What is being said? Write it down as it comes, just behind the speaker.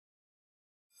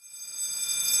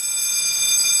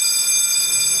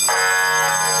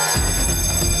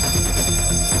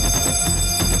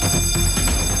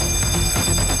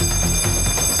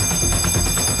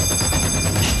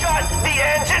Shut the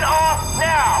engine off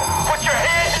now! Put your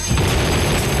hands...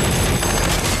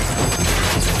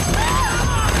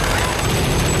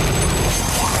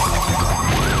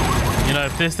 You know,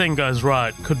 if this thing goes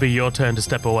right, could be your turn to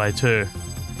step away too.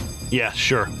 Yeah,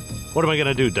 sure. What am I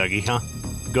gonna do, Dougie, huh?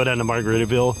 Go down to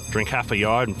Margaritaville, drink half a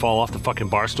yard, and fall off the fucking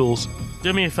bar stools?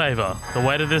 Do me a favor. The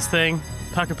weight of this thing,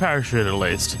 pack a parachute at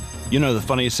least. You know the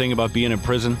funniest thing about being in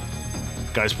prison?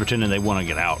 Guys pretending they want to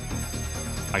get out.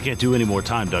 I can't do any more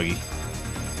time, Dougie.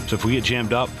 So if we get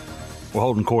jammed up, we're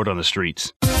holding court on the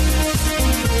streets.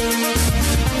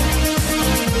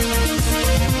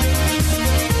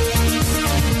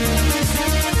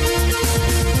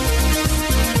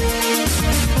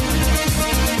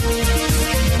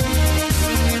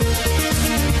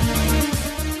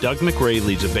 Doug McRae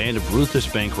leads a band of ruthless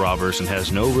bank robbers and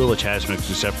has no real attachments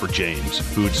except for James,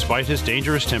 who, despite his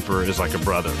dangerous temper, is like a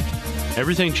brother.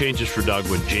 Everything changes for Doug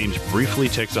when James briefly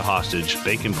takes a hostage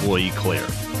bank employee Claire.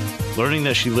 Learning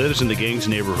that she lives in the gang's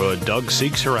neighborhood, Doug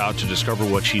seeks her out to discover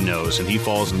what she knows, and he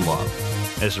falls in love.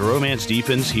 As the romance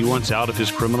deepens, he wants out of his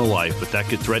criminal life, but that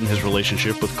could threaten his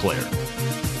relationship with Claire.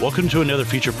 Welcome to another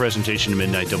feature presentation of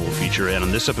Midnight Double Feature, and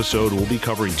on this episode, we'll be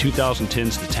covering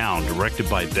 2010's The Town, directed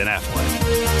by Ben Affleck.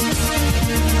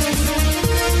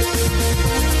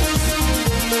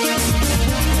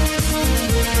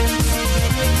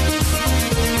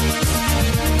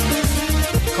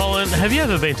 Colin, have you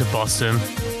ever been to Boston?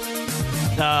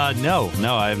 No,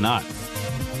 I have not.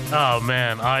 Oh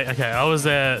man, I was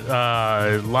there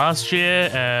last year,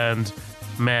 and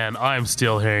man, I'm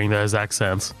still hearing those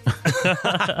accents.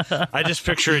 I just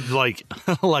pictured like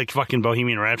fucking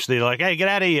Bohemian Rhapsody, like, hey, get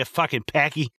out of here, fucking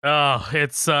packy. Oh,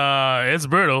 it's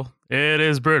brutal. It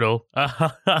is brutal.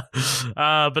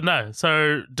 But no.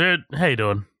 So, dude, how you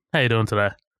doing? How you doing today?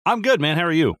 I'm good, man. How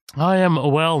are you? I am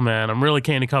well, man. I'm really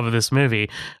keen to cover this movie.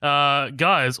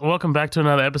 Guys, welcome back to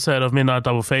another episode of Midnight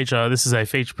Double Feature. This is a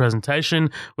feature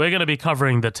presentation. We're going to be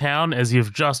covering The Town, as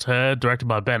you've just heard, directed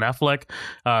by Ben Affleck.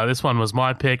 This one was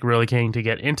my pick. Really keen to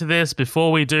get into this.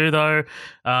 Before we do, though,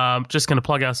 just going to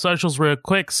plug our socials real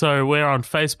quick. So we're on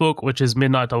Facebook, which is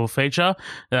Midnight Double Feature.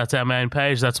 That's our main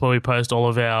page. That's where we post all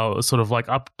of our sort of like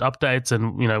updates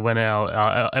and, you know, when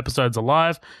our episodes are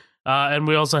live. And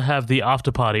we also have the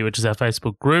After Party, which is our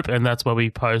Facebook group, and that's where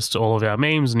we post all of our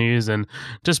memes, news, and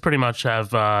just pretty much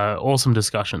have awesome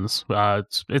discussions.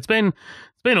 It's been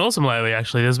awesome lately,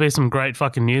 actually. There's been some great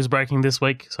fucking news breaking this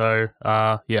week, so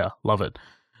yeah, love it.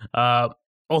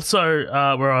 Also,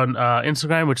 we're on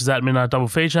Instagram, which is at Midnight Double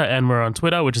Feature, and we're on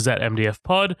Twitter, which is at MDF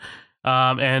Pod.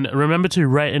 And remember to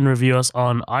rate and review us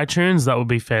on iTunes. That would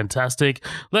be fantastic.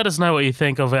 Let us know what you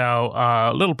think of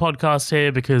our little podcast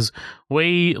here, because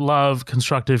we love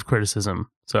constructive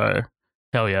criticism. So,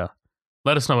 hell yeah.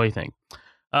 Let us know what you think.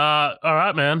 All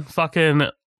right, man. Fucking,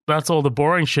 that's all the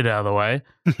boring shit out of the way.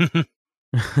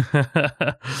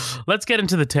 Let's get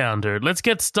into The Town, dude. Let's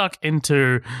get stuck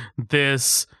into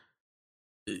this.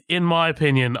 In my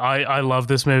opinion, I love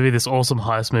this movie, this awesome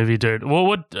heist movie, dude.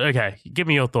 Well, okay, give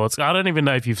me your thoughts. I don't even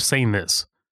know if you've seen this.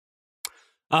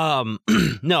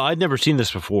 No, I'd never seen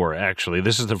this before, actually.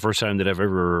 This is the first time that I've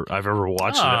ever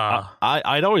watched it.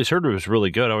 I'd always heard it was really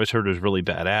good. I always heard it was really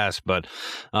badass, but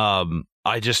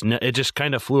it just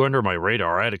kind of flew under my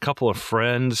radar. I had a couple of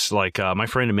friends, like my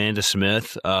friend Amanda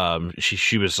Smith.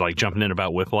 She was like jumping in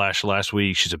about Whiplash last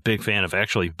week. She's a big fan of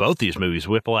actually both these movies,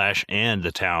 Whiplash and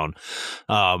The Town.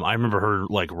 I remember her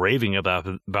like raving about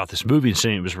this movie and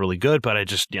saying it was really good, but I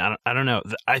don't know.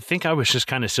 I think I was just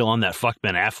kind of still on that fuck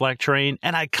Ben Affleck train,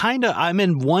 and I'm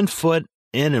in 1 foot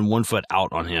in and 1 foot out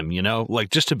on him, you know,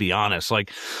 like, just to be honest, like,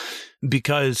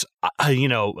 because, you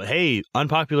know, hey,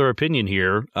 unpopular opinion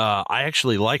here. I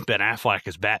actually like Ben Affleck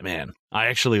as Batman. I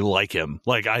actually like him.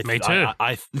 Like, Me too.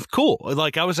 Cool.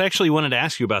 Like, I was actually wanted to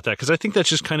ask you about that, because I think that's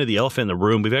just kind of the elephant in the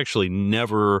room.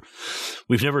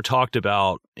 We've never talked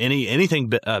about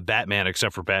anything Batman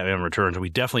except for Batman Returns. We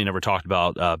definitely never talked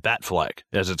about Batfleck,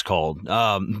 as it's called.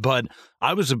 But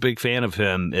I was a big fan of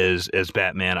him as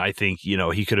Batman. I think, you know,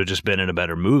 he could have just been in a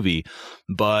better movie,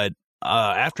 but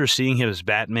after seeing him as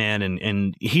Batman,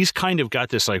 and he's kind of got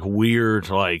this like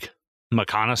weird like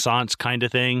reconnaissance kind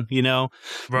of thing, you know,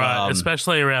 right?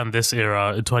 Especially around this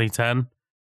era in 2010.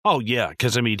 Oh yeah,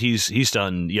 because I mean he's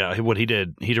done what he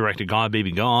did. He directed Gone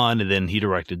Baby Gone, and then he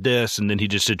directed this, and then he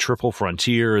just did Triple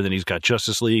Frontier, and then he's got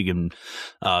Justice League and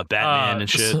Batman and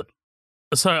shit.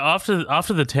 So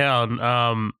after The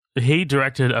Town, he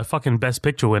directed a fucking Best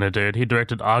Picture winner, dude. He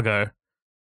directed Argo.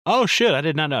 Oh shit, I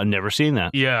did not know. I've never seen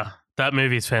that. Yeah. That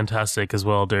movie's fantastic as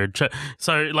well, dude.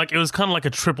 So, like, it was kind of like a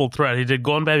triple threat. He did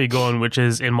Gone Baby Gone, which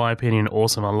is, in my opinion,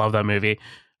 awesome. I love that movie.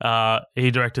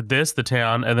 He directed this, The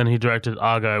Town, and then he directed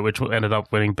Argo, which ended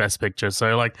up winning Best Picture.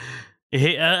 So, like,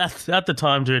 he at the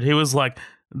time, dude, he was like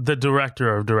the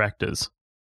director of directors.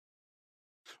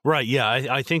 Right. Yeah.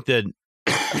 I think that,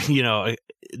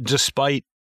 despite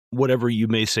whatever you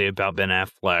may say about Ben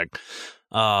Affleck,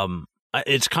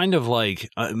 it's kind of like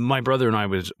my brother and I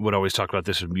would always talk about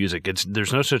this with music.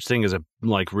 There's no such thing as a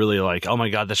like really like, oh my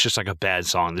God, that's just like a bad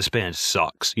song. This band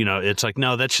sucks. It's like,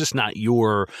 no, that's just not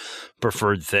your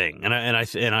preferred thing. And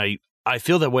I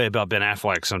feel that way about Ben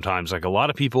Affleck sometimes. Like a lot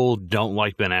of people don't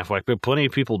like Ben Affleck, but plenty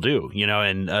of people do.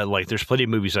 And like there's plenty of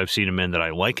movies I've seen him in that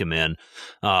I like him in,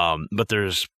 but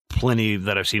there's plenty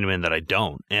that I've seen him in that I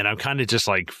don't, and I'm kind of just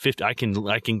like 50. I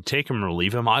can take him or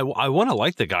leave him. I want to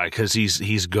like the guy because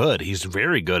he's good. He's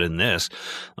very good in this,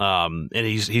 and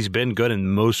he's been good in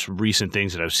most recent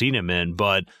things that I've seen him in.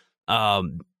 But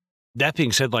that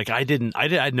being said, like I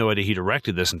had no idea he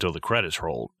directed this until the credits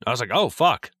rolled. I was like, oh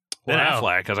fuck, Ben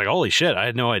Affleck. I was like, holy shit, I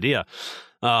had no idea.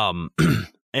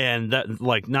 And that,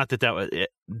 like, not that was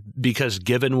because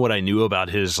given what I knew about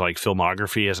his like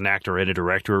filmography as an actor and a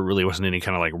director, it really wasn't any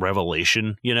kind of like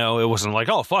revelation. It wasn't like,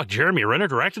 oh fuck, Jeremy Renner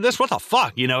directed this. What the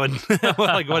fuck, and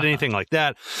like what anything like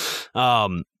that.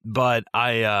 But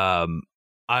I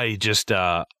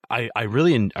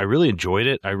really enjoyed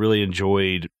it. I really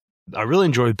enjoyed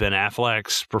Ben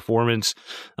Affleck's performance.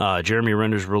 Jeremy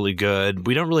Renner's really good.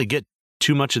 We don't really get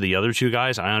too much of the other two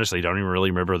guys. I honestly don't even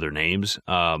really remember their names.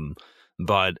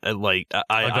 But like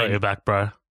I got your back, bro.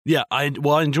 Yeah, I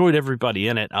enjoyed everybody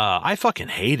in it. I fucking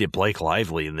hated Blake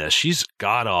Lively in this. She's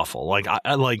god awful. Like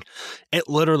I like it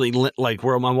literally like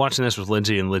where I'm watching this with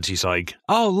Lindsay and Lindsay's like,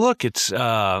 oh look, it's her.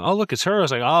 I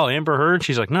was like, oh, Amber Heard.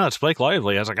 She's like, no, it's Blake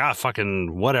Lively. I was like,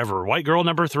 fucking whatever. White girl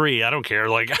number 3. I don't care.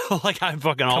 Like I'm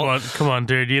fucking all. Come on,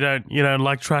 dude. You don't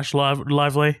like trash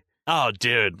Lively? Oh,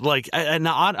 dude! Like, and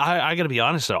I got to be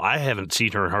honest though, I haven't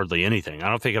seen her in hardly anything. I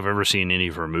don't think I've ever seen any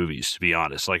of her movies, to be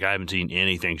honest. Like, I haven't seen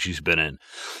anything she's been in.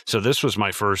 So this was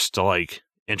my first like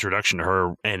introduction to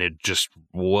her, and it just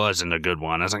wasn't a good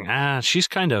one. I was like, she's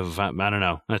kind of, I don't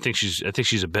know. I think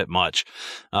she's a bit much.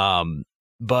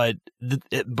 But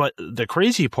the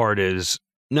crazy part is,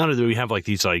 not only do we have like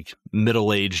these like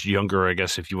middle-aged, younger, I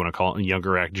guess if you want to call it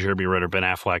younger actor, Jeremy Renner, Ben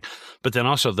Affleck, but then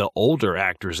also the older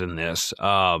actors in this.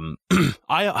 I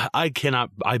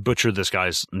butcher this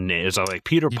guy's name. It's like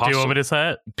Peter. Do you want me to say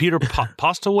it? Peter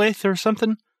Postlewaite or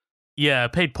something? Yeah,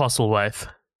 Pete Postlewaite.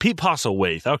 Pete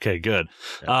Postlewaite. Okay, good.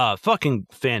 Yeah. Fucking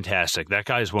fantastic. That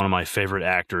guy is one of my favorite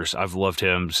actors. I've loved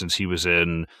him since he was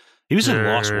in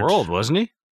Lost World, wasn't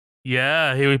he?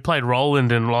 Yeah, he played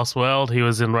Roland in Lost World. He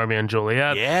was in Romeo and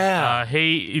Juliet. Yeah.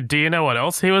 Do you know what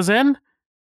else he was in?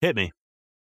 Hit me.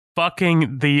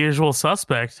 Fucking The Usual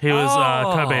Suspect. He was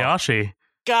Kobayashi.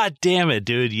 God damn it,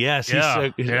 dude. Yes.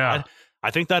 Yeah. He's so, I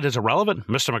think that is irrelevant.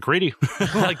 Mr. McCready.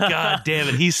 Like, God damn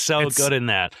it. He's so good in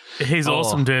that. He's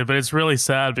awesome, dude. But it's really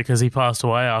sad because he passed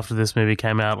away after this movie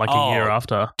came out, like a year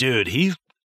after. Dude, he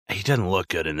doesn't look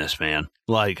good in this, man.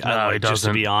 Like, no, just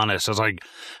to be honest, I was like,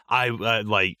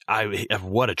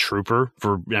 what a trooper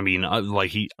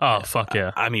oh, fuck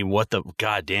yeah. I mean, what the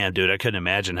goddamn, dude, I couldn't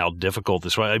imagine how difficult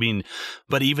this was. I mean,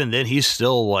 but even then, he's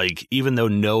still like, even though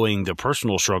knowing the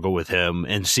personal struggle with him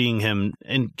and seeing him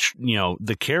and,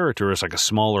 the character is like a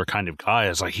smaller kind of guy,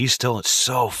 it's like, he's still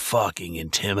so fucking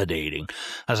intimidating.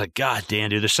 I was like, God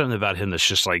damn, dude, there's something about him that's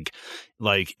just like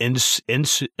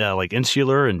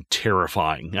insular and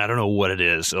terrifying. I don't know what it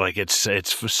is. Like, it's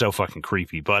so fucking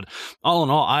creepy. But all in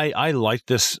all, I liked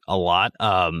this a lot.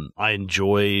 I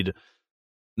enjoyed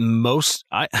most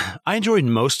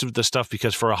of the stuff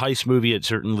because for a heist movie, it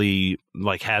certainly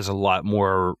like has a lot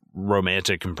more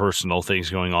romantic and personal things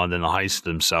going on than the heists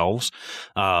themselves.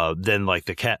 Than like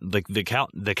the cat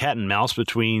and mouse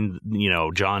between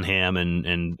John Hamm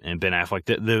and Ben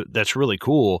Affleck. That's really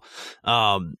cool.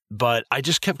 But I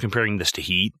just kept comparing this to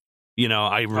Heat.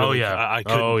 I really,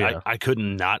 I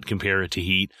couldn't not compare it to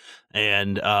Heat.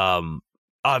 And,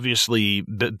 obviously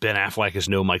Ben Affleck is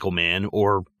no Michael Mann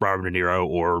or Robert De Niro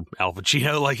or Al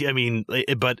Pacino. Like, I mean,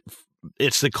 but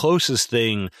it's the closest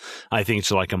thing I think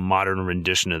to like a modern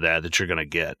rendition of that you're going to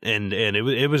get. And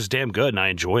it was damn good and I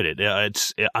enjoyed it.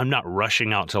 I'm not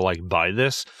rushing out to like buy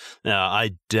this.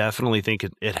 I definitely think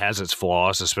it has its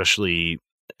flaws, especially,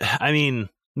 I mean,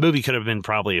 the movie could have been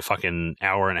probably a fucking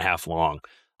hour and a half long.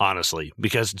 Honestly,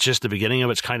 because just the beginning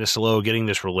of it's kind of slow, getting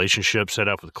this relationship set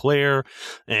up with Claire,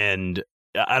 and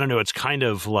I don't know, it's kind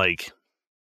of like,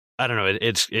 I don't know,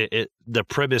 the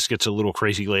premise gets a little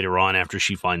crazy later on after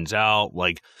she finds out,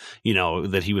 like, you know,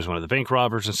 that he was one of the bank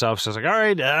robbers and stuff. So I was like, all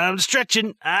right, I'm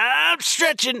stretching. I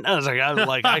was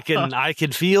like, I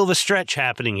can feel the stretch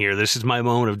happening here. This is my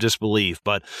moment of disbelief.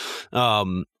 But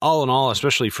all in all,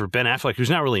 especially for Ben Affleck, who's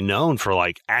not really known for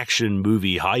like action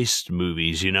movie heist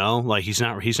movies, you know, like he's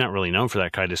not really known for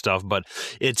that kind of stuff. But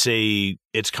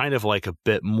it's kind of like a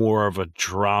bit more of a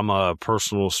drama,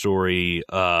 personal story,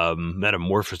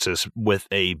 metamorphosis with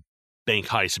a bank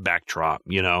heist backdrop,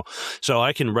 you know. So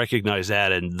I can recognize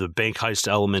that, and the bank heist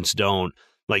elements don't.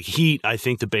 Like I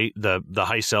think the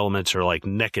heist elements are like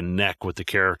neck and neck with the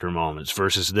character moments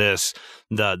versus this.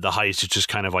 The heist is just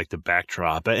kind of like the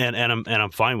backdrop, and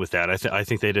I'm fine with that. I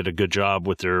think they did a good job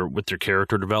with their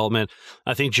character development.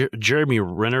 I think Jeremy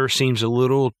Renner seems a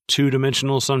little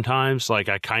 2-dimensional sometimes. Like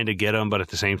I kind of get him, but at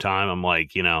the same time, I'm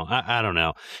like, you know, I don't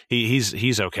know.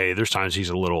 He's okay. There's times he's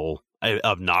a little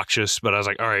obnoxious, but I was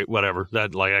like, all right, whatever.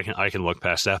 That like I can look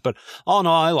past that. But all in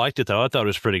all, I liked it though. I thought it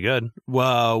was pretty good.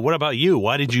 Well, what about you?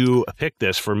 Why did you pick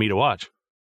this for me to watch?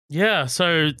 Yeah,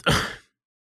 so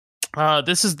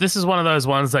this is one of those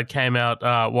ones that came out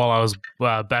while I was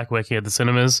back working at the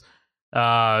cinemas,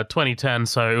 2010.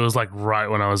 So it was like right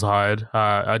when I was hired.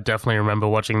 I definitely remember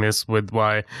watching this with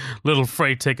my little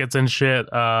free tickets and shit.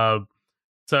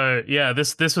 So yeah,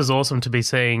 this was awesome to be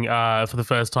seeing for the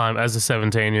first time as a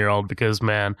 17-year-old, because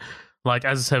man, like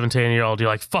as a 17-year-old, you're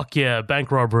like, fuck yeah,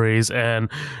 bank robberies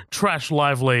and Trash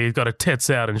Lively got a tits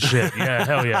out and shit. Yeah,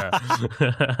 hell yeah.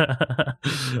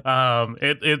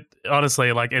 It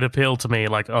honestly, like, it appealed to me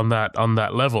like on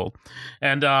that level,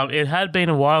 and it had been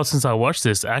a while since I watched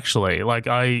this actually. Like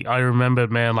I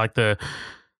remembered, man, like the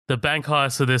bank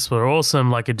heists of this were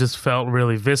awesome. Like it just felt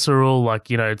really visceral. Like,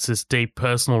 you know, it's this deep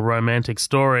personal romantic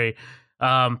story.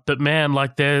 But man,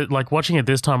 like watching it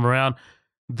this time around,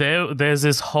 there's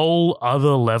this whole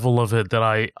other level of it that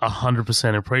I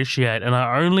 100% appreciate, and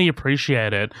I only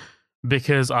appreciate it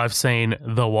because I've seen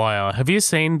The Wire. Have you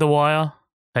seen The Wire?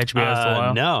 HBO's The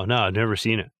Wire? No, I've never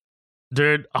seen it.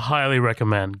 Dude, I highly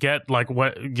recommend. Get like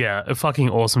what? Yeah, fucking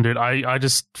awesome, dude. I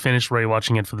just finished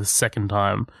rewatching it for the second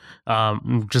time,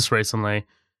 just recently.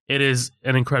 It is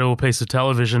an incredible piece of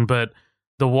television, but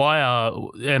The Wire,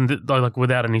 and like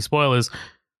without any spoilers,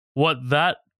 what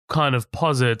that kind of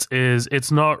posits is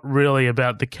it's not really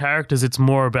about the characters. It's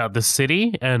more about the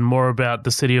city and more about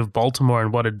the city of Baltimore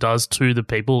and what it does to the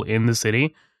people in the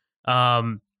city.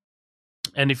 And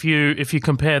if you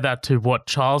compare that to what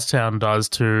Charlestown does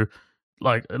to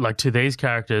like to these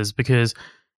characters, because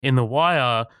in The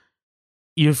Wire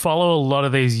you follow a lot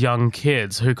of these young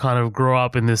kids who kind of grow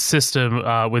up in this system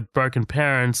with broken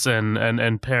parents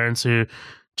and parents who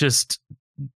just,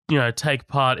 you know, take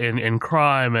part in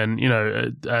crime and, you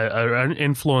know, are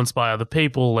influenced by other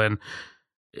people, and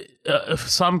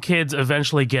some kids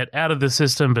eventually get out of the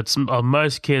system, but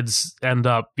most kids end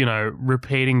up, you know,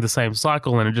 repeating the same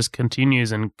cycle, and it just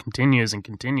continues and continues and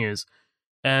continues.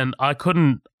 And I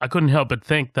couldn't help but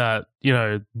think that, you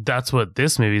know, that's what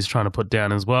this movie is trying to put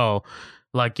down as well.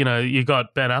 Like, you know, you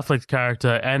got Ben Affleck's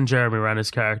character and Jeremy Renner's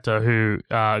character who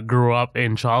grew up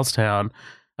in Charlestown,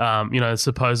 you know,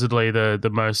 supposedly the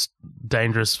most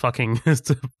dangerous fucking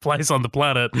place on the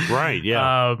planet. Right,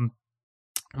 yeah.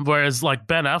 Whereas, like,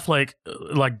 Ben Affleck,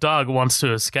 like Doug, wants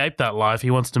to escape that life. He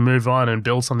wants to move on and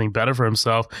build something better for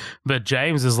himself. But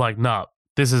James is like, nah,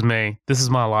 this is me. This is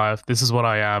my life. This is what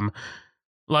I am.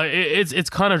 Like, it's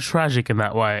kind of tragic in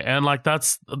that way. And, like,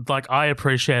 that's, like, I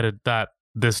appreciated that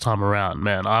this time around,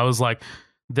 man. I was like,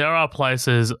 there are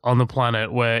places on the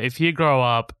planet where if you grow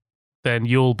up, then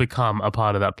you'll become a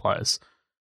part of that place.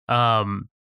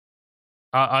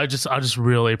 I just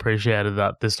really appreciated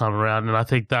that this time around, and I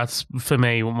think that's, for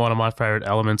me, one of my favorite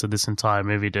elements of this entire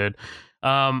movie, dude.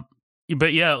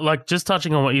 But yeah, like, just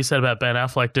touching on what you said about Ben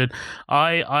Affleck, dude,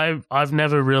 I've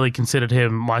never really considered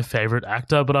him my favorite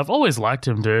actor, but I've always liked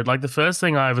him, dude. Like, the first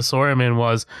thing I ever saw him in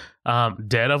was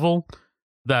Daredevil,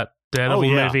 that Daredevil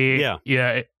movie,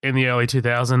 in the early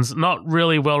 2000s. Not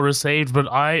really well received, but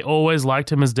I always liked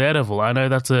him as Daredevil. I know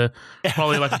that's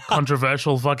probably like a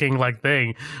controversial fucking like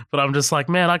thing, but I'm just like,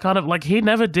 man, I kind of like, he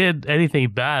never did anything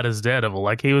bad as Daredevil.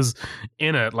 Like, he was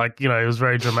in it, like, you know, he was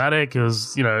very dramatic. It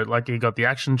was, you know, like, he got the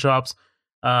action chops.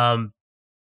 But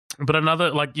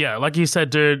another, like, yeah, like you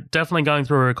said, dude, definitely going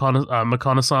through a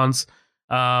reconnaissance.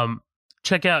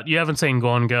 Check out, you haven't seen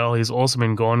Gone Girl. He's awesome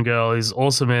in Gone Girl. He's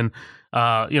awesome in,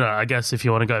 you know, I guess if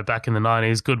you want to go back in the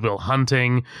 90s, Good Will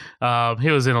Hunting. He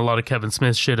was in a lot of Kevin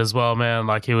Smith shit as well, man.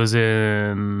 Like, he was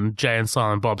in Jay and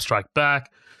Silent Bob Strike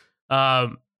Back.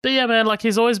 But yeah, man, like,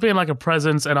 he's always been like a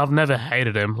presence, and I've never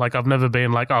hated him. Like, I've never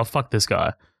been like, oh, fuck this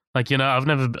guy. Like, you know, I've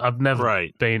never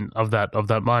Right. been of that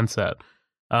mindset.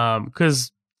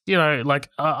 Because, you know, like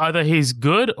either he's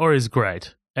good or he's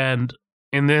great. And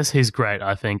in this, he's great,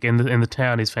 I think. In the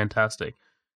Town, he's fantastic.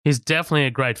 He's definitely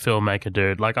a great filmmaker,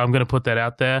 dude. Like, I'm going to put that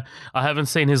out there. I haven't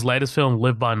seen his latest film,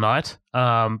 Live by Night.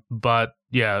 But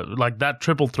yeah, like that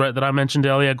triple threat that I mentioned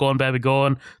earlier, Gone Baby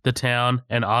Gone, The Town,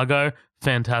 and Argo,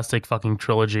 fantastic fucking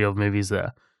trilogy of movies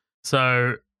there.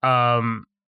 So, yeah,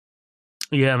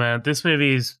 man, this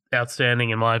movie is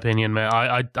outstanding in my opinion, man.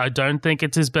 I don't think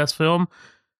it's his best film.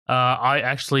 I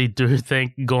actually do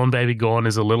think Gone Baby Gone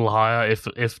is a little higher,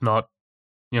 if not,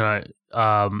 you know,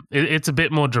 it's a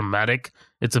bit more dramatic.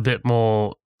 It's a bit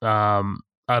more, I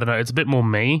don't know, it's a bit more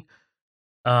me.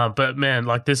 But man,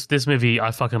 like this movie,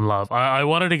 I fucking love. I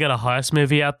wanted to get a heist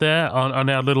movie out there on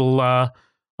our little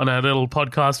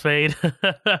podcast feed,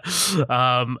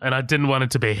 and I didn't want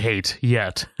it to be Heat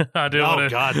yet. I didn't want to.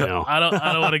 God, no. I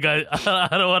don't want to go. I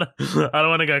don't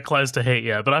want to go close to Heat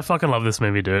yet. But I fucking love this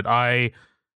movie, dude.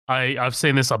 I've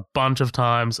seen this a bunch of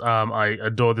times. I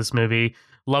adore this movie.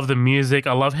 Love the music.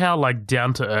 I love how like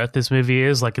down to earth this movie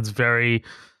is. Like it's very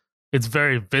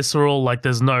visceral. Like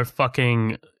there's no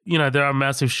fucking, you know, there are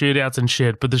massive shootouts and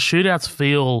shit, but the shootouts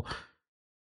feel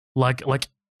like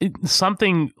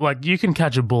something like you can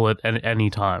catch a bullet at any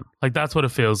time. Like that's what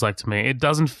it feels like to me. It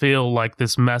doesn't feel like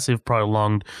this massive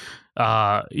prolonged,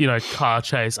 you know, car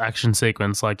chase action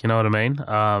sequence. Like, you know what I mean?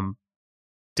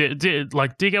 Do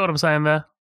you get what I'm saying there?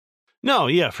 No,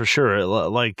 yeah, for sure.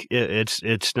 Like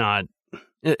it's not.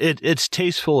 It's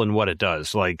tasteful in what it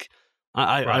does. Like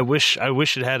I wish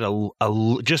it had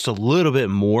just a little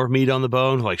bit more meat on the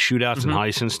bone, like shootouts and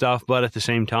heists and stuff. But at the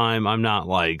same time, I'm not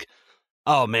like,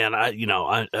 oh man, I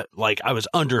was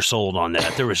undersold on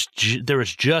that. There was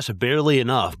just barely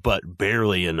enough, but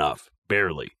barely enough,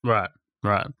 barely. Right.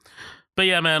 But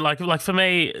yeah, man, like for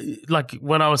me, like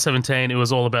when I was 17, it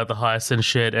was all about the heists and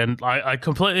shit, and I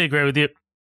completely agree with you.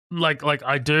 Like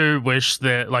I do wish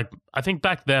that, like, I think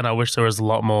back then I wish there was a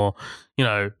lot more, you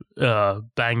know,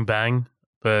 bang bang.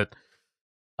 But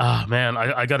man,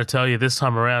 I got to tell you, this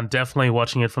time around, definitely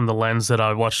watching it from the lens that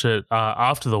I watched it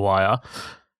after The Wire.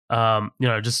 You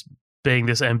know, just being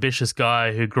this ambitious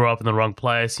guy who grew up in the wrong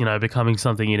place, you know, becoming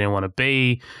something you didn't want to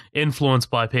be, influenced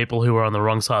by people who were on the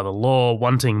wrong side of the law,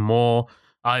 wanting more.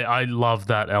 I love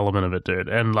that element of it, dude.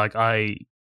 And like I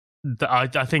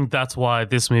think that's why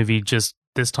this movie just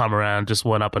this time around just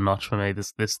went up a notch for me.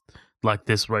 This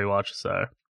rewatch. So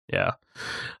yeah,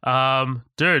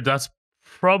 dude, that's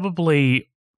probably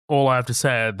all I have to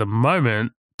say at the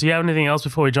moment. Do you have anything else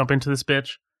before we jump into this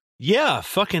bitch? Yeah,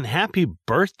 fucking happy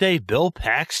birthday, Bill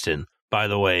Paxton, by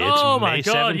the way. It's my May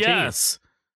God, 17th. Yes.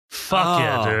 Fuck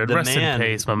yeah, dude. Rest in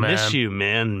peace, my man. Miss you,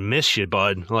 man. Miss you,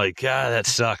 bud. Like, God, that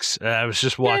sucks. I was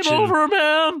just watching. Game over,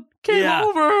 man. Game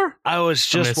over. I was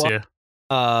just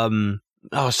watching.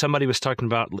 Somebody was talking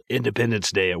about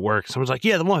Independence Day at work. Someone's like,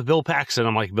 yeah, the one with Bill Paxton.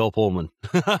 I'm like, Bill Pullman.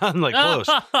 I'm like, close.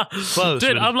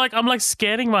 Dude, man. I'm like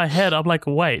scanning my head. I'm like,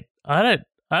 wait, I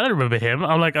don't remember him.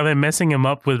 I'm like, are they messing him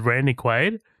up with Randy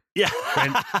Quaid? Yeah.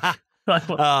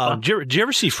 Did you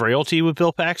ever see Frailty with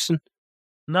Bill Paxton?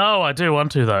 No, I do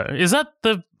want to though. Is that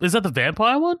the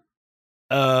vampire one?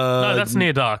 No, that's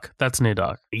Near Dark.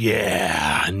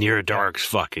 Yeah, Near Dark's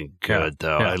fucking good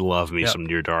though. Yeah. I love me some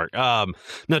Near Dark.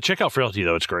 No, check out Frailty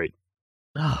though. It's great.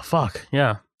 Oh fuck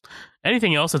yeah.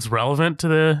 Anything else that's relevant to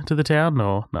the town?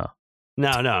 Or no?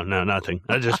 No, nothing.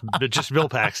 Just Bill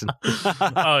Paxton.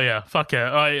 Oh yeah, fuck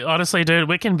yeah. Honestly, dude,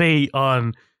 we can be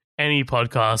on any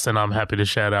podcast, and I'm happy to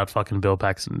shout out fucking Bill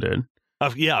Paxton, dude.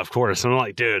 Yeah, of course. I'm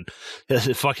like, dude,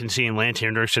 fucking seeing Lance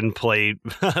Henriksen play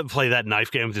that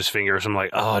knife game with his fingers. I'm like,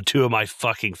 oh, two of my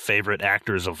fucking favorite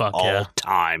actors of all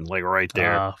time, like right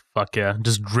there. Fuck yeah,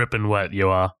 just dripping wet you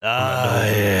are.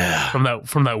 Yeah.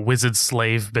 From that wizard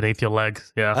sleeve beneath your leg.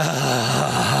 Yeah.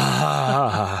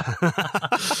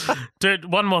 Dude,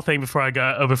 one more thing before I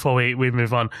go, before we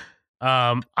move on.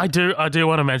 I do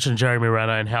want to mention Jeremy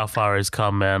Renner and how far he's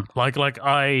come, man.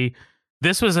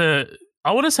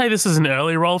 I want to say this is an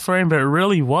early role for him, but it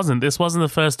really wasn't. This wasn't the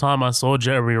first time I saw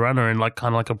Jeremy Renner in like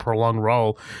kind of like a prolonged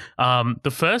role.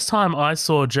 The first time I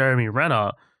saw Jeremy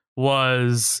Renner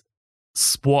was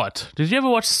SWAT. Did you ever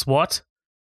watch SWAT?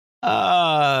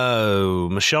 Oh,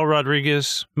 Michelle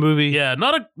Rodriguez movie. Yeah,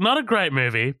 not a great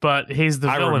movie, but he's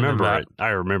the villain in that. I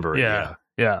remember it.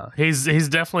 Yeah. He's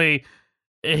definitely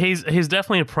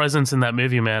a presence in that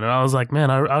movie, man. And I was like, man,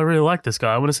 I really like this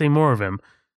guy. I want to see more of him.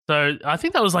 So I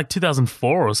think that was like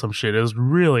 2004 or some shit. It was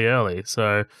really early.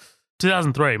 So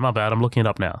 2003, my bad. I'm looking it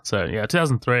up now. So yeah,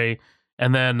 2003.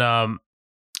 And then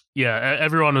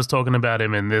everyone was talking about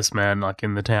him in this, man, like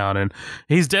in the town, and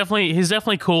he's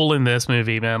definitely cool in this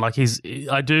movie, man. Like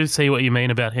I do see what you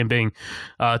mean about him being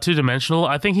two-dimensional.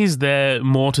 I think he's there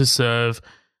more to serve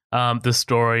the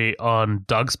story on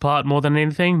Doug's part more than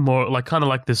anything, more like kind of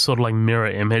like this sort of like mirror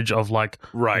image of like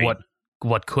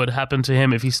what could happen to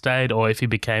him if he stayed or if he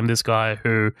became this guy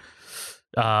who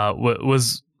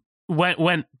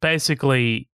went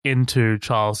basically into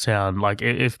Charlestown, like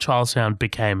if Charlestown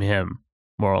became him,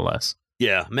 more or less.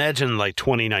 Yeah, imagine like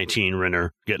 2019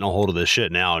 Renner getting a hold of this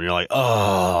shit now, and you're like,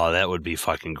 oh, that would be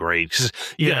fucking great. 'Cause,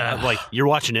 like you're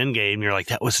watching Endgame, and you're like,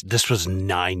 this was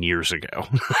 9 years ago.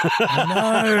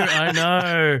 I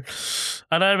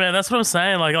know, man. That's what I'm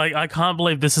saying. Like I can't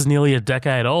believe this is nearly a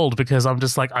decade old because I'm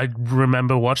just like, I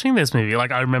remember watching this movie.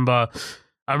 Like I remember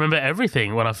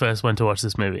everything when I first went to watch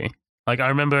this movie. Like, I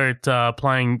remember it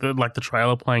playing, like, the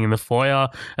trailer playing in the foyer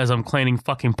as I'm cleaning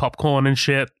fucking popcorn and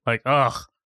shit. Like, ugh.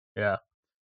 Yeah.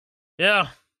 Yeah.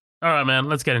 All right, man.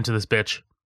 Let's get into this bitch.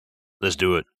 Let's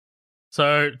do it.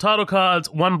 So, title cards,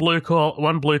 one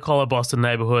blue-collar Boston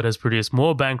neighborhood has produced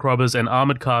more bank robbers and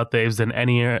armored car thieves than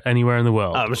anywhere in the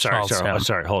world. I'm sorry,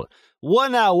 hold on.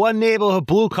 One neighborhood,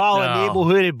 blue-collar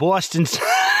neighborhood in Boston.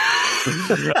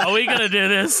 Are we gonna do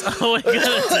this?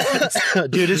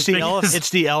 Dude, it's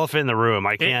the elephant in the room.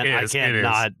 I can't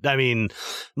not. I mean,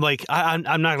 like, I'm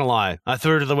not gonna lie. A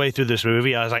third of the way through this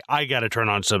movie, I was like, I gotta turn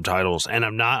on subtitles, and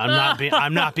I'm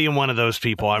not being one of those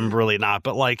people. I'm really not.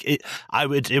 But like, it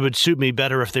would suit me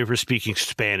better if they were speaking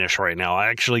Spanish right now. I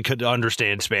actually could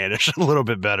understand Spanish a little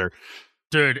bit better.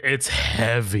 Dude, it's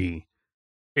heavy.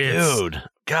 God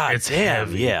it's damn,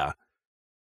 heavy. Yeah.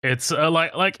 It's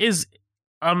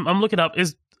I'm looking up.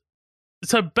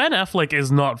 So Ben Affleck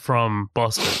is not from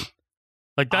Boston.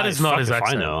 Like that is not his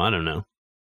accent. I don't know.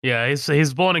 Yeah,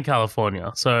 he's born in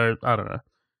California, so I don't know.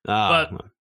 But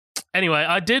anyway,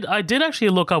 I did actually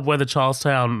look up whether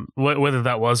Charlestown, whether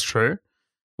that was true,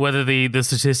 whether the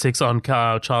statistics on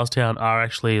Charlestown are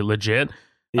actually legit.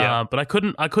 Yeah. But I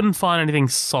couldn't find anything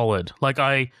solid. Like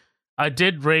I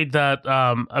did read that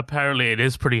apparently it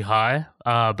is pretty high,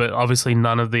 but obviously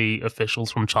none of the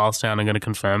officials from Charlestown are going to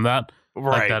confirm that.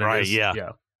 Right,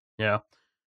 yeah.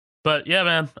 But yeah,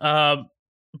 man,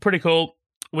 pretty cool.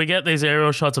 We get these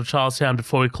aerial shots of Charlestown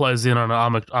before we close in on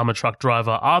an armored truck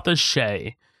driver, Arthur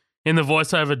Shea. In the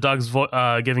voiceover, Doug's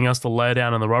giving us the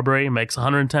lowdown on the robbery, makes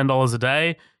 $110 a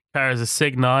day, carries a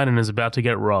Sig 9, and is about to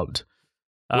get robbed.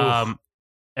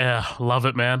 Yeah, love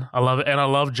it, man. I love it. And I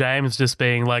love James just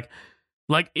being like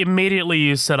immediately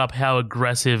you set up how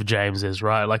aggressive James is,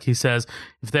 right? Like he says,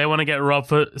 if they want to get killed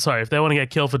for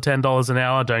 $10 an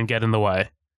hour, don't get in the way.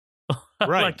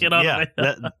 Right. Like, you know yeah. what I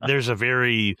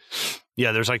mean?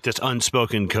 There's like this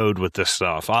unspoken code with this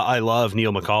stuff. I love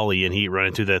Neil McCauley and Heat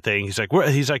running through that thing. He's like,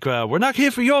 we're not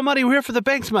here for your money. We're here for the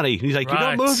bank's money. He's like, You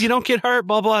don't move, you don't get hurt,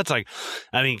 blah, blah. It's like,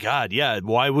 I mean, God, yeah.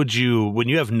 Why would you, when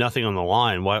you have nothing on the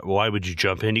line, why would you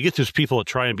jump in? You get those people that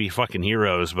try and be fucking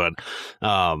heroes, but,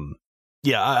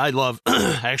 yeah, I love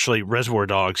actually Reservoir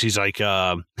Dogs. He's like,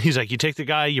 you take the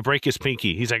guy, you break his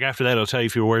pinky. He's like, after that, I'll tell you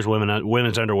if he wears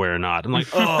women's underwear or not. I'm like,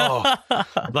 oh,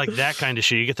 like that kind of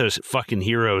shit. You get those fucking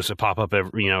heroes that pop up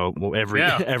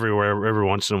everywhere every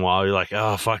once in a while. You're like,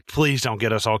 oh fuck, please don't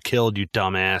get us all killed, you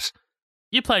dumbass.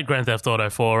 You played Grand Theft Auto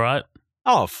 4, right?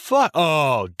 Oh fuck,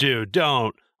 oh dude,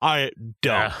 don't. I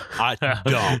don't. Yeah. I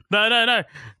don't.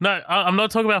 No. I'm not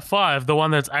talking about 5, the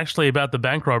one that's actually about the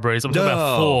bank robberies. I'm talking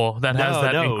about 4 that has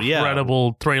that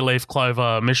incredible 3-leaf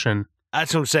clover mission.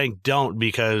 That's what I'm saying. Don't,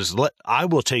 because I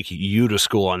will take you to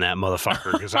school on that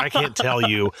motherfucker, because I can't tell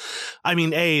you. I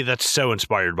mean, A, that's so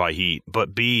inspired by Heat,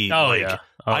 but B, I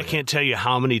can't tell you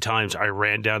how many times I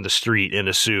ran down the street in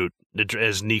a suit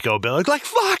as Nico Bellic, like,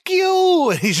 fuck you!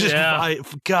 And he's just,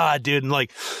 God, dude, and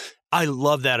like, I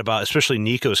love that about especially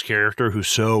Nico's character, who's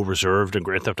so reserved in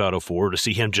Grand Theft Auto 4, to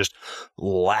see him just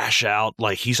lash out.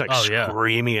 Like, he's like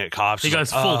screaming at cops. He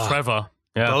goes like, full Trevor.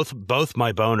 Yeah. Both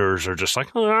my boners are just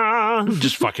like,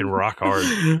 just fucking rock hard.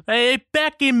 Hey,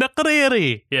 Becky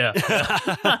McCreary. Yeah.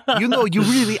 You know, you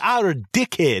really are a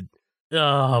dickhead.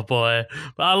 Oh, boy.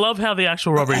 But I love how the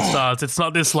actual robbery starts. It's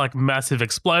not this, like, massive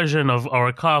explosion or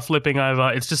a car flipping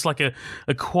over. It's just like a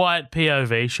quiet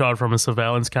POV shot from a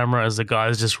surveillance camera as the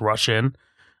guys just rush in.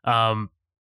 And,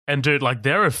 dude, like,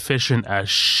 they're efficient as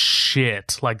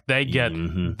shit. Like, they get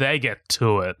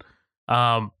to it.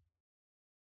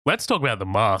 Let's talk about the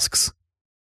masks.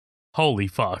 Holy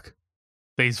fuck.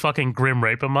 These fucking Grim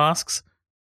Reaper masks.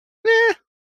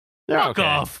 They're Fuck okay.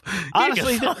 off.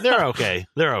 Honestly, they're okay.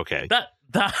 They're okay.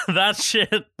 That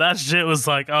shit was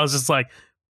like, I was just like,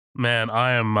 man,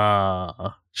 I am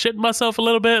shitting myself a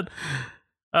little bit.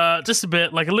 Just a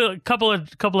bit, like a little couple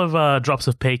of drops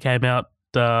of pee came out.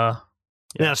 Yeah.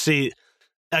 Now, see,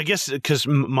 I guess because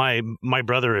my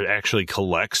brother actually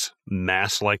collects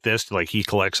masks like this. Like, he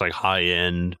collects like high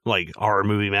end like horror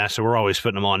movie masks. So we're always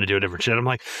putting them on to do a different shit. I'm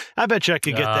like, I bet you I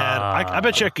could get that. I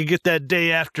bet you I could get that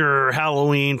day after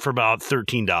Halloween for about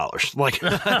 $13. Like,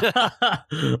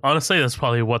 honestly, that's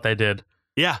probably what they did.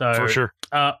 Yeah, So, for sure.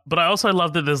 But I also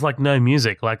love that there's like no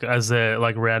music. Like as they're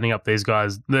like rounding up these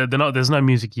guys, they're not. There's no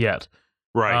music yet.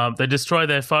 Right. They destroy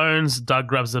their phones. Doug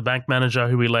grabs the bank manager,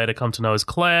 who we later come to know as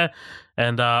Claire,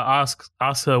 and asks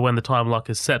her when the time lock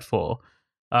is set for.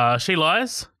 She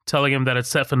lies, telling him that it's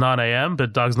set for 9 a.m.,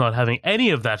 but Doug's not having any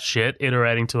of that shit,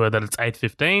 iterating to her that it's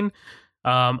 8:15.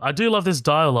 I do love this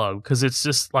dialogue because it's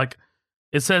just like,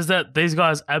 it says that these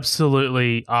guys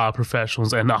absolutely are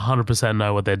professionals and 100%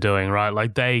 know what they're doing, right?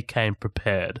 Like, they came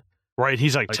prepared. Right,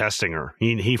 he's like testing her.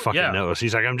 He fucking knows.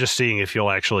 He's like, I'm just seeing if you'll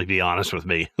actually be honest with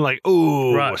me. Like,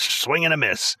 ooh, swing and a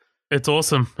miss. It's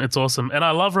awesome. It's awesome. And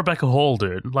I love Rebecca Hall,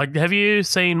 dude. Like, have you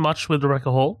seen much with Rebecca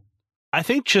Hall? I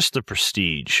think just The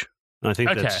Prestige. I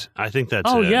think that's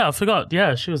Oh, it. yeah, I forgot.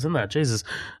 Yeah, she was in that. Jesus.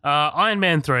 Iron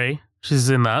Man 3, she's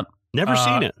in that. Never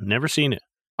seen it.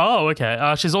 Oh,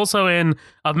 okay. She's also in,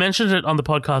 I've mentioned it on the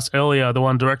podcast earlier, the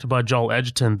one directed by Joel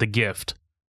Edgerton, The Gift.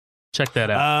 Check that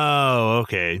out. Oh,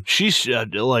 okay. She's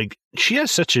like, she has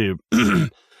such a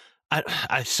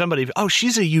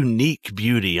she's a unique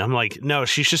beauty. I'm like, no,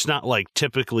 she's just not like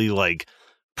typically like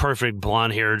perfect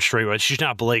blonde haired straight white. She's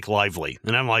not Blake Lively.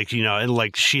 And I'm like, and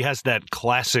like she has that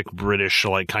classic British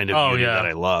like kind of beauty that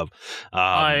I love.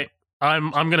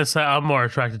 I'm gonna say I'm more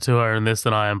attracted to her in this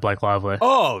than I am Blake Lively.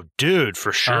 Oh, dude,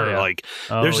 for sure. Oh, yeah. Like,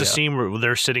 there's a scene where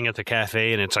they're sitting at the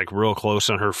cafe and it's like real close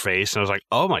on her face, and I was like,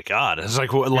 oh my god! It's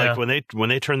like when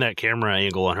they turned that camera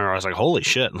angle on her, I was like, holy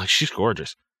shit! Like, she's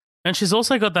gorgeous. And she's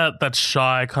also got that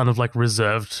shy kind of like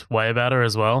reserved way about her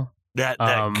as well. That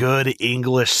good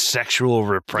English sexual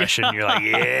repression. You're like,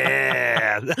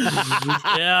 yeah.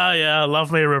 yeah,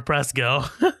 love me a repressed girl.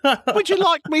 Would you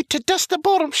like me to dust the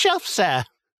bottom shelf, sir?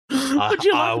 Would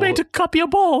you like me to cup your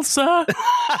balls, sir?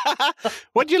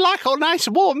 Would you like a nice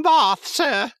warm bath,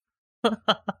 sir? The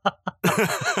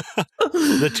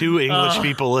two English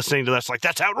people listening to this, like,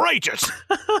 that's outrageous.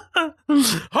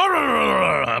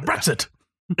 Brexit.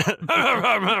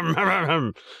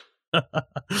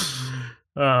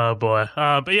 Oh boy.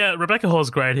 But yeah, Rebecca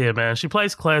Hall's great here, man. She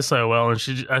plays Claire so well, and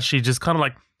she just kind of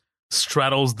like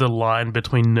straddles the line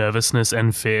between nervousness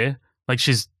and fear. Like,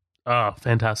 she's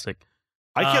fantastic.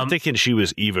 I kept thinking she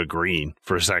was Eva Green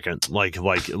for a second, like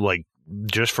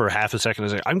just for half a second. I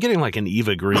was like, I'm getting like an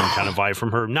Eva Green kind of vibe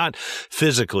from her, not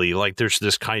physically. Like, there's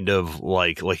this kind of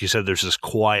like you said, there's this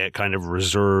quiet kind of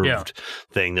reserved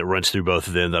thing that runs through both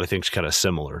of them that I think is kind of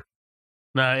similar.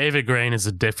 No, Eva Green is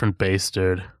a different beast,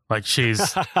 dude. Like,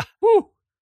 she's whoo,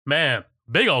 man,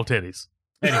 big old titties.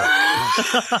 Anyway.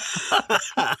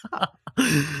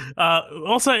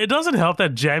 Also, it doesn't help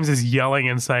that James is yelling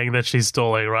and saying that she's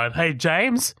stalling, right? Hey,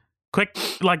 James, quick,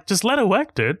 like, just let her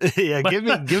work, dude. Yeah,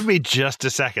 give me just a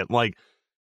second. Like,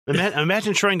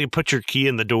 imagine trying to put your key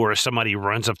in the door as somebody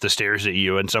runs up the stairs at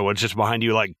you and someone's just behind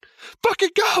you like, fucking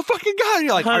go. And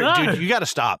you're like, all right, dude, you got to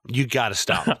stop.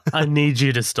 I need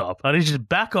you to stop. I need you to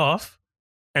back off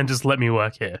and just let me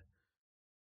work here.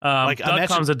 Doug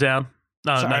calms it down.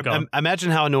 No,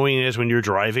 imagine how annoying it is when you're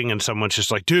driving and someone's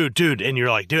just like, dude, and you're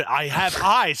like, dude, I have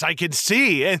eyes, I can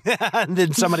see, and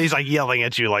then somebody's like yelling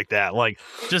at you like that. Like,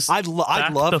 just I'd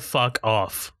love the fuck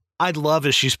off. I'd love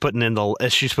as she's putting in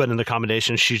the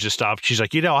accommodation, she just stopped. She's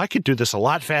like, I could do this a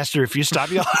lot faster if you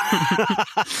stop yelling.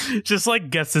 Just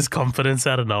like gets this confidence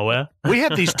out of nowhere. We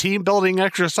have these team building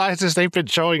exercises they've been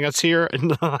showing us here.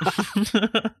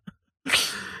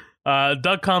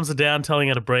 Doug calms her down, telling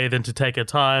her to breathe and to take her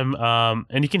time.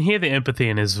 And you can hear the empathy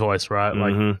in his voice, right?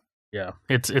 Like, yeah,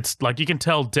 it's like you can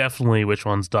tell definitely which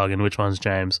one's Doug and which one's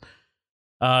James.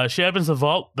 She opens the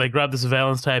vault. They grab the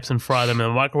surveillance tapes and fry them in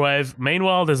the microwave.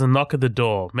 Meanwhile, there's a knock at the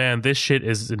door. Man, this shit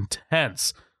is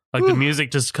intense. Like, the music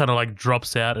just kind of like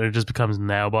drops out and it just becomes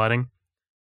nail biting.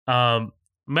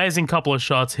 Amazing couple of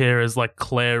shots here as like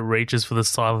Claire reaches for the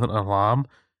silent alarm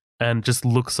and just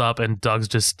looks up, and Doug's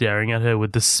just staring at her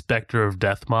with the specter of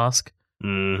death mask.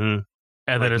 Mm-hmm.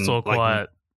 And then it's all quiet.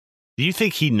 Do you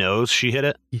think he knows she hit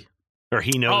it? Or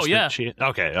he knows that she hit it?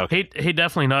 Okay. He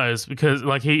definitely knows, because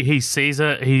like he sees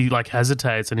it, he like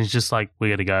hesitates, and he's just like,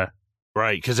 we gotta go.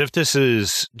 Right, because if this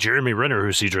is Jeremy Renner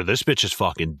who sees her, this bitch is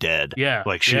fucking dead. Yeah.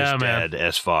 Like, she's dead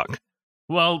as fuck.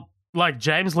 Well, like,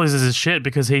 James loses his shit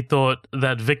because he thought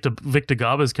that Victor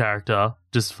Garber's character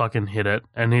just fucking hit it.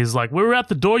 And he's like, we were at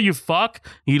the door, you fuck.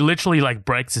 He literally, like,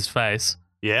 breaks his face.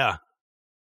 Yeah.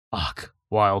 Fuck,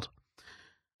 wild.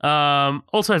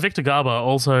 Also, Victor Garber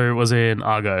also was in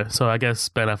Argo, so I guess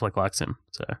Ben Affleck likes him.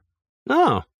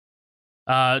 So,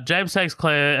 James takes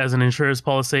Claire as an insurance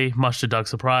policy, much to Doug's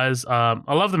surprise.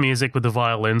 I love the music with the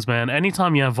violins, man.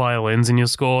 Anytime you have violins in your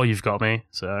score, you've got me.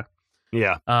 So,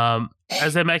 yeah.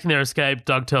 As they're making their escape,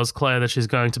 Doug tells Claire that she's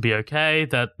going to be okay,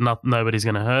 that nobody's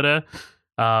going to hurt her.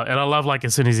 And I love, like,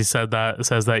 as soon as he says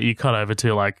that, you cut over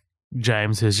to, like,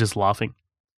 James, who's just laughing.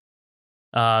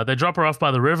 They drop her off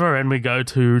by the river, and we go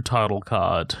to title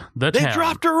card. They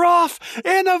dropped her off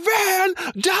in a van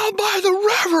down by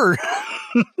the river.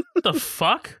 What the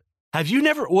fuck? Have you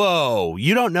never... Whoa,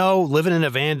 you don't know living in a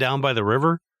van down by the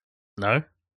river? No.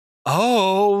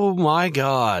 Oh, my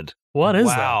God. What is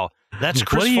that? Wow. That's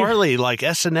Chris Farley, like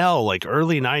SNL, like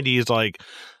early 90s, like...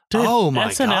 Dude, oh, my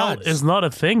SNL God. is not a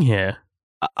thing here.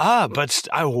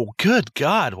 Good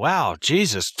God, wow,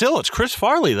 Jesus. Still, it's Chris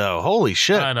Farley, though. Holy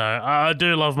shit. I know. I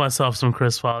do love myself some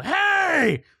Chris Farley.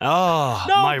 Hey! Oh,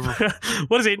 no!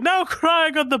 What is he? No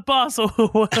crying on the bus. Or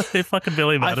fucking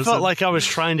Billy Madison. I felt like I was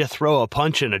trying to throw a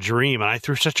punch in a dream, and I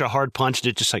threw such a hard punch that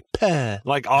it just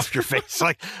like off your face.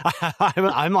 Like,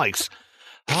 I'm like,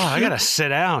 oh, I gotta sit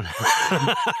down.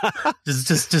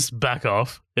 just back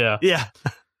off. Yeah. Yeah.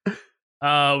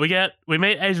 We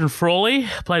meet Agent Frawley,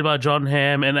 played by John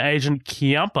Hamm, and Agent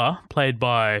Kiampa, played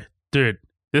by, dude,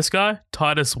 this guy,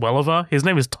 Titus Welliver. His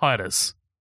name is Titus.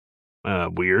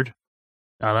 Weird.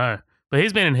 I know. But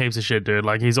he's been in heaps of shit, dude.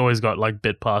 Like, he's always got, like,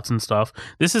 bit parts and stuff.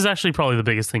 This is actually probably the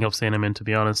biggest thing I've seen him in, to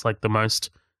be honest, like, the most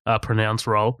pronounced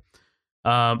role.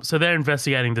 So they're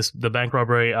investigating the bank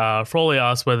robbery. Frawley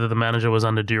asks whether the manager was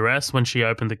under duress when she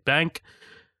opened the bank.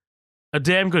 A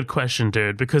damn good question,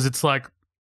 dude, because it's like,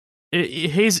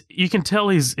 you can tell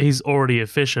he's already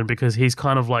efficient because he's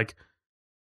kind of like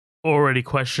already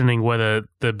questioning whether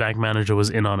the bank manager was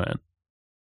in on it.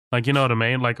 Like, you know what I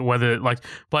mean? Like, whether, like,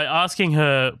 by asking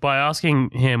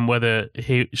him whether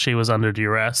she was under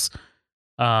duress,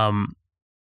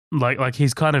 like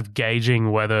he's kind of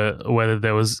gauging whether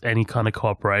there was any kind of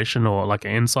cooperation or like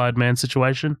an inside man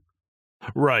situation.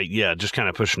 Right, yeah, just kind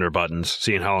of pushing her buttons,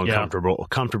 seeing how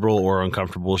comfortable or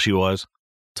uncomfortable she was.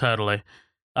 Totally.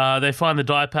 They find the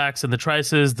die packs and the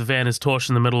traces. The van is torched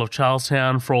in the middle of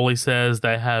Charlestown. Frawley says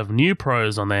they have new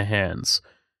pros on their hands.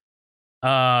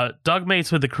 Doug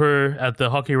meets with the crew at the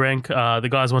hockey rink. The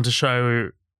guys want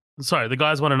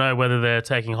to know whether they're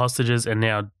taking hostages, and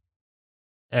now,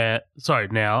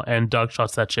 and Doug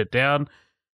shuts that shit down.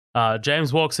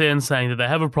 James walks in saying that they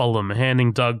have a problem,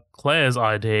 handing Doug Claire's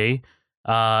ID,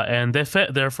 and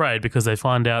they're afraid because they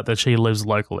find out that she lives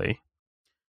locally.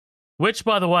 Which,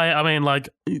 by the way, I mean, like,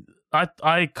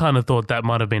 I kind of thought that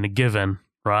might have been a given,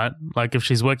 right? Like, if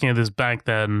she's working at this bank,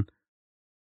 then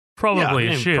probably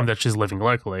assume that she's living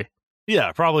locally.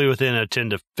 Yeah, probably within a 10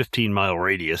 to 15 mile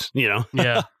radius, you know?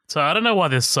 Yeah. So I don't know why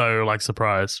they're so, like,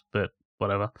 surprised, but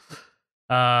whatever.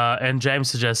 And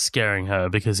James suggests scaring her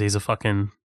because he's a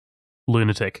fucking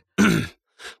lunatic.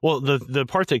 Well, the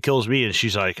part that kills me is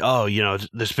she's like, oh, you know,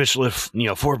 this bitch lived,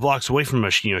 4 blocks away from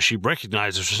us. You know, she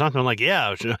recognized us or something. I'm like,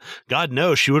 yeah, God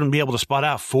knows she wouldn't be able to spot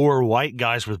out 4 white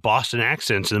guys with Boston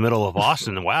accents in the middle of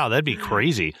Boston. Wow, that'd be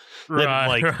crazy.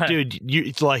 Right. Dude,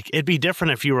 it'd be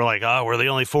different if you were like, oh, we're the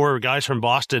only 4 guys from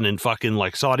Boston in fucking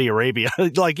like Saudi Arabia.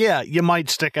 Like, yeah, you might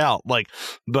stick out. Like,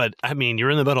 but I mean, you're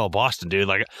in the middle of Boston, dude.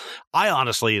 Like, I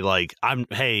honestly, like, I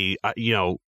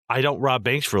don't rob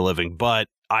banks for a living, but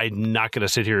I'm not going to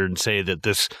sit here and say that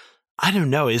this, I don't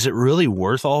know, is it really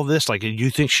worth all this? Like, do you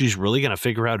think she's really going to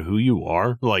figure out who you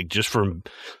are? Like, just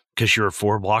because you're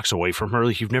 4 blocks away from her?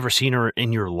 Like, you've never seen her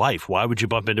in your life. Why would you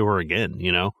bump into her again,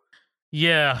 you know?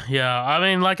 Yeah. I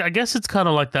mean, like, I guess it's kind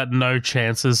of like that no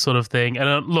chances sort of thing.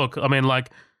 And look, I mean, like,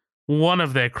 one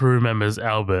of their crew members,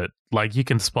 Albert, like, you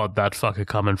can spot that fucker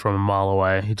coming from a mile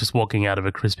away. He's just walking out of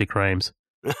a Krispy Kreme's.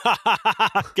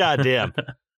 God damn.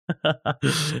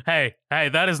 Hey,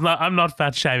 that is not. I'm not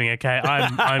fat shaming. Okay,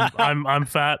 I'm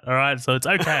fat. All right, so it's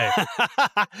okay.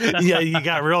 Yeah, you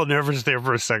got real nervous there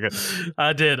for a second.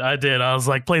 I did. I was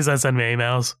like, please don't send me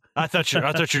emails. I thought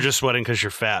you're just sweating because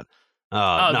you're fat. No,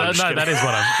 that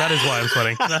is why I'm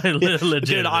sweating.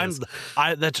 Legit, dude,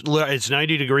 it's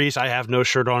 90 degrees. I have no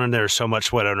shirt on, and there's so much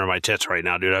sweat under my tits right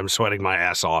now, dude. I'm sweating my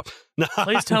ass off.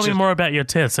 Please tell me more about your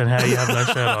tits and how you have no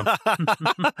shirt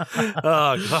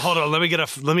on. Hold on, let me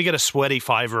get a sweaty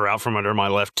fiver out from under my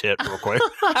left tit real quick.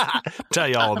 Tell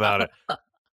you all about it.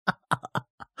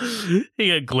 You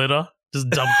get glitter, just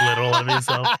dump glitter all over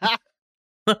yourself.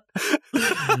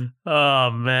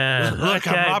 Oh man! Look,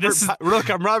 okay, I'm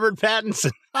Robert Pattinson.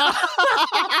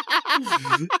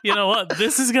 You know what?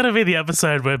 This is going to be the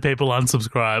episode where people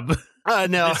unsubscribe.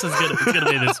 No. It's gonna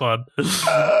be this one.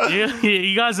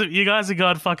 You guys have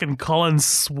got fucking Colin's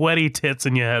sweaty tits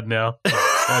in your head now.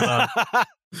 Hold on.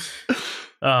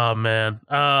 Oh man.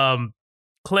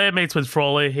 Claire meets with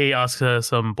Frawley. He asks her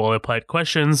some boilerplate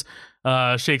questions.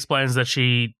 She explains that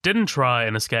she didn't try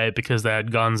and escape because they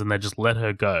had guns and they just let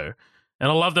her go. And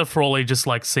I love that Frawley just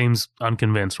like seems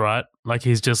unconvinced, right? Like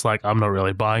he's just like, I'm not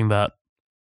really buying that.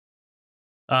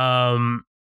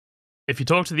 If you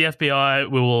talk to the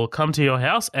FBI, we will come to your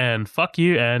house and fuck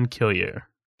you and kill you.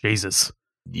 Jesus.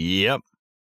 Yep.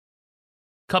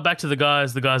 Cut back to the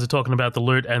guys. The guys are talking about the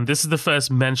loot, and this is the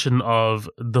first mention of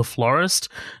the florist.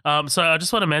 So I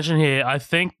just want to mention here, I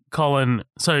think, Colin,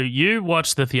 so you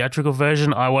watched the theatrical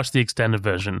version, I watched the extended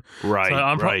version. Right, so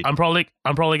I'm probably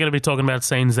going to be talking about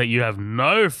scenes that you have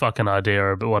no fucking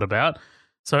idea about what about.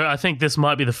 So I think this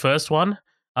might be the first one.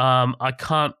 I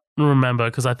can't remember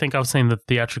because I think I've seen the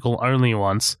theatrical only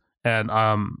once, and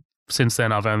since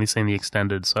then I've only seen the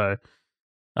extended. So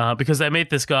because they meet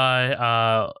this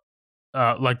guy,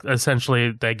 like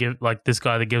essentially they give like this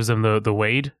guy that gives them the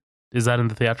weed. Is that in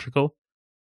the theatrical?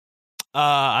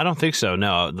 I don't think so.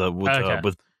 No,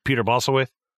 with Peter Bosselwith.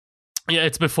 Yeah,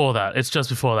 it's before that. It's just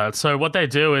before that. So what they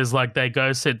do is like they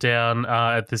go sit down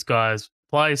at this guy's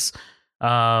place,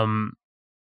 and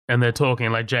they're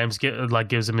talking. Like James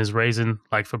gives him his reason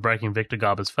like for breaking Victor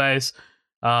Garber's face.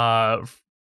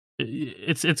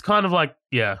 It's kind of like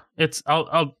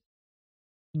I'll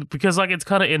because like it's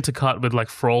kind of intercut with like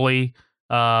Frawley,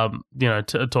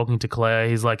 talking to Claire.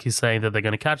 He's saying that they're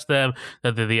going to catch them,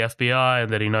 that they're the FBI,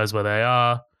 and that he knows where they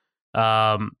are.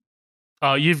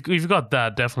 You've got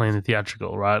that definitely in the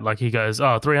theatrical, right? Like he goes,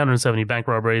 370 bank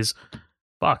robberies.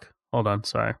 Fuck. Hold on.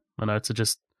 Sorry. My notes are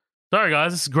just. Sorry,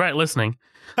 guys. This is great listening.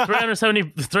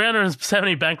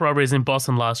 370 bank robberies in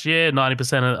Boston last year.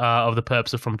 90% of the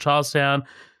perps are from Charlestown.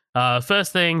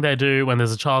 First thing they do when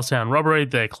there's a Charlestown robbery,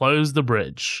 they close the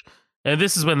bridge. And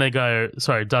this is when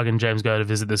Doug and James go to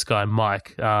visit this guy,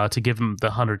 Mike, to give him the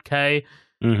 $100K.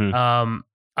 Mm-hmm.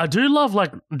 I do love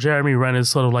like Jeremy Renner's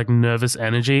sort of like nervous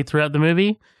energy throughout the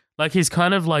movie. Like he's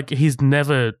kind of like, he's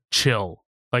never chill.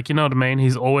 Like, you know what I mean?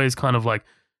 He's always kind of like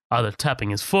either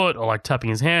tapping his foot or like tapping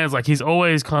his hands. Like he's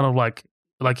always kind of like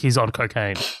he's on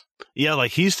cocaine. Yeah,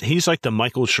 like he's like the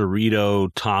Michael Cerrito,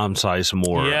 Tom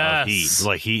Sizemore of Heat.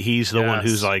 Like he's the one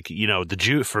who's like, the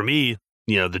juice for me.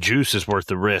 The juice is worth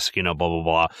the risk. Blah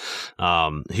blah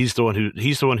blah. He's the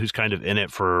one who's kind of in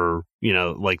it for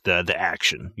like the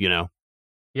action.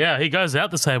 Yeah, he goes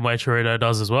out the same way Cerrito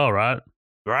does as well, right?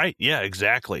 Right. Yeah.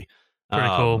 Exactly.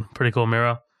 Pretty cool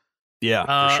mirror. Yeah,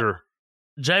 for sure.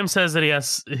 James says that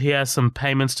he has some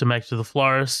payments to make to the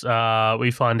florist.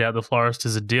 We find out the florist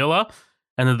is a dealer.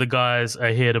 And that the guys are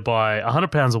here to buy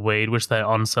 100 pounds of weed, which they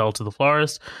on-sell to the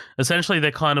florist. Essentially, they're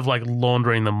kind of like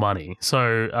laundering the money.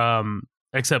 So,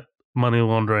 except money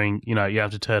laundering, you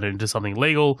have to turn it into something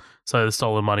legal, so the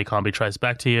stolen money can't be traced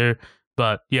back to you.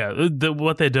 But yeah,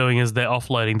 what they're doing is they're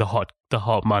offloading the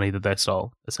hot money that they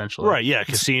stole, essentially. Right, yeah,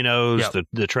 casinos,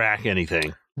 the track,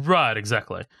 anything. Right,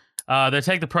 exactly. They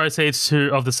take the proceeds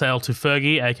of the sale to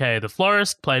Fergie, aka the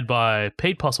florist, played by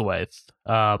Pete Postlethwaite.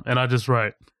 And I just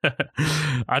wrote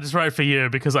for you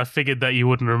because I figured that you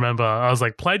wouldn't remember. I was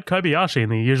like, played Kobayashi in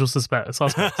The Usual Suspects.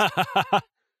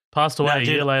 Passed away a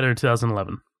year later in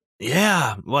 2011.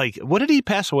 Yeah, like what did he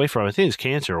pass away from? I think it's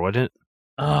cancer, wasn't it?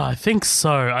 I think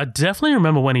so. I definitely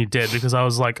remember when he did because I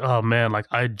was like, oh man, like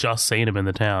I had just seen him in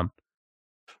the town.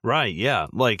 Right, yeah.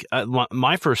 Like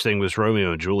my first thing was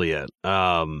Romeo and Juliet.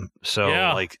 That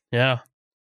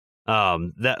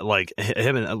like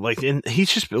him and like, and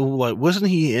he's just like, wasn't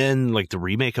he in like the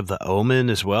remake of The Omen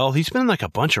as well? He's been in like a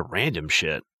bunch of random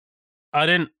shit. I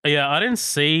didn't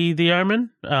see The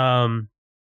Omen.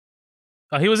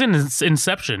 He was in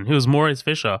Inception. He was Maurice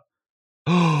Fisher.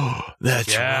 Oh,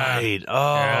 that's right.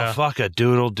 Oh, fuck a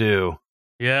doodle do.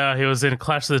 Yeah, he was in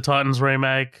Clash of the Titans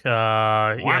remake. He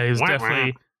was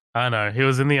definitely. I know he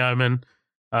was in The Omen.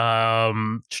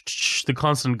 The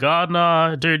Constant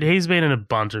Gardener, dude. He's been in a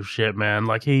bunch of shit, man.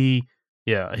 Like he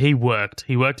worked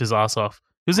his ass off.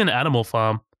 He was in Animal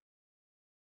Farm.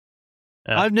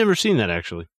 I've never seen that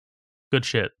actually. Good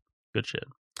shit.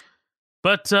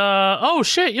 But oh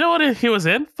shit, you know what he was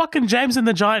in? Fucking James and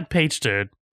the Giant Peach, dude.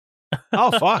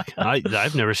 Oh fuck,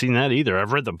 I've never seen that either.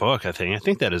 I've read the book. I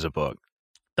think that is a book.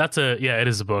 It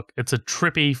is a book. It's a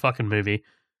trippy fucking movie.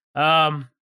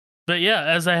 But yeah,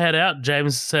 as they head out,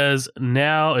 James says,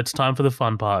 now it's time for the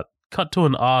fun part. Cut to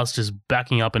an ass just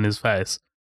backing up in his face.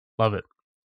 Love it.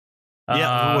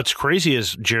 Yeah, what's crazy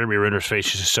is Jeremy Renner's face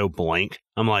is just so blank.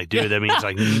 I'm like, dude, that means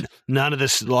like none of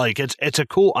this, like, it's a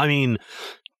cool, I mean,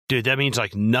 dude, that means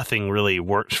like nothing really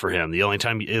works for him. The only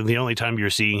time you're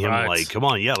seeing him like, come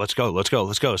on, yeah, let's go.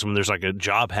 So when there's like a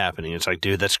job happening, it's like,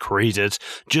 dude, that's crazy. It's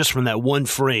just from that one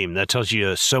frame that tells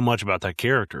you so much about that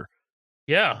character.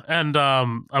 Yeah, and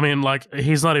I mean, like,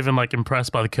 he's not even like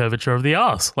impressed by the curvature of the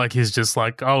ass. Like, he's just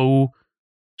like, oh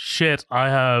shit, I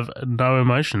have no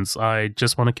emotions. I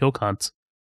just want to kill cunts.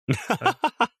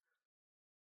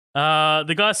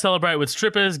 The guys celebrate with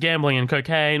strippers, gambling, and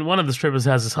cocaine. One of the strippers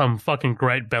has some fucking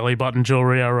great belly button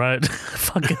jewelry, all right?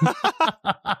 Fucking.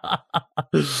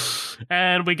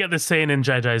 And we get this scene in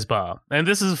JJ's bar. And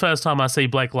this is the first time I see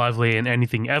Blake Lively in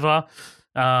anything ever.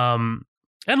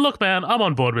 And look, man, I'm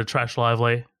on board with Trash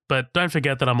Lively, but don't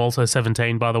forget that I'm also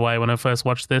 17, by the way, when I first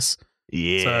watched this.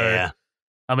 Yeah. So,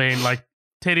 I mean, like,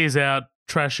 titties out,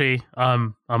 trashy.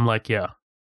 I'm like, yeah,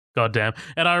 goddamn.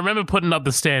 And I remember putting up the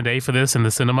standee for this in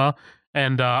the cinema,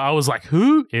 and I was like,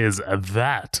 who is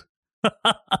that?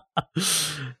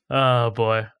 Oh,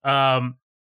 boy.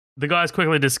 The guys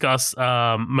quickly discuss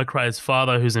McRae's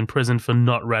father, who's in prison for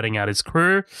not ratting out his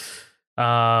crew,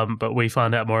 but we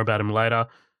find out more about him later.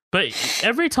 But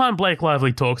every time Blake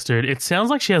Lively talks, dude, it sounds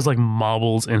like she has like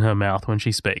marbles in her mouth when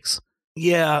she speaks.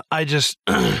 Yeah, I just,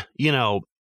 you know,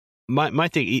 my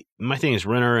thing is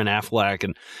Renner and Affleck,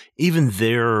 and even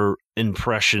their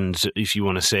impressions, if you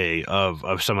want to say,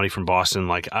 of somebody from Boston.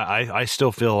 Like, I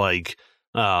still feel like,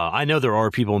 I know there are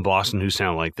people in Boston who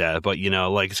sound like that, but, you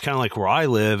know, like, it's kind of like where I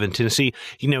live in Tennessee.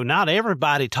 You know, not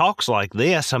everybody talks like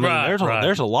this. I mean,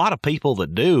 there's a lot of people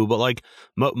that do, but like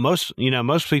most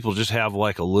people just have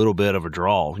like a little bit of a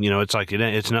drawl. You know, it's like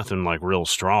it's nothing like real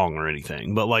strong or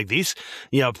anything. But like these,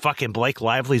 you know, fucking Blake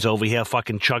Lively's over here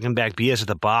fucking chugging back beers at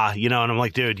the bar. You know, and I'm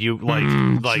like, dude, you like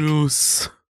juice.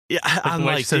 Yeah, I'm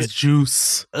like, says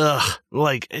juice.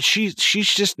 Like she's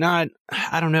just not.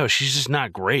 I don't know. She's just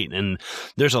not great, and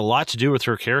there's a lot to do with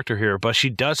her character here. But she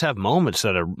does have moments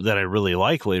that I really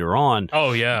like later on.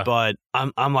 Oh yeah. But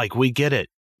I'm like, we get it.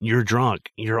 You're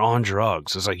drunk. You're on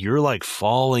drugs. It's like you're like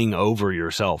falling over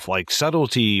yourself. Like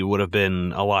subtlety would have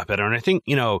been a lot better. And I think,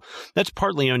 you know, that's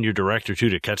partly on your director too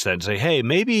to catch that and say, hey,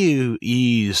 maybe you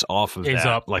ease off of that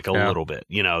up. like a little bit.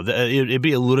 You know, it'd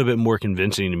be a little bit more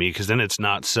convincing to me because then it's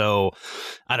not so.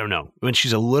 I don't know, when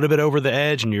she's a little bit over the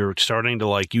edge and you're starting to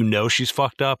like, you know, she's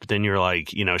fucked up. Then you're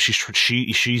like, you know,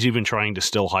 she's even trying to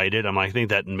still hide it. I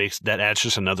think that adds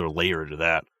just another layer to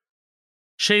that.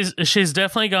 She's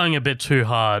definitely going a bit too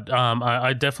hard.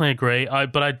 I definitely agree.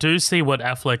 But I do see what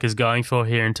Affleck is going for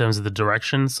here in terms of the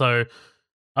direction. So,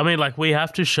 I mean, like, we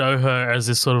have to show her as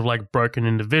this sort of like broken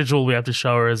individual. We have to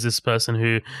show her as this person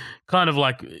who kind of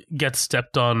like gets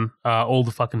stepped on all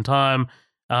the fucking time.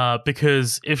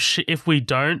 Because if we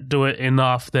don't do it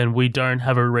enough, then we don't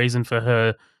have a reason for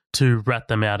her to rat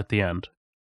them out at the end.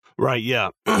 Right. Yeah.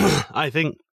 I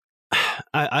think.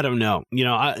 I don't know. You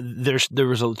know, there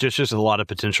was just a lot of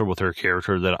potential with her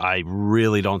character that I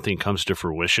really don't think comes to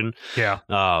fruition. Yeah.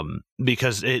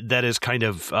 Because that is kind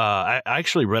of I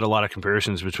actually read a lot of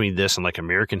comparisons between this and like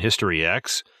American History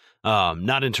X.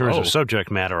 Not in terms of subject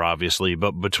matter, obviously,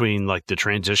 but between like the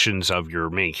transitions of your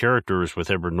main characters with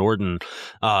Edward Norton.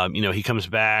 You know, he comes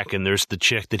back and there's the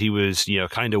chick that he was, you know,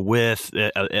 kind of with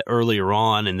earlier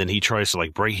on, and then he tries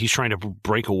to he's trying to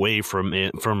break away from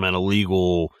an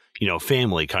illegal, you know,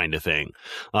 family kind of thing.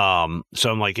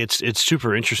 So I'm like, it's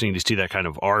super interesting to see that kind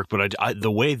of arc, but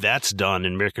the way that's done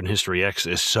in American History X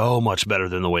is so much better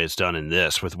than the way it's done in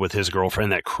this with his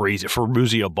girlfriend, that crazy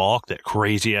Fairuza Balk, that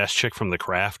crazy ass chick from The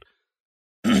Craft.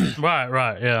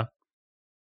 Right, yeah.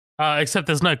 Except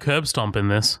there's no curb stomp in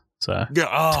this, so. Yeah.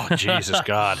 Oh, Jesus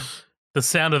God. The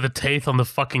sound of the teeth on the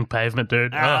fucking pavement,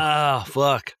 dude. Oh,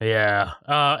 fuck. Yeah.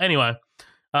 Anyway,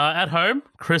 at home,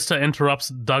 Krista interrupts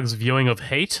Doug's viewing of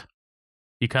Heat.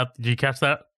 Did you catch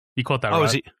that? You caught that,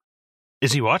 right?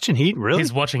 Is he watching Heat? Really?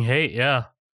 He's watching Heat, yeah.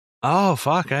 Oh,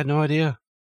 fuck. I had no idea.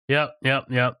 Yep.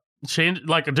 She,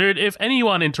 like, dude, if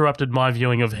anyone interrupted my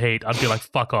viewing of Heat, I'd be like,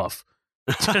 fuck off.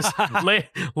 Just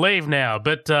leave now.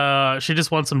 But she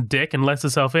just wants some dick and lets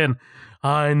herself in.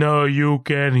 I know you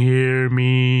can hear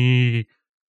me.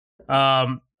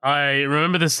 I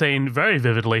remember this scene very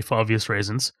vividly for obvious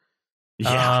reasons.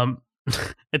 Yeah.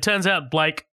 It turns out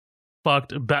Blake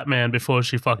fucked Batman before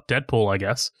she fucked Deadpool, I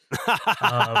guess.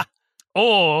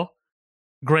 Or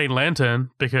Green Lantern,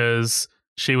 because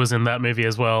she was in that movie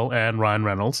as well, and Ryan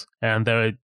Reynolds, and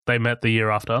they met the year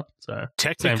after. So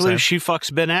technically, she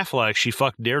fucks Ben Affleck. She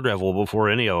fucked Daredevil before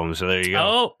any of them. So there you go.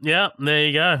 Oh, yeah, there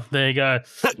you go.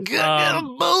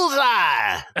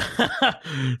 Bullseye.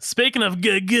 Speaking of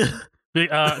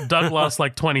Doug lasts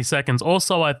like 20 seconds.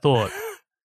 Also, I thought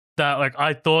that, like,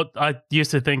 I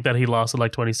used to think that he lasted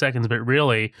like 20 seconds, but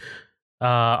really,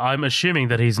 I'm assuming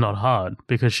that he's not hard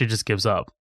because she just gives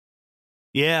up.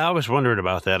 Yeah, I was wondering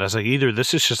about that. I was like, either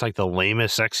this is just like the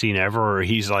lamest sex scene ever, or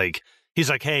he's like,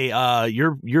 hey,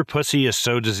 your pussy is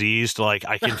so diseased, like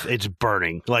it's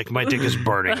burning, like my dick is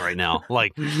burning right now.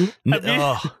 Like,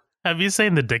 have you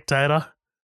seen The Dictator?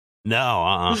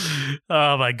 No,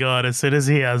 Oh my god! As soon as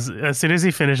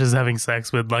he finishes having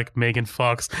sex with like Megan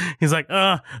Fox, he's like,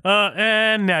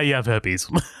 and now you have herpes.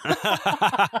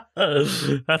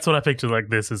 That's what I pictured like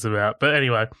this is about. But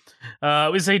anyway,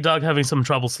 we see Doug having some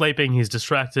trouble sleeping. He's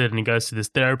distracted and he goes to this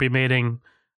therapy meeting.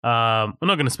 We're not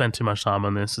going to spend too much time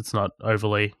on this. It's not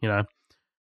overly,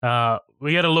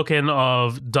 we get a look in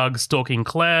of Doug stalking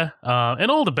Claire,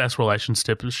 and all the best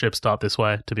relationships start this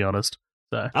way, to be honest.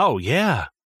 So. Oh yeah.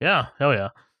 Yeah, hell yeah.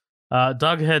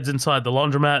 Doug heads inside the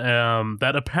laundromat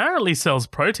that apparently sells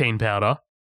protein powder.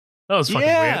 That was fucking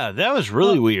weird. Yeah, that was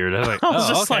really weird. I was like,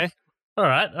 okay.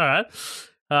 Like, all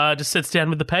right. Just sits down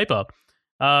with the paper.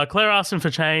 Claire asks him for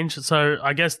change, so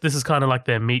I guess this is kind of like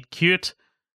their meet cute.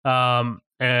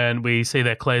 And we see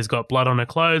that Claire's got blood on her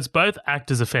clothes. Both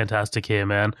actors are fantastic here,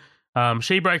 man.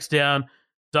 She breaks down.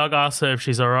 Doug asks her if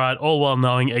she's all right, all while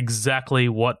knowing exactly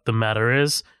what the matter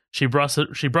is. She brushes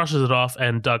it off,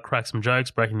 and Doug cracks some jokes,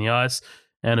 breaking the ice,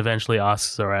 and eventually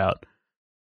asks her out.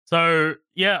 So,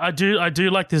 yeah, I do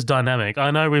like this dynamic.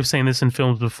 I know we've seen this in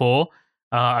films before.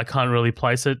 I can't really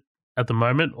place it at the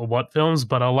moment or what films,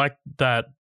 but I like that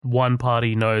one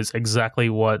party knows exactly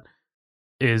what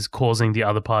is causing the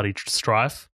other party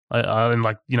strife. And,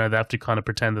 like, they have to kind of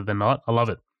pretend that they're not. I love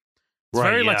it. It's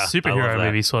very, like, superhero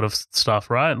movie sort of stuff,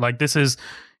 right? Like, this is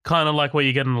kind of like what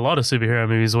you get in a lot of superhero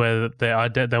movies where they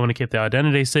want to keep their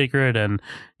identity secret, and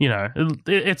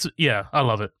it's I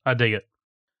love it. I dig it.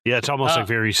 Yeah, it's almost like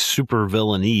very super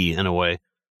villain-y in a way.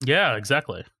 Yeah,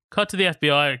 exactly. Cut to the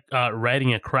FBI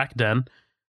raiding a crack den,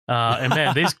 and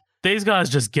man, these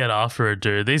guys just get after it,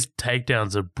 dude. These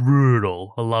takedowns are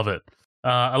brutal. I love it.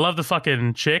 I love the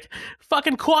fucking chick.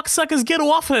 Fucking cocksuckers, get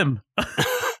off him.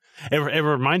 It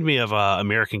reminded me of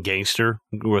American Gangster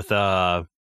with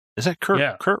is that Kurt?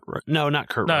 Yeah. Kurt? No, not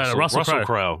Kurt. No, Russell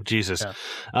Crowe. Jesus.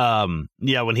 Yeah.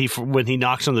 When he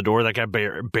knocks on the door, that guy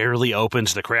barely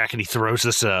opens the crack, and he throws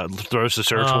the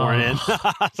search warrant in.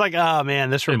 It's like, oh man,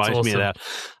 this reminds me of that.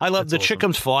 I love the chick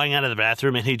comes flying out of the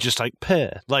bathroom, and he just like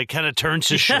kind of turns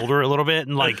his shoulder a little bit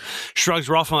and like shrugs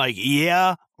her off. And like,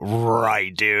 yeah,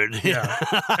 right, dude. Yeah,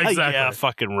 exactly. Yeah,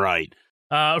 fucking right.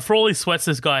 Frawley sweats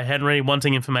this guy, Henry,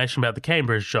 wanting information about the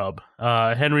Cambridge job.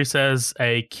 Henry says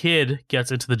a kid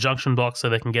gets into the junction box so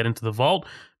they can get into the vault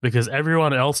because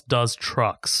everyone else does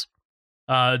trucks.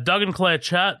 Doug and Claire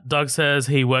chat. Doug says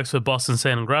he works for Boston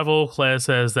Sand and Gravel. Claire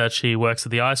says that she works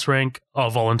at the ice rink, or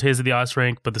volunteers at the ice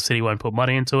rink, but the city won't put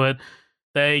money into it.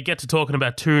 They get to talking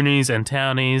about toonies and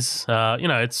townies.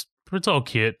 It's all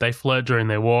cute. They flirt during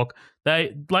their walk.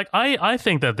 I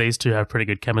think that these two have pretty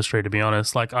good chemistry, to be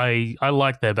honest. Like, I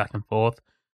like their back and forth.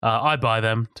 I buy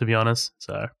them, to be honest.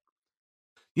 So,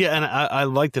 yeah, and I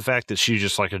like the fact that she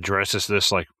just like addresses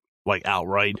this like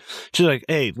outright. She's like,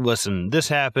 "Hey, listen, this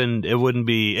happened.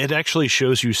 It actually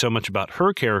shows you so much about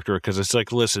her character because it's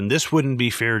like, listen, this wouldn't be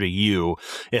fair to you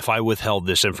if I withheld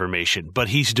this information, but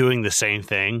he's doing the same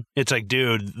thing. It's like,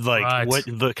 dude, like right. What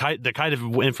the kind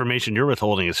of information you're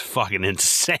withholding is fucking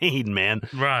insane, man.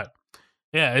 Right.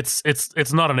 Yeah,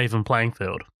 it's not an even playing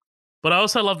field. But I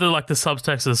also love the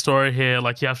subtext of the story here.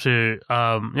 Like, you have to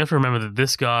remember that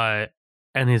this guy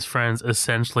and his friends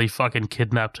essentially fucking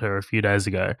kidnapped her a few days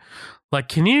ago. Like,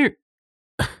 can you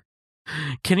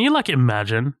like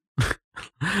imagine?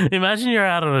 Imagine you're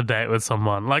out on a date with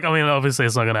someone. Like, I mean, obviously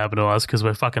it's not going to happen to us because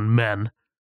we're fucking men.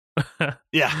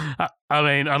 Yeah. I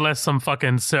mean, unless some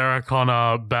fucking Sarah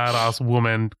Connor badass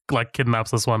woman like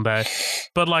kidnaps us one day.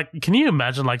 But like, can you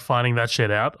imagine like finding that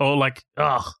shit out? Or like,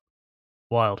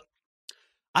 wild.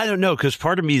 I don't know, because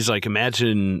part of me is like,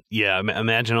 imagine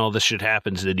all this shit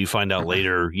happens, and then you find out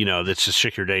later, that's just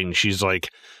chick you're dating. She's like,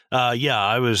 yeah,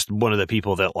 I was one of the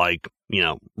people that like,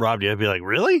 robbed you. I'd be like,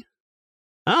 really?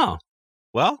 Oh,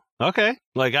 well, okay.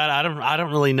 Like, I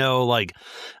don't really know. Like,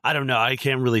 I don't know. I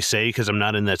can't really say because I'm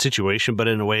not in that situation. But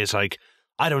in a way, it's like,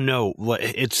 I don't know.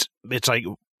 It's like,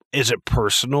 is it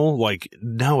personal? Like,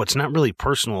 no, it's not really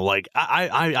personal. Like,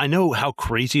 I know how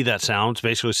crazy that sounds,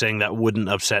 basically saying that wouldn't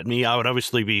upset me. I would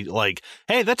obviously be like,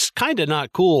 hey, that's kind of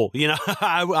not cool.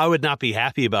 I would not be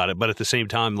happy about it. But at the same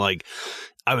time, like,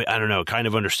 I don't know, kind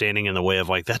of understanding in the way of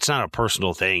like, that's not a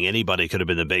personal thing. Anybody could have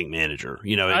been the bank manager.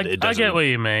 I get what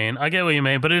you mean.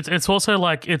 But it's also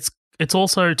like, it's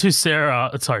also to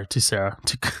Sarah. Sorry, to Sarah.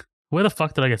 Where the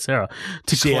fuck did I get Sarah?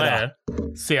 To Claire.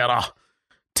 Sarah.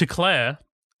 To Claire.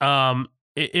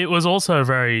 it was also a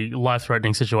very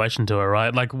life-threatening situation to her,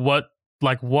 right? Like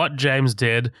what James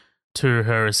did to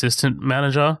her assistant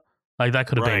manager, like that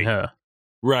could have been her.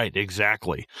 Right,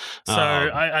 exactly. So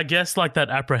I guess like that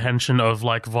apprehension of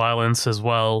like violence as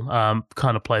well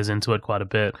kind of plays into it quite a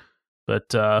bit.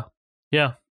 But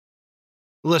yeah.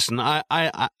 Listen,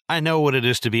 I know what it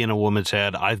is to be in a woman's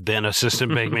head. I've been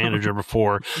assistant bank manager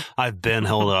before. I've been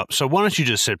held up. So why don't you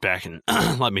just sit back and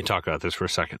let me talk about this for a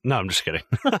second? No, I'm just kidding.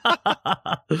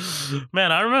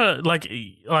 Man, I remember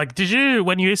like did you,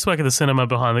 when you used to work at the cinema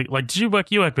did you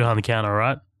work behind the counter,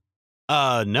 right?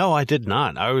 No, I did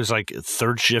not. I was like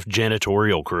third shift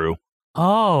janitorial crew.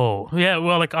 Oh, yeah.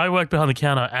 Well, like I worked behind the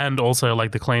counter and also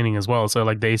like the cleaning as well. So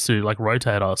like they used to like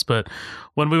rotate us. But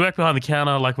when we worked behind the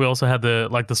counter, like we also had the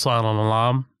silent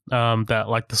alarm that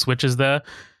like the switches there.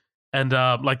 And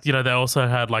like, you know, they also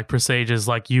had like procedures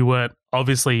like you weren't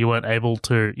allowed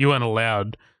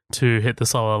to hit the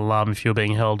silent alarm if you were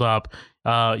being held up.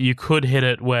 You could hit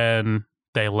it when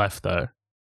they left though.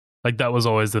 Like that was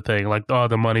always the thing. Like, oh,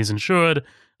 the money's insured,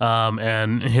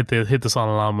 and hit the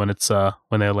silent alarm when it's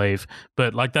when they leave.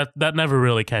 But like that never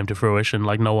really came to fruition.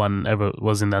 Like no one ever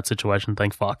was in that situation.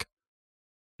 Thank fuck.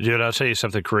 Dude, I'll tell you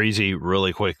something crazy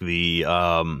really quick. The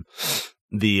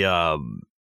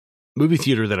movie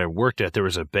theater that I worked at, there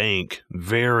was a bank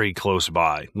very close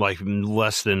by, like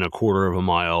less than a quarter of a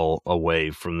mile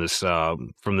away from this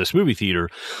movie theater.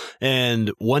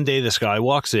 And one day this guy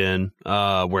walks in,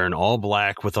 wearing all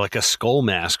black with like a skull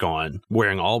mask on,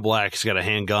 wearing all black. He's got a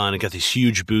handgun and got these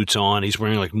huge boots on. He's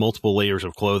wearing like multiple layers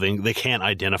of clothing. They can't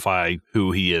identify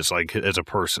who he is, like as a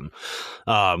person,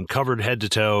 covered head to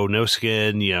toe, no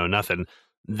skin, you know, nothing.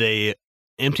 They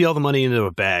empty all the money into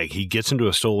a bag. He gets into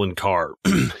a stolen car.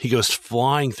 He goes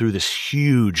flying through this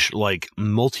huge, like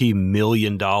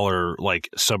multi-million-dollar like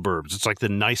suburbs. It's like the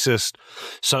nicest,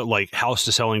 like house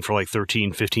to selling for like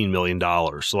 $13-15 million.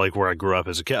 Like where I grew up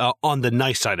as a kid, on the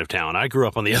nice side of town. I grew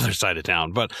up on the other side of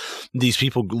town, but these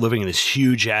people living in this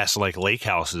huge ass like lake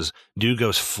houses. Dude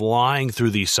goes flying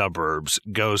through these suburbs,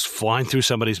 goes flying through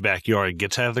somebody's backyard,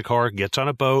 gets out of the car, gets on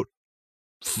a boat,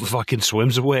 fucking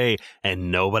swims away,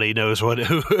 and nobody knows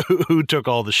who took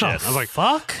all the shit. I was like,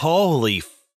 fuck? Holy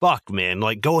fuck, man.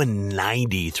 Like going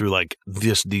 90 through like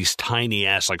these tiny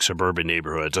ass like suburban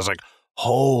neighborhoods. I was like,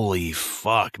 holy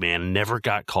fuck, man. Never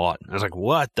got caught. I was like,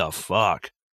 what the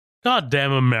fuck? God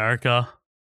damn America.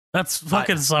 That's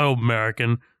fucking so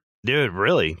American. Dude,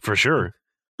 really? For sure.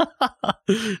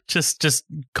 just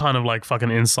kind of like fucking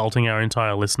insulting our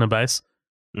entire listener base.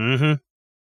 Mm-hmm.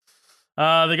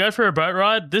 They go for a boat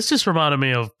ride. This just reminded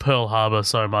me of Pearl Harbor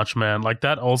so much, man. Like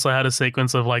that also had a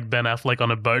sequence of like Ben Affleck on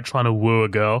a boat trying to woo a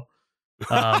girl.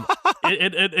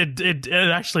 It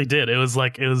actually did. It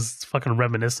was fucking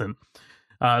reminiscent.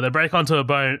 They break onto a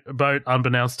boat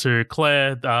unbeknownst to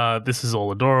Claire. This is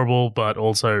all adorable, but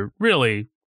also really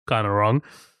kind of wrong.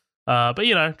 But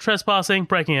you know, trespassing,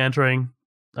 breaking, entering.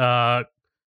 Claire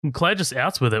just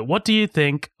outs with it. What do you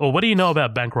think, or what do you know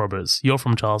about bank robbers? You're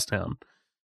from Charlestown.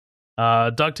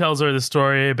 Doug tells her the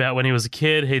story about when he was a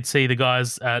kid, he'd see the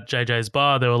guys at JJ's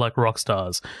bar. They were like rock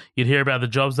stars. You'd hear about the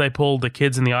jobs they pulled. The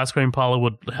kids in the ice cream parlor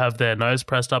would have their nose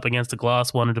pressed up against the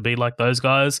glass, wanted to be like those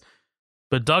guys.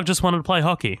 But Doug just wanted to play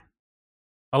hockey.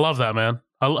 I love that, man.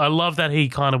 I love that he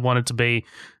kind of wanted to be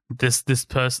this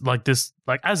person, like this,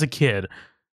 like as a kid,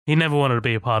 he never wanted to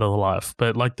be a part of the life.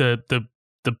 But like the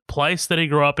place that he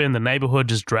grew up in, the neighborhood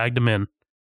just dragged him in.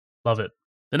 Love it.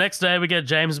 The next day, we get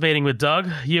James meeting with Doug.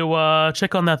 You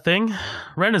check on that thing.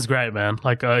 Ren is great, man.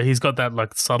 Like he's got that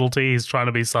like subtlety. He's trying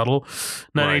to be subtle.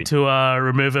 No need to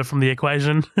remove it from the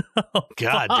equation. Oh,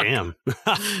 God damn.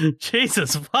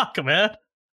 Jesus fuck, man.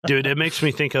 Dude, it makes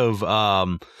me think of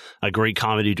a great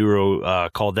comedy duo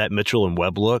called That Mitchell and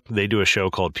Webb Look. They do a show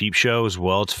called Peep Show as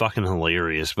well. It's fucking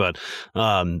hilarious. But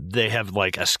they have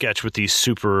like a sketch with this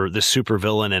super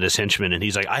villain and his henchman, and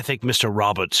he's like, I think Mr.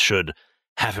 Roberts should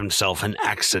have himself an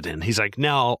accident. He's like,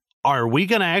 now, are we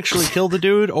going to actually kill the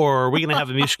dude, or are we going to have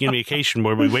a miscommunication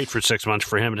where we wait for 6 months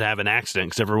for him to have an accident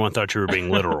because everyone thought you were being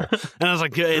literal? And I was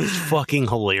like, it's fucking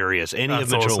hilarious. Any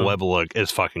of Mitchell and Webb Look is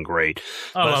fucking great.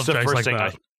 I love jokes like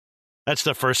that. That's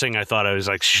the first thing I thought. I was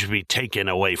like, should be taken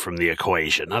away from the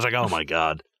equation. I was like, oh my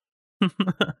God.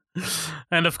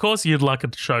 And of course you'd like a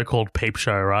show called Peep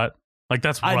Show, right? Like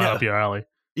that's right up your alley.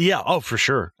 Yeah, oh, for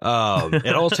sure.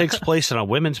 It all takes place in a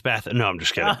women's bath. No, I'm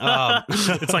just kidding.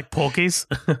 It's like Porky's.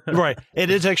 Right. It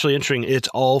is actually interesting. It's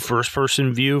all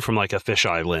first-person view from like a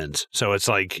fisheye lens. So it's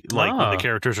like when the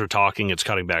characters are talking, it's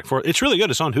cutting back forth. It's really good.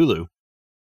 It's on Hulu.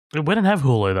 We didn't have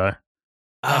Hulu, though.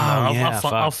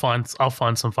 I'll I'll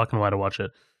find some fucking way to watch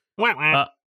it.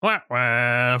 Wah,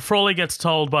 wah. Frawley gets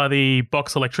told by the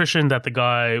box electrician that the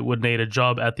guy would need a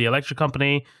job at the electric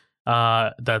company,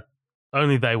 that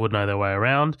only they would know their way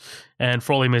around. And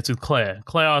Frawley meets with Claire.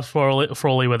 Claire asks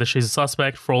Frawley whether she's a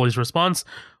suspect. Frawley's response,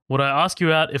 would I ask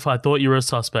you out if I thought you were a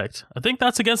suspect? I think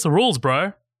that's against the rules,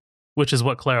 bro. Which is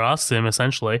what Claire asks him,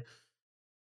 essentially.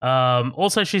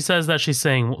 Also, she says that she's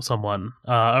seeing someone.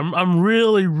 I'm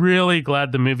really, really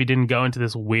glad the movie didn't go into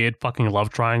this weird fucking love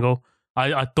triangle.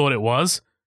 I thought it was,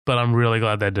 but I'm really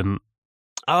glad they didn't.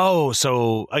 Oh,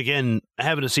 so again, I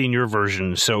haven't seen your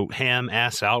version. So Ham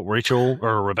asks out Rachel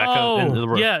or Rebecca.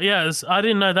 Oh, yeah. I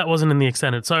didn't know that wasn't in the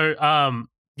extended. So,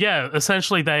 yeah,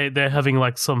 essentially they're having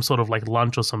like some sort of like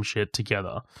lunch or some shit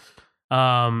together.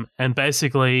 And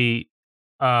basically,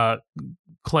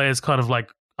 Claire's kind of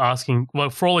like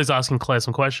Frawley's asking Claire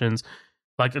some questions,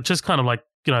 like just kind of like,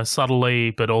 subtly,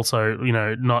 but also,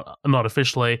 not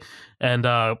officially. And,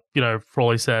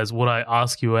 Frawley says, would I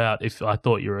ask you out if I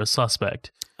thought you were a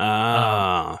suspect?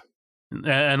 And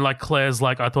like Claire's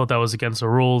like, I thought that was against the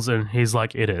rules. And he's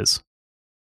like, it is.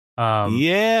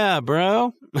 Yeah,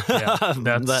 bro. Yeah,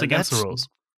 that's against the rules.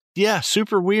 Yeah,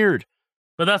 super weird.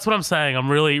 But that's what I'm saying. I'm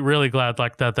really, really glad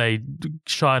like that they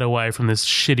shied away from this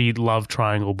shitty love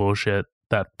triangle bullshit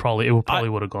that probably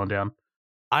would have gone down.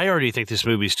 I already think this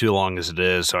movie's too long as it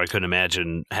is, so I couldn't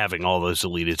imagine having all those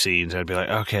deleted scenes. I'd be like,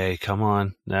 okay, come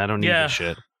on. I don't need this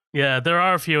shit. Yeah, there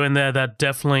are a few in there that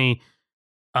definitely...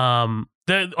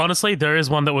 honestly, there is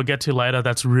one that we'll get to later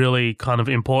that's really kind of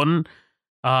important.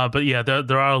 But yeah,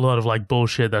 there are a lot of like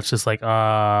bullshit that's just like,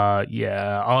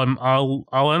 yeah, I'll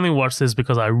only watch this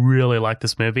because I really like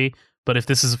this movie. But if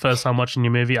this is the first time watching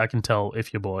your movie, I can tell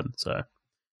if you're bored. So...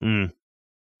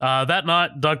 that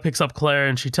night, Doug picks up Claire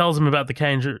and she tells him about the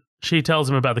Cambridge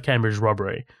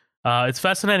robbery. It's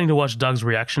fascinating to watch Doug's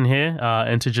reaction here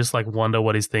and to just like wonder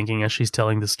what he's thinking as she's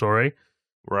telling the story.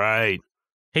 Right.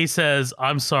 He says,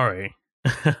 I'm sorry.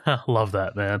 Love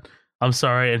that, man. I'm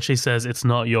sorry. And she says, it's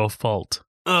not your fault.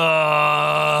 Fuck.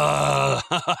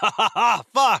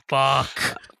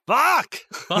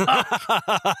 I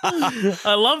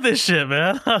love this shit,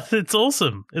 man. It's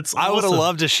awesome. I would have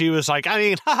loved if she was like, I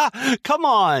mean, come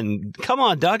on,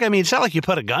 Doug. I mean, it's not like you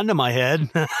put a gun to my head.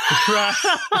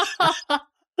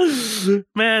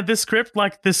 Man, this script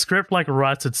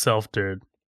writes itself, dude.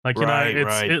 Like,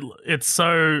 it's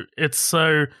so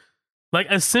like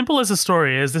as simple as the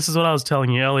story is. This is what I was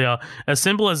telling you earlier. As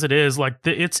simple as it is, like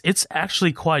it's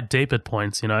actually quite deep at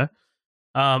points,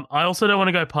 I also don't want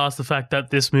to go past the fact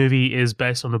that this movie is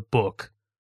based on a book.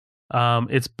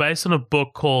 It's based on a book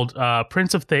called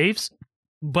Prince of Thieves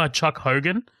by Chuck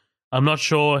Hogan. I'm not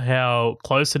sure how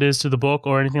close it is to the book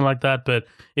or anything like that, but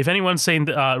if anyone's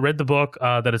read the book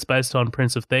that it's based on,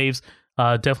 Prince of Thieves,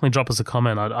 definitely drop us a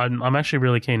comment. I'm actually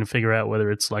really keen to figure out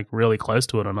whether it's like really close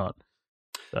to it or not.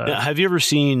 Now, have you ever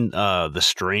seen The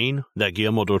Strain, that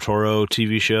Guillermo del Toro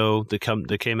TV show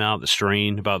that came out, The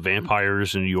Strain, about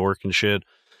vampires in New York and shit?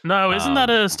 No, isn't that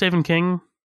a Stephen King?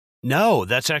 No,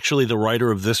 that's actually the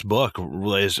writer of this book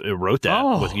wrote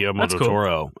that with Guillermo del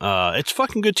Toro. It's a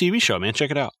fucking good TV show, man.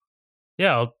 Check it out.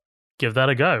 Yeah, I'll give that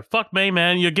a go. Fuck me,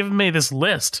 man. You're giving me this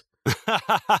list.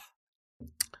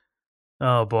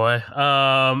 Oh, boy.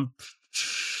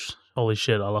 Holy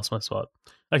shit, I lost my spot.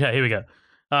 Okay, here we go.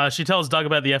 She tells Doug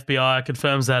about the FBI,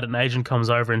 confirms that an agent comes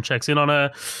over and checks in on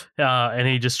her, and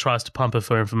he just tries to pump her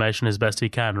for information as best he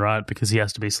can, right? Because he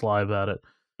has to be sly about it.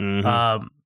 Mm-hmm.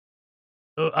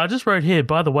 I just wrote here,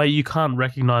 by the way, you can't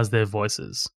recognize their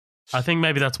voices. I think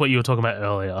maybe that's what you were talking about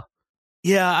earlier.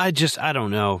 Yeah, I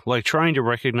don't know. Like trying to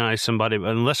recognize somebody,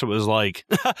 unless it was like,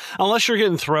 unless you're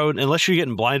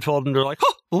getting blindfolded and they're like,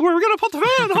 oh, we're going to put the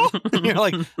van on. And you're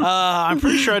like, I'm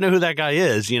pretty sure I know who that guy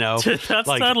is, That's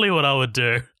like, totally what I would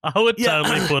do. I would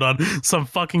totally put on some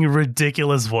fucking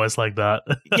ridiculous voice like that.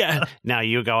 Yeah. Now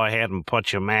you go ahead and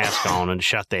put your mask on and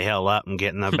shut the hell up and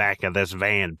get in the back of this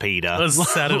van, Peter. That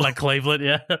sounded like Cleveland,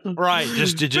 yeah. Right.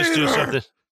 Just do something.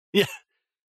 Yeah.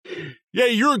 Yeah,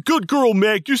 you're a good girl,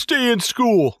 Meg. You stay in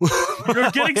school. You're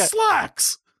getting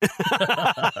slacks.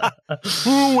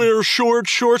 Who wears short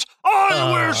shorts?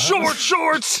 I wear short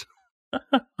shorts.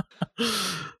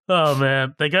 Oh,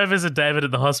 man. They go visit David at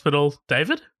the hospital.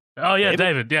 David? Oh, yeah,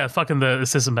 David. Yeah, fucking the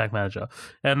assistant bank manager.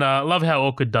 And love how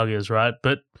awkward Doug is, right?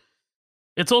 But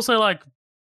it's also like,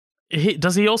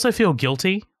 does he also feel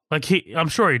guilty? Like, I'm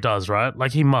sure he does, right?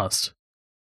 Like, he must.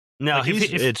 No, like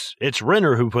it's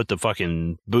Renner who put the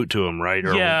fucking boot to him, right?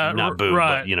 Or not boot,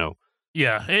 right. But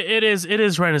Yeah, it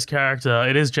is Renner's character.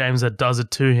 It is James that does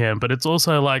it to him, but it's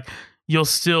also like you're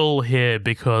still here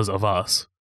because of us.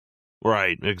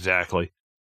 Right, exactly.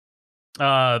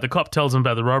 The cop tells him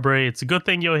about the robbery. It's a good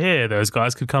thing you're here. Those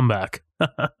guys could come back.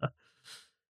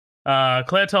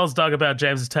 Claire tells Doug about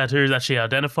James's tattoo that she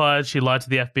identified. She lied to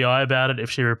the FBI about it. If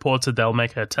she reports it, they'll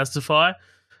make her testify.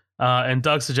 And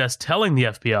Doug suggests telling the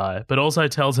FBI, but also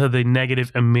tells her the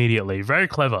negative immediately. Very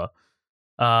clever.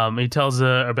 He tells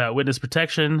her about witness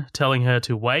protection, telling her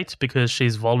to wait because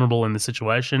she's vulnerable in the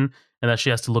situation and that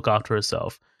she has to look after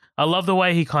herself. I love the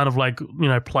way he kind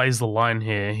of plays the line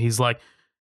here. He's like,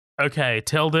 okay,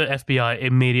 tell the FBI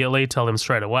immediately, tell them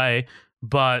straight away,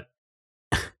 but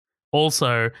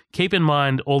also keep in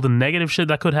mind all the negative shit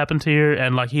that could happen to you.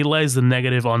 And he lays the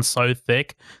negative on so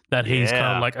thick that he's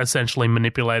kind of essentially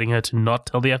manipulating her to not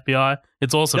tell the FBI.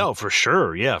 It's awesome. No, for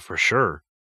sure. Yeah, for sure.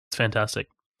 It's fantastic.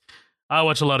 I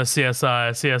watch a lot of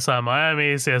CSI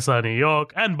Miami, CSI New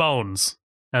York, and Bones.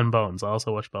 I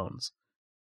also watch Bones.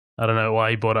 I don't know why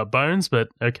he brought up Bones, but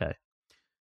okay.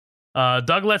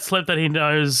 Doug lets slip that he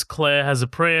knows Claire has a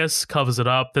Prius, covers it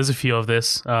up. There's a few of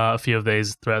these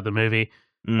throughout the movie.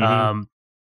 Mm-hmm.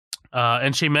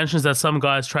 And she mentions that some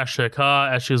guys trashed her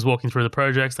car as she was walking through the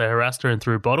projects. They harassed her and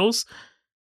threw bottles.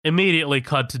 Immediately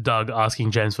cut to Doug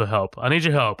asking James for help. I need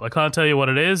your help. I can't tell you what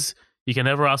it is. You can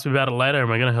never ask me about it later, and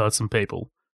we're going to hurt some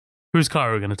people. Whose car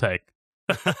are we going to take?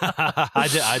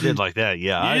 I did like that,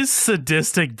 yeah. You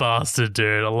sadistic bastard,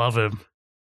 dude. I love him.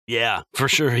 Yeah, for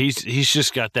sure. He's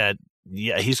just got that.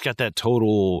 Yeah, he's got that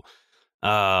total.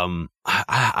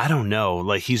 I don't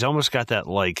know. He's almost got that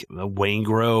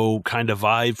Waingro kind of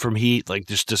vibe from Heat.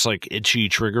 Just itchy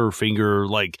trigger finger.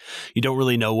 You don't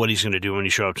really know what he's going to do when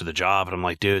you show up to the job. And I'm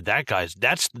like, dude,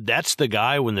 that's the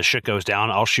guy when the shit goes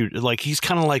down. I'll shoot. He's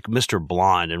kind of like Mr.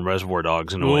 Blonde in Reservoir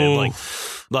Dogs in a way.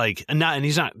 And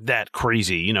he's not that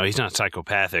crazy. He's not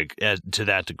psychopathic to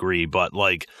that degree. But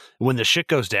when the shit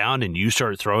goes down and you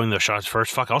start throwing those shots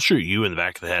first, fuck, I'll shoot you in the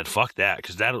back of the head. Fuck that,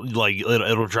 because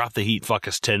it'll drop the heat. Fuck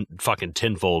us fucking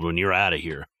tenfold when you're out of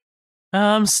here.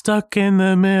 I'm stuck in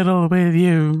the middle with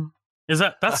you.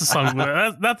 That's the song?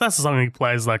 That's the song he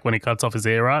plays when he cuts off his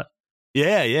ear, right?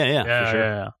 Yeah, for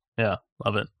sure. Yeah.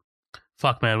 Love it.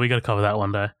 Fuck, man, we got to cover that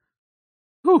one day.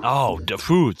 Whew. Oh,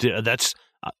 food. That's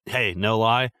hey, no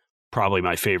lie, probably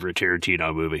my favorite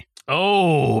Tarantino movie.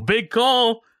 Oh, big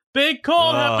call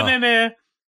happening here.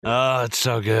 Oh, it's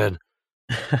so good.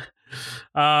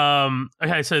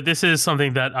 Okay, so this is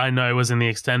something that I know was in the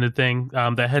extended thing.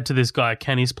 They head to this guy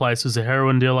Kenny's place, who's a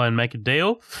heroin dealer, and make a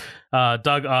deal.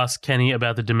 Doug asks Kenny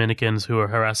about the Dominicans who are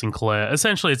harassing Claire.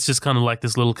 Essentially, it's just kind of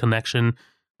this little connection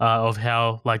of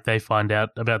how they find out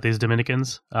about these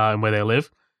Dominicans and where they live.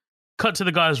 Cut to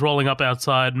the guys rolling up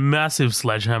outside, massive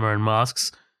sledgehammer and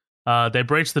masks. They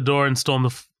breach the door and storm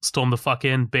the fuck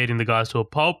in, beating the guys to a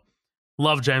pulp.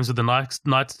 Love James with the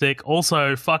nightstick.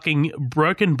 Also, fucking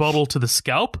broken bottle to the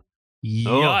scalp.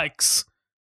 Yikes.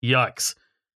 Oh. Yikes.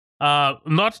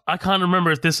 I can't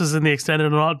remember if this was in the extended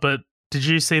or not, but did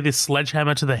you see this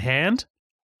sledgehammer to the hand?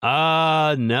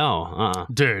 No.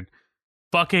 Dude,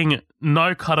 fucking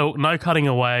no cutting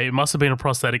away. It must have been a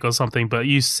prosthetic or something, but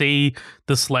you see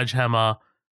the sledgehammer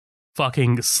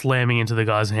fucking slamming into the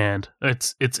guy's hand.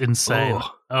 It's insane.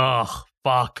 Oh,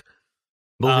 fuck.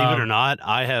 Believe it or not,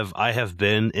 I have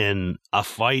been in a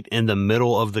fight in the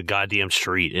middle of the goddamn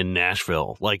street in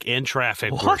Nashville, in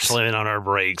traffic. What? We're slamming on our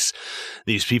brakes.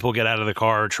 These people get out of the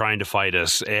car trying to fight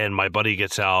us, and my buddy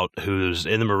gets out, who's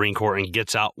in the Marine Corps, and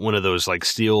gets out one of those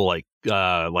steel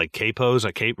capos,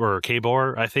 a cape or a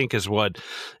K-bar, I think is what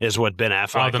Ben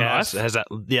Affleck has that,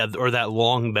 yeah, or that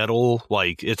long metal,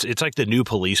 it's like the new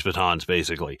police batons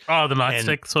basically. Oh, the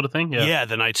nightstick sort of thing. Yeah,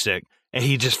 the nightstick. And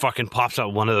he just fucking pops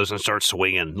out one of those and starts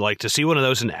swinging. To see one of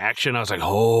those in action, I was like,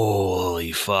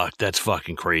 holy fuck, that's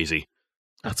fucking crazy.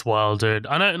 That's wild, dude.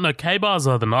 I know, no, K-bars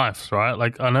are the knives,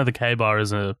 right? I know the K-bar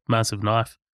is a massive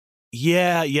knife.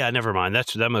 Yeah, never mind.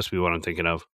 That must be what I'm thinking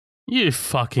of. You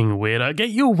fucking weirdo. Get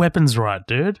your weapons right,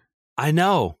 dude. I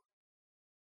know.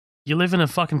 You live in a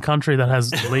fucking country that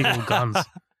has legal guns.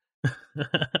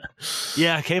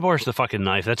 Yeah, K-bar's the fucking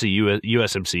knife. That's a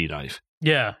USMC knife.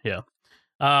 Yeah.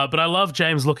 But I love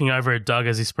James looking over at Doug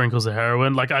as he sprinkles the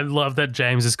heroin. I love that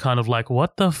James is kind of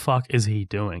what the fuck is he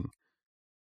doing?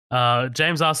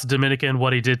 James asks the Dominican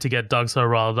what he did to get Doug so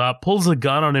riled up, pulls a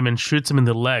gun on him and shoots him in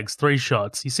the legs. 3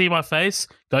 shots. You see my face?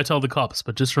 Go tell the cops,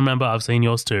 but just remember I've seen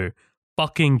yours too.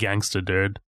 Fucking gangster,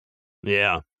 dude.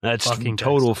 Yeah, that's fucking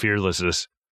total gangster. Fearlessness.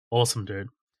 Awesome, dude.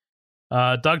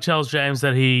 Doug tells James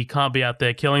that he can't be out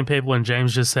there killing people, and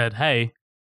James just said, hey,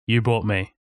 you brought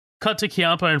me. Cut to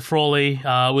Chiampo and Frawley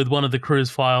with one of the crew's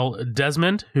file,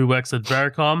 Desmond, who works at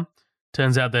Vericom.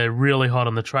 Turns out they're really hot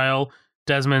on the trail.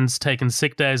 Desmond's taken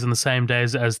sick days on the same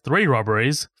days as 3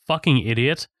 robberies. Fucking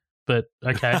idiot. but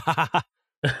okay.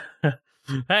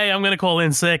 Hey, I'm going to call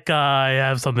in sick. I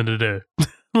have something to do.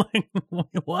 Like,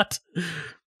 what?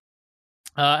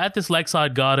 At this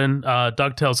lakeside garden,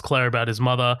 Doug tells Claire about his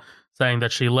mother, saying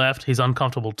that she left. He's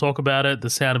uncomfortable to talk about it. The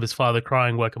sound of his father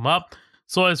crying woke him up.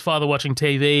 Saw his father watching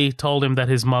TV, told him that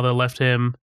his mother left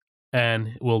him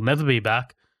and will never be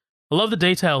back. I love the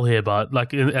detail here, but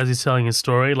like as he's telling his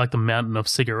story, like the mountain of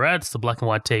cigarettes, the black and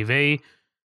white TV.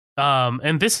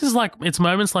 And this is like, it's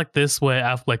moments like this where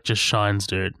Affleck just shines,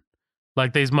 dude.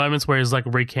 Like these moments where he's like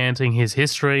recanting his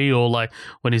history, or like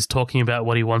when he's talking about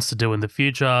what he wants to do in the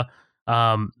future.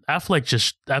 Affleck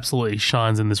just absolutely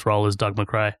shines in this role as Doug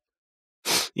McRae.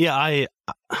 Yeah,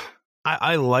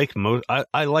 I like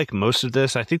most of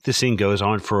this. I think the scene goes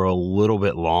on for a little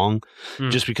bit long,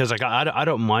 just because like I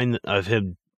don't mind of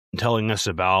him telling us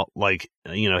about like,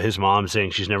 you know, his mom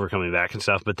saying she's never coming back and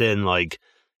stuff, but then like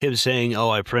him saying, oh,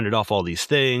 I printed off all these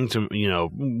things and, you know,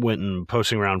 went and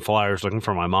posting around flyers looking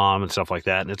for my mom and stuff like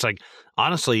that. And it's like,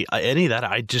 honestly, any of that,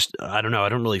 I don't know. I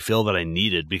don't really feel that I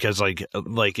needed, because like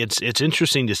it's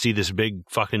interesting to see this big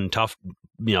fucking tough,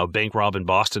 you know, bank robbing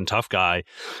Boston tough guy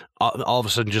all of a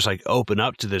sudden just like open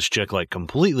up to this chick like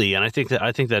completely. And I think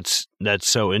that's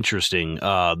so interesting,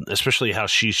 especially how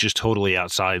she's just totally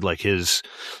outside like his,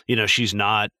 you know, she's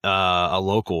not a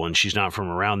local and she's not from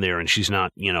around there and she's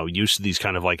not, you know, used to these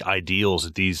kind of like ideals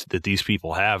that these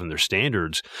people have and their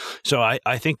standards. So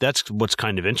I think that's what's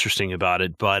kind of interesting about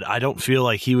it, but I don't feel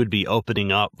like he would be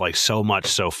opening up like so much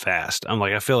so fast.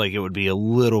 I feel like it would be a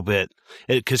little bit,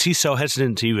 because he's so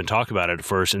hesitant to even talk about it at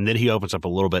first, and then he opens up a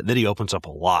little bit, then he opens up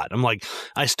a lot. I'm like,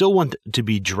 I still want to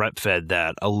be drip fed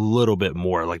that a little bit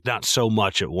more, like not so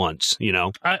much at once, you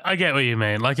know? I get what you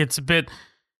mean. Like it's a bit,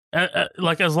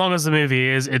 like as long as the movie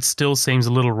is, it still seems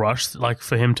a little rushed, like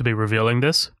for him to be revealing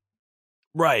this.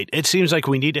 Right. It seems like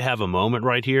we need to have a moment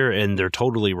right here, and they're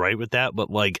totally right with that. But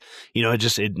like, you know,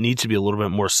 it needs to be a little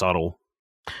bit more subtle.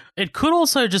 It could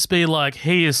also just be like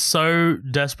he is so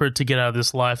desperate to get out of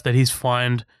this life that he's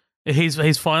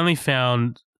finally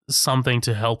found something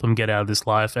to help him get out of this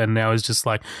life, and now he's just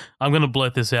like, I'm going to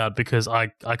blurt this out because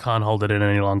I can't hold it in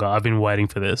any longer. I've been waiting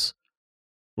for this.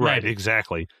 Right. Maybe.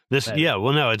 Exactly. This. Maybe. Yeah.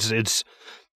 Well, no.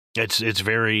 It's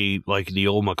very like the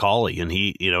old Macaulay, and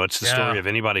he, you know, it's the story of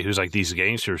anybody who's like these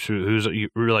gangsters who's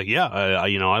like, yeah,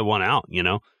 you know, I want out, you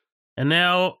know. And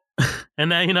now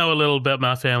you know a little bit about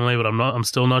my family, but I'm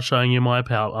still not showing you my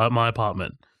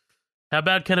apartment. How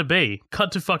bad can it be?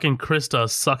 Cut to fucking Krista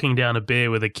sucking down a beer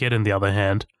with a kid in the other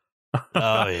hand.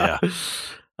 Oh,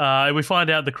 yeah. We find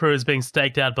out the crew is being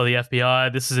staked out by the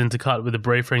FBI. This is intercut with a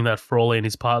briefing that Frawley and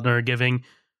his partner are giving.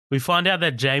 We find out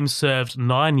that James served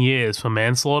 9 years for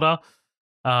manslaughter.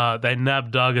 They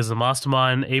nab Doug as the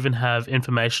mastermind, even have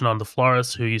information on the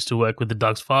florist who used to work with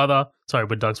Doug's father.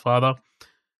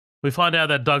 We find out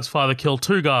that Doug's father killed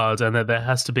 2 guards and that there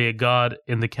has to be a guard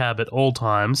in the cab at all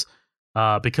times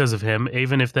because of him,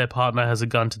 even if their partner has a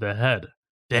gun to their head.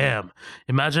 Damn.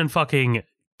 Imagine fucking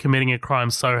committing a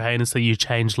crime so heinous that you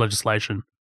change legislation.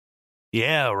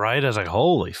 Yeah, right. I was like,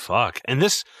 holy fuck. And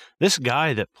this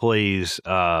guy that plays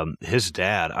his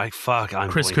dad,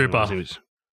 Chris Cooper.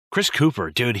 Chris Cooper,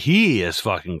 dude, he is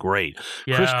fucking great.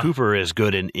 Yeah. Chris Cooper is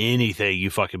good in anything you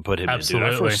fucking put him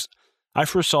Absolutely. in, dude. I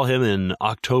first saw him in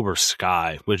October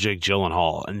Sky with Jake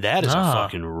Gyllenhaal, and that is a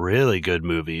fucking really good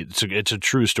movie. It's a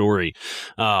true story.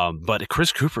 But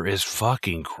Chris Cooper is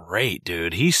fucking great,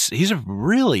 dude. He's a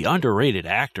really underrated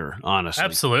actor, honestly.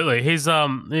 Absolutely. He's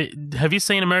have you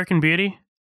seen American Beauty?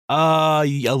 A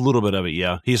little bit of it,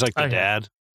 yeah. He's like the dad.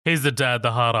 He's the dad,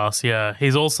 the hard ass, yeah.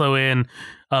 He's also in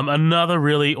another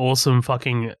really awesome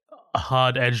fucking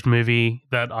hard-edged movie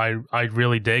that I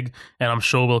really dig, and I'm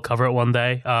sure we'll cover it one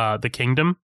day. The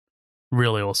Kingdom,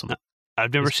 really awesome.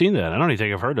 I've never seen that. I don't even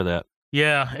think I've heard of that.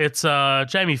 Yeah, it's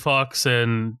Jamie Foxx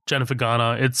and Jennifer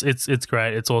Garner. It's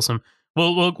great. It's awesome.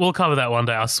 We'll cover that one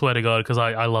day. I swear to God, because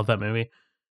I love that movie.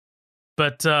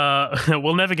 But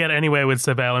we'll never get anywhere with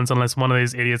surveillance unless one of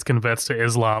these idiots converts to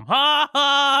Islam. Ha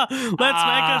ha! Let's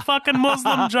make a fucking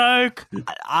Muslim joke.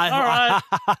 All right.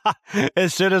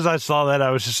 As soon as I saw that,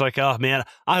 I was just like, oh, man,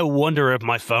 I wonder if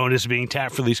my phone is being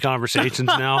tapped for these conversations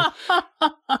now.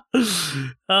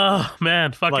 Oh,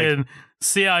 man. Fucking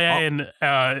CIA and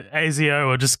ASIO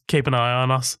will just keep an eye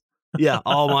on us. Yeah,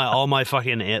 all my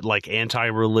fucking like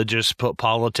anti-religious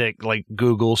politic like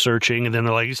Google searching, and then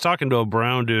they're like, he's talking to a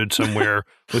brown dude somewhere.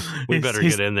 We better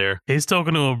get in there. He's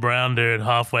talking to a brown dude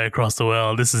halfway across the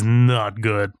world. This is not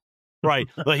good. Right.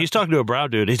 Like he's talking to a brown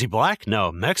dude. Is he black?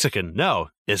 No. Mexican? No.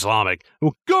 Islamic.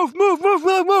 Go,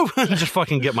 move. Just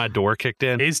fucking get my door kicked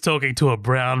in. He's talking to a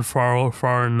brown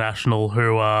foreign national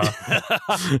who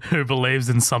who believes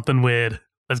in something weird.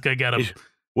 Let's go get him.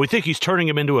 We think he's turning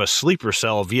him into a sleeper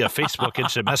cell via Facebook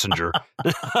Instant Messenger.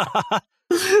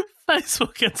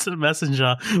 Facebook Instant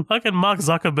Messenger. Fucking Mark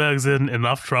Zuckerberg's in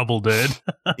enough trouble, dude.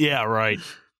 Yeah, right.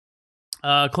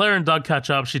 Claire and Doug catch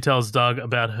up. She tells Doug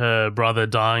about her brother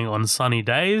dying on sunny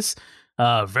days.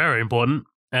 Very important.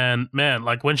 And man,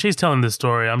 like when she's telling this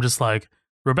story, I'm just like,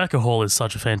 Rebecca Hall is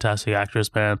such a fantastic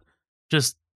actress, man.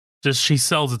 Just she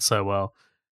sells it so well.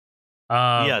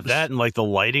 Yeah, that and like the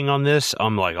lighting on this,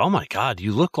 I'm like, oh my God,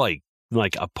 you look like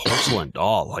a porcelain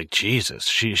doll. Like Jesus,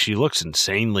 she looks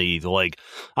insanely like.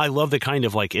 I love the kind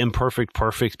of like imperfect,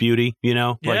 perfect beauty. You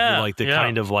know, like the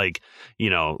kind of like, you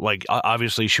know, like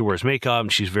obviously she wears makeup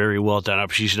and she's very well done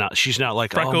up. She's not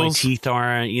like freckles. Oh, my teeth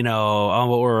aren't, you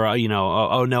know, or you know,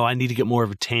 oh no, I need to get more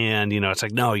of a tan. You know, it's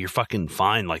like no, you're fucking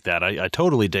fine like that. I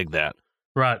totally dig that.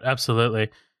 Right,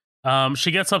 absolutely.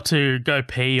 She gets up to go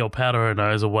pee or powder her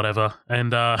nose or whatever,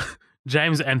 and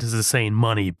James enters the scene.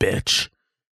 Money, bitch.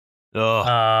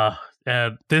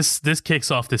 And this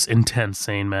kicks off this intense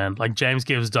scene, man. Like James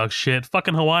gives Doug shit.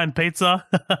 Fucking Hawaiian pizza.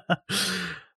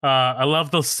 I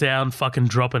love the sound fucking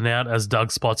dropping out as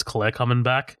Doug spots Claire coming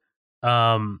back.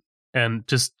 And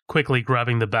just quickly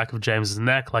grabbing the back of James's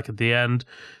neck, like at the end.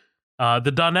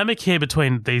 The dynamic here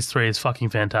between these three is fucking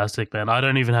fantastic, man. I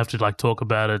don't even have to like talk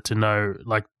about it to know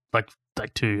like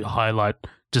to highlight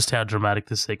just how dramatic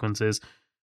this sequence is.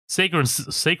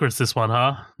 Secrets this one,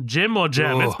 huh? Jim or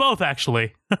Jam? Oh. It's both,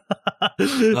 actually.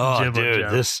 Oh, dude,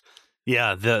 this,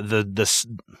 yeah,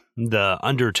 the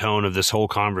undertone of this whole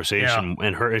conversation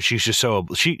and her, she's just so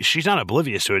she's not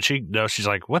oblivious to it. She's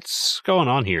like, what's going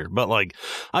on here? But like,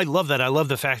 I love that. I love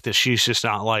the fact that she's just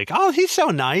not like, oh, he's so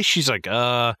nice. She's like,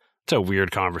 it's a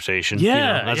weird conversation. Yeah,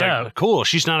 you know? I was like, cool.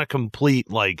 She's not a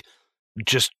complete like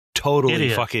just totally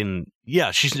idiot. Fucking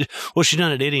she's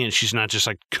not an idiot. She's not just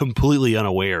like completely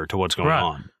unaware to what's going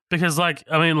on. Because like,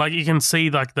 I mean, like you can see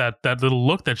like that little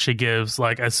look that she gives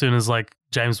like as soon as like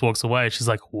James walks away. She's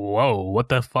like, whoa, what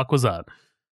the fuck was that?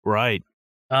 Right.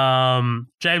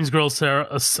 James grills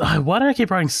Sarah. Why did I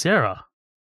keep writing Sarah?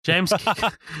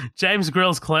 James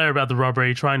grills Claire about the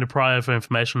robbery, trying to pry her for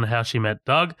information on how she met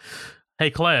Doug. Hey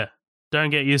Claire, don't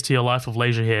get used to your life of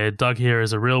leisure here. Doug here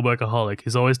is a real workaholic.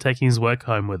 He's always taking his work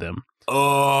home with him.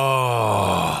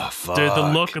 Oh, fuck.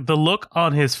 Dude, the look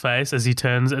on his face as he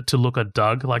turns to look at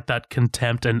Doug, like that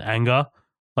contempt and anger,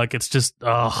 like it's just,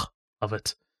 love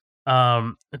it.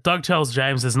 Doug tells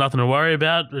James there's nothing to worry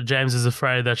about. James is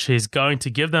afraid that she's going to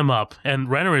give them up. And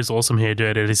Renner is awesome here,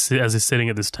 dude, as he's sitting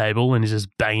at this table and he's just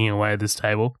banging away at this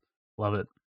table. Love it.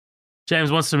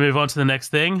 James wants to move on to the next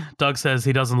thing. Doug says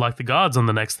he doesn't like the guards on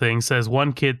the next thing. Says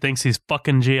one kid thinks he's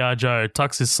fucking G.I. Joe.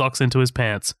 Tucks his socks into his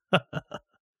pants.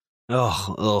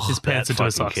 His pants into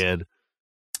his socks. Kid.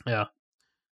 Yeah.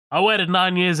 I waited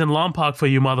 9 years in Lompoc for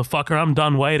you, motherfucker. I'm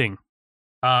done waiting.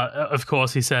 Of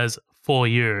course, he says, for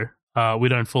you. We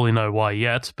don't fully know why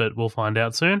yet, but we'll find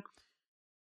out soon.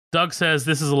 Doug says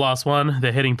this is the last one.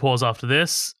 They're hitting pause after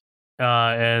this.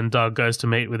 And Doug goes to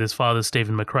meet with his father,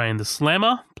 Stephen McCrane, the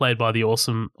Slammer, played by the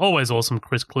always awesome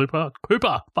Chris Cooper.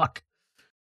 Fuck.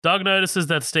 Doug notices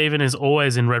that Stephen is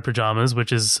always in red pajamas,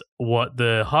 which is what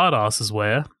the hard asses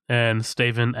wear, and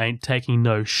Stephen ain't taking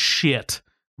no shit.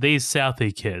 These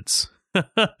Southie kids.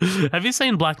 Have you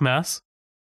seen Black Mass?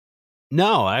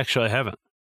 No, actually I haven't.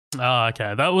 Oh,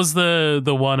 okay. That was the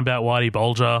one about Whitey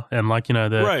Bulger and like, you know,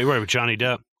 the right with Johnny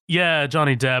Depp. Yeah,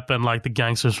 Johnny Depp and like the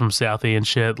gangsters from Southie and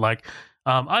shit. Like,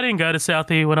 I didn't go to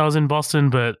Southie when I was in Boston,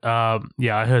 but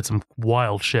yeah, I heard some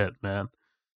wild shit, man.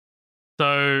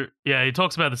 So yeah, he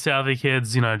talks about the Southie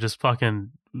kids, you know, just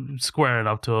fucking squaring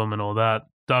up to him and all that.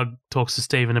 Doug talks to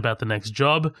Stephen about the next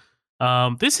job.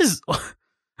 This is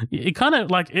it kind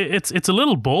of like it's a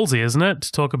little ballsy, isn't it,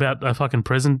 to talk about a fucking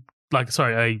prison, like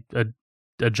sorry,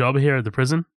 a job here at the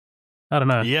prison. I don't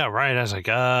know. Yeah, right. I was like,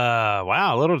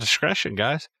 wow, a little discretion,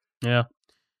 guys. Yeah.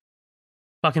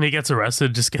 Fucking he gets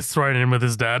arrested, just gets thrown in with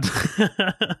his dad.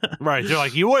 Right. They're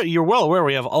like, you're well aware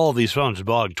we have all these phones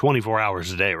bugged 24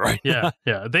 hours a day, right? Yeah.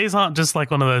 These aren't just like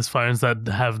one of those phones that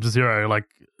have zero, like,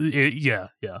 yeah.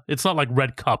 It's not like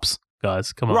red cups,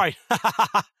 guys. Come on. Right.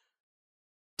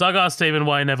 Doug asked Stephen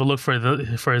why he never looked for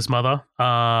his mother.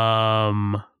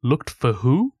 Looked for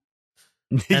who?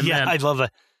 Yeah, man, I love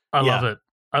that. I love it.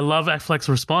 I love Affleck's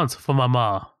response for my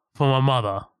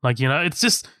mother. Like, you know, it's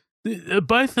just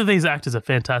both of these actors are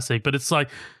fantastic, but it's like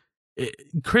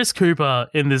Chris Cooper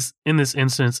in this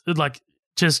instance, like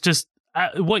just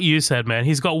what you said, man.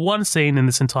 He's got one scene in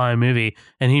this entire movie,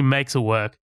 and he makes it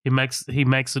work. He makes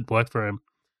it work for him.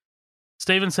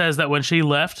 Steven says that when she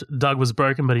left, Doug was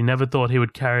broken, but he never thought he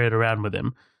would carry it around with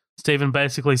him. Steven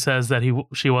basically says that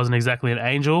she wasn't exactly an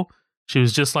angel. She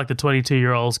was just like the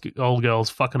 22-year-old girls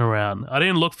fucking around. I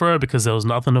didn't look for her because there was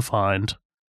nothing to find.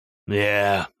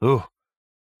 Yeah. Ooh.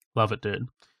 Love it, dude.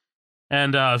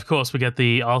 And, of course, we get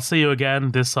the I'll see you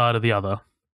again, this side or the other.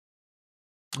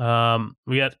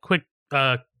 We get quick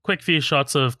few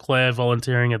shots of Claire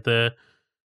volunteering at the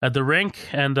rink.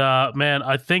 And, man,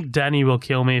 I think Danny will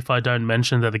kill me if I don't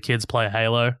mention that the kids play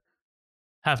Halo.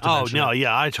 Have to mention it.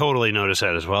 Yeah, I totally noticed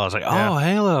that as well. I was like, Yeah. oh,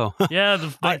 Halo. Yeah,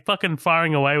 they're fucking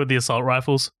firing away with the assault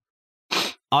rifles.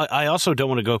 I also don't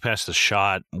want to go past the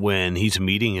shot when he's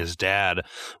meeting his dad.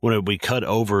 When we cut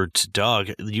over to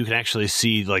Doug, you can actually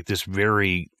see like this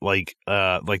very like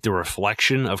the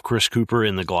reflection of Chris Cooper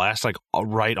in the glass, like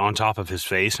right on top of his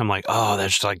face. I'm like, oh,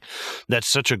 that's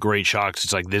such a great shot. 'Cause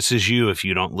it's like, this is you if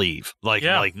you don't leave. Like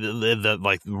the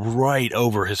like right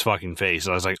over his fucking face.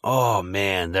 I was like, oh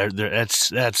man,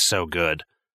 that's so good.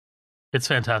 It's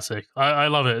fantastic. I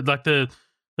love it. Like the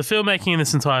filmmaking in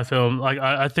this entire film, like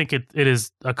I think it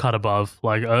is a cut above.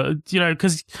 Like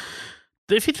because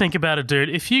if you think about it,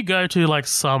 dude, if you go to like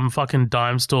some fucking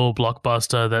dime store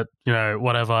blockbuster that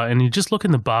whatever, and you just look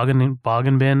in the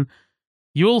bargain bin,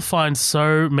 you'll find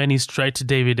so many straight to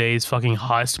DVDs, fucking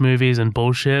heist movies and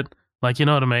bullshit. Like, you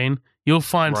know what I mean? You'll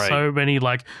find so many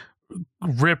like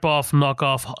rip-off,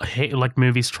 knock-off like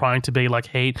movies trying to be like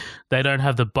Heat. They don't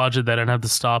have the budget, they don't have the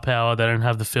star power, they don't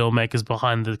have the filmmakers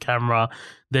behind the camera.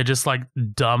 They're just like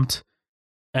dumped.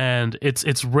 And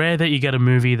it's rare that you get a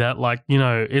movie that like,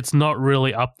 it's not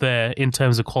really up there in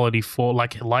terms of quality for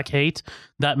like Heat.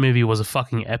 That movie was a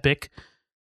fucking epic.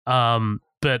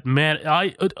 But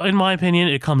man, in my opinion,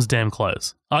 it comes damn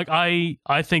close. Like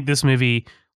I think this movie,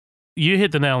 you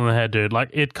hit the nail on the head, dude.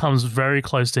 Like, it comes very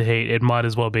close to Heat. It might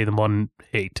as well be the modern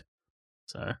Heat.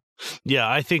 So, yeah,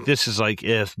 I think this is like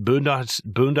if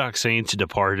Boondock Saints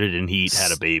departed and Heat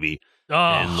had a baby,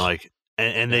 and like,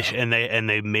 and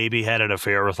they maybe had an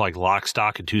affair with like Lock,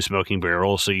 Stock, and Two Smoking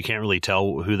Barrels, so you can't really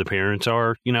tell who the parents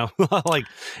are. Like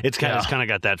it's kind of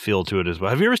got that feel to it as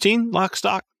well. Have you ever seen Lock,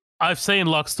 Stock? I've seen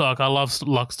Lock, Stock. I love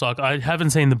Lock, Stock. I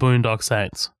haven't seen the Boondock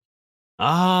Saints.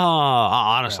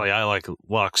 Honestly, I like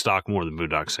Lock, Stock more than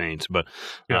Boondock Saints, but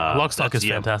Lock, Stock is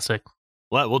fantastic.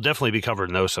 We'll definitely be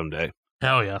covering those someday.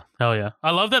 Hell yeah.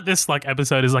 I love that this like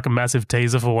episode is like a massive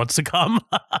teaser for what's to come.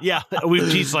 Yeah,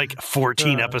 we've teased like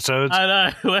 14 episodes. I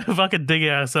know, we're fucking digging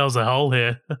ourselves a hole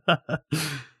here.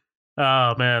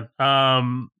 Oh man.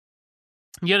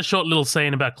 You get a short little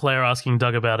scene about Claire asking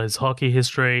Doug about his hockey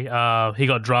history. He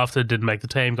got drafted, didn't make the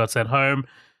team, got sent home.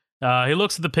 He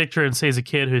looks at the picture and sees a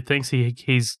kid who thinks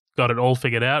he's got it all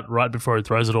figured out right before he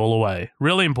throws it all away.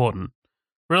 Really important.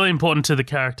 Really important to the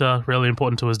character, really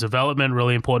important to his development,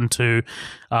 really important to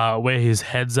where his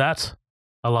head's at.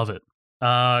 I love it.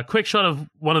 Quick shot of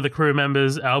one of the crew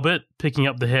members, Albert, picking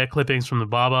up the hair clippings from the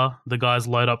barber. The guys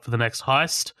load up for the next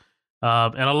heist.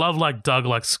 And I love like Doug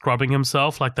like scrubbing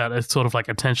himself like that. It's sort of like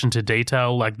attention to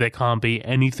detail. Like there can't be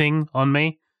anything on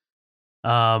me.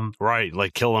 Right,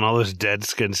 like killing all those dead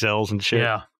skin cells and shit.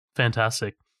 Yeah,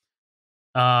 fantastic.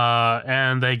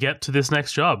 And they get to this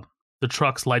next job. The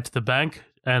truck's late to the bank,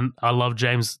 and I love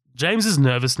James. James's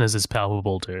nervousness is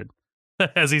palpable, dude,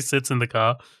 as he sits in the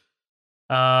car.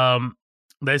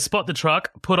 They spot the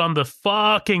truck, put on the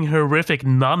fucking horrific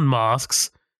nun masks,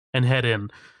 and head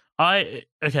in.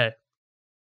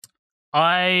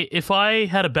 If I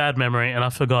had a bad memory and I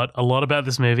forgot a lot about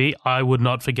this movie, I would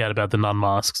not forget about the nun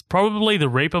masks. Probably the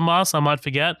Reaper masks I might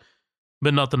forget,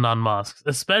 but not the nun masks.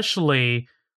 Especially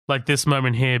like this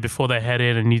moment here before they head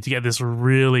in and you get this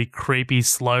really creepy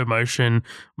slow motion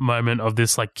moment of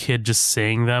this like kid just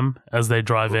seeing them as they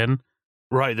drive in.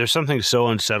 Right, there's something so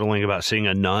unsettling about seeing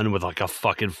a nun with like a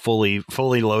fucking fully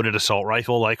loaded assault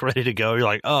rifle like ready to go. You're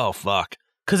like, oh fuck.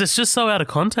 Because it's just so out of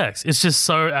context. It's just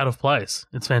so out of place.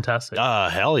 It's fantastic.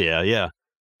 Hell yeah.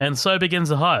 And so begins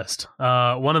the heist.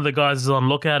 One of the guys is on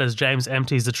lookout as James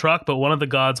empties the truck, but one of the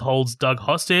guards holds Doug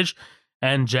hostage,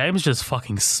 and James just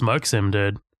fucking smokes him,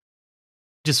 dude.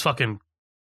 Just fucking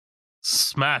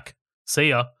smack. See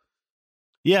ya.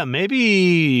 Yeah,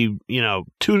 maybe,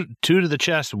 two to the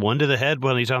chest, one to the head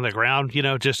when he's on the ground,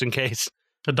 just in case.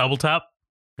 A double tap.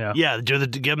 Yeah, give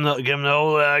him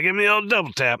the old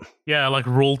double tap. Yeah, like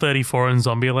Rule 34 in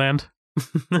Zombieland.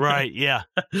 Right, yeah.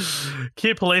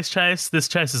 Cute police chase. This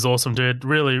chase is awesome, dude.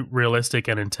 Really realistic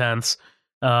and intense.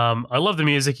 I love the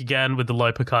music again with the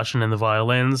low percussion and the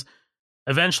violins.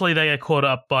 Eventually, they get caught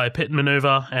up by a pit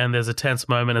maneuver, and there's a tense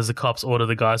moment as the cops order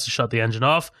the guys to shut the engine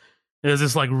off. There's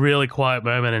this like really quiet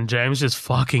moment, and James just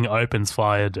fucking opens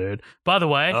fire, dude. By the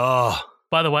way,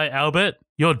 Albert,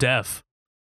 you're deaf.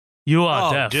 You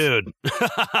are deaf, dude.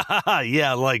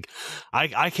 Yeah, like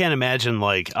I can't imagine.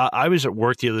 Like I was at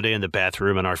work the other day in the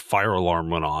bathroom, and our fire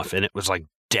alarm went off, and it was like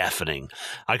deafening.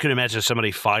 I could imagine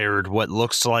somebody fired what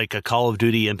looks like a Call of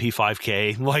Duty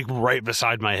MP5K like right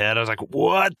beside my head. I was like,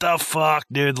 what the fuck,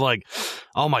 dude? Like,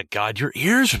 oh my God, your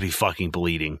ears would be fucking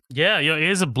bleeding. Yeah, your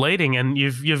ears are bleeding, and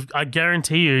I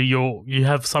guarantee you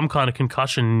have some kind of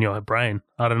concussion in your brain.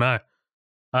 I don't know.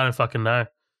 I don't fucking know.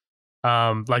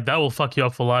 Like that will fuck you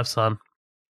up for life, son.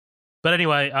 But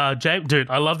anyway, James, dude,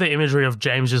 I love the imagery of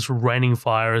James just raining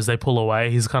fire as they pull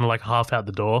away. He's kind of like half out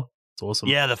the door. It's awesome.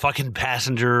 Yeah, the fucking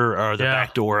passenger or the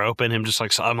back door open. Him just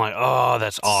like, I'm like, oh,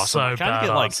 that's awesome. So I kind of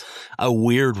get like badass. a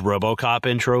weird RoboCop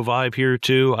intro vibe here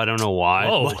too. I don't know why.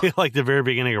 Oh. Like the very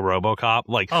beginning of RoboCop.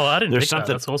 Like, Oh, I didn't there's think something.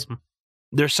 that. That's awesome.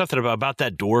 There's something about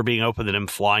that door being open and him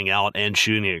flying out and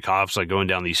shooting at cops, like going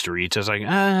down these streets. I was like,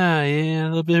 yeah, a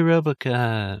little bit of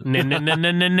RoboCop.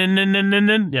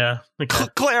 Yeah.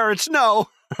 Clarence, no.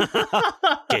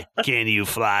 Can you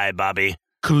fly, Bobby?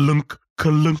 Clunk,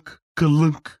 clunk,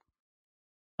 clunk.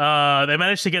 They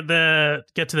managed to get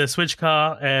to their switch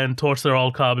car and torch their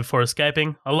old car before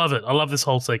escaping. I love it. I love this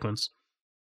whole sequence.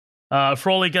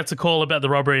 Frawley gets a call about the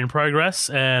robbery in progress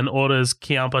and orders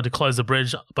Kiampa to close the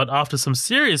bridge, but after some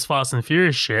serious Fast and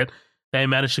Furious shit, they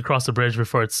manage to cross the bridge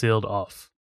before it's sealed off.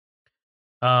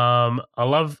 I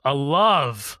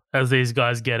love as these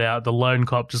guys get out, the lone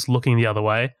cop just looking the other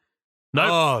way. Nope.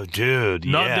 Oh, dude.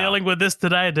 Not dealing with this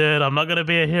today, dude. I'm not going to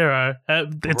be a hero.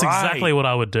 It's exactly what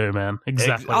I would do, man.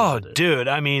 Exactly. What I would do. Dude.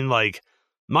 I mean, like,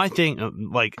 my thing,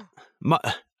 like,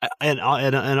 in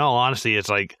all honesty, it's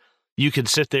like, you can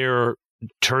sit there,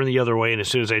 turn the other way, and as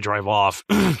soon as they drive off,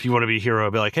 if you want to be a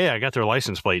hero, be like, hey, I got their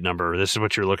license plate number. This is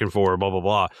what you're looking for, blah, blah,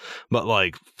 blah. But,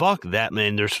 like, fuck that,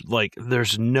 man.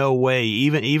 There's no way,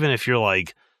 even if you're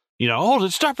like, you know, hold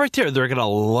it, stop right there. They're going to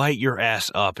light your ass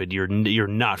up, and you're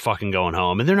not fucking going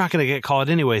home. And they're not going to get caught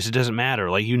anyways. It doesn't matter.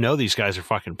 Like, you know these guys are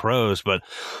fucking pros, but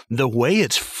the way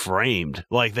it's framed,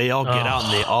 like, they all get out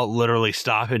and they all literally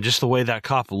stop, and just the way that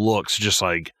cop looks, just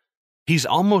like, he's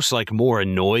almost like more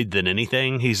annoyed than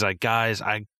anything. He's like, guys,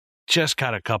 I just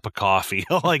got a cup of coffee.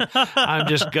 Like, I'm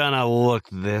just gonna look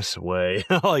this way.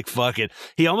 Like, fuck it.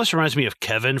 He almost reminds me of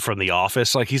Kevin from The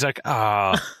Office. Like, he's like,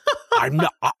 I'm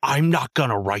not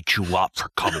gonna write you up for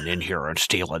coming in here and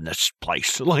stealing this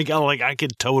place. Like I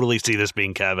could totally see this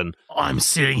being Kevin. I'm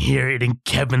sitting here eating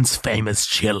Kevin's famous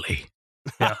chili.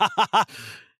 Yeah,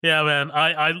 yeah, man.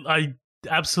 I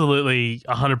absolutely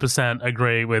 100%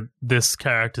 agree with this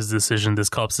character's decision, this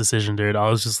cop's decision, dude. I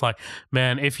was just like,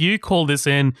 man, if you call this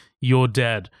in, you're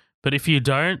dead. But if you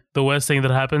don't, the worst thing that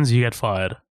happens, you get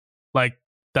fired. Like,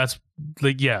 that's,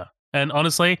 like, yeah. And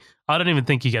honestly, I don't even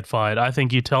think you get fired. I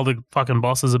think you tell the fucking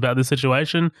bosses about this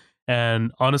situation,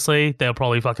 and honestly, they'll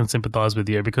probably fucking sympathize with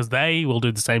you because they will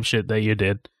do the same shit that you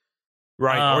did.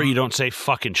 Right, or you don't say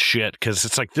fucking shit, because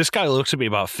it's like, this guy looks at me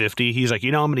about 50. He's like,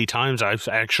 you know how many times I've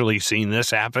actually seen this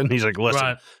happen? He's like,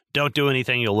 listen, don't do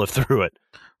anything, you'll live through it.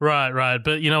 Right.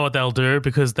 But you know what they'll do?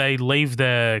 Because they leave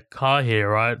their car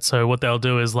here, right? So what they'll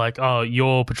do is like, oh,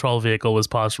 your patrol vehicle was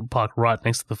parked right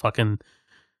next to the fucking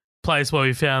place where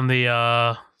we found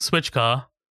the switch car,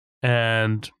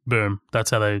 and boom,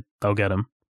 that's how they'll get him.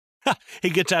 He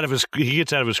gets out of his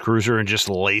cruiser and just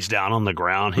lays down on the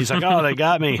ground. He's like, "Oh, they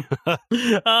got me."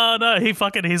 Oh no, he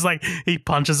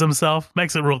punches himself,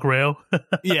 makes it look real.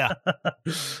 Yeah.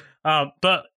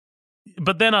 But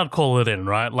then I'd call it in,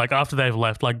 right? Like after they've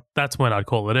left, like that's when I'd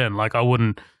call it in. Like I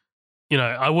don't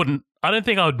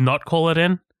think I would not call it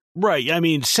in. Right. I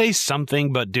mean, say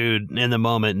something, but dude, in the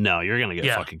moment, no, you're gonna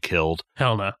get fucking killed.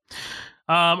 Hell no.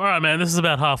 All right, man. This is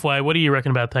about halfway. What do you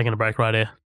reckon about taking a break right here?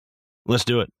 Let's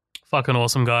do it. Fucking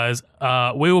awesome, guys.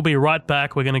 We will be right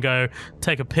back. We're going to go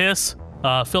take a piss,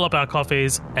 fill up our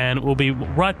coffees, and we'll be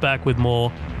right back with more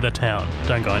The Town.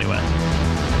 Don't go anywhere.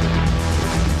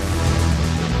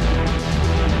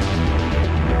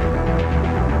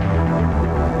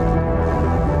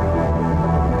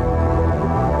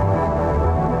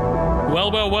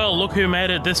 Well, look who made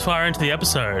it this far into the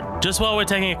episode. Just while we're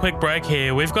taking a quick break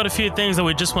here, we've got a few things that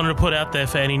we just wanted to put out there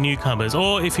for any newcomers,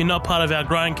 or if you're not part of our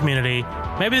growing community,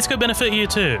 maybe this could benefit you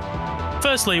too.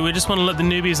 Firstly, we just want to let the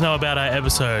newbies know about our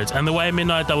episodes and the way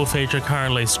Midnight Double Feature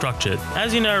currently is structured.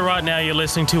 As you know, right now you're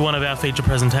listening to one of our feature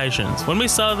presentations. When we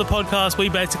started the podcast, we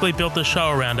basically built the show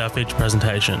around our feature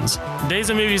presentations. These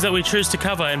are movies that we choose to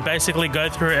cover and basically go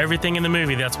through everything in the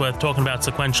movie that's worth talking about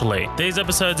sequentially. These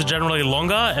episodes are generally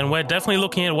longer, and we're definitely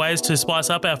looking at ways to spice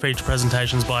up our feature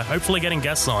presentations by hopefully getting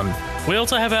guests on. We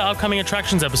also have our upcoming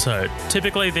attractions episode.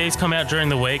 Typically, these come out during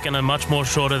the week and are much more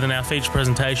shorter than our feature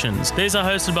presentations. These are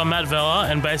hosted by Matt Vella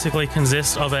and basically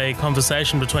consist of a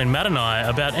conversation between Matt and I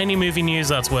about any movie news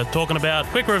that's worth talking about,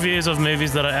 quick reviews of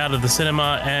movies that are out of the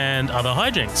cinema, and other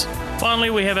hijinks. Finally,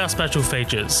 we have our special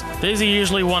features. These are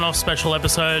usually one-off special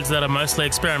episodes that are mostly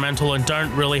experimental and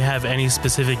don't really have any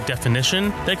specific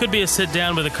definition. They could be a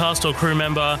sit-down with a cast or crew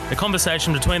member, a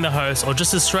conversation between the hosts, or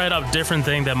just a straight-up different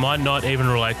thing that might not even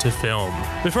relate to film.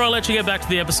 Before I let you get back to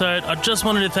the episode, I just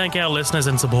wanted to thank our listeners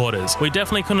and supporters. We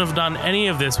definitely couldn't have done any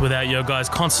of this without your guys'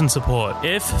 constant support.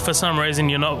 If, for some reason,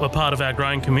 you're not a part of our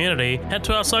growing community, head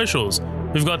to our socials.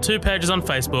 We've got 2 pages on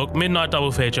Facebook, Midnight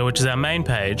Double Feature, which is our main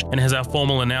page and has our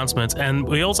formal announcements, and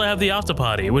we also have the After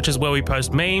Party, which is where we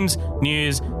post memes,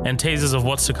 news, and teasers of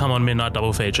what's to come on Midnight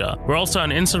Double Feature. We're also on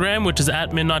Instagram, which is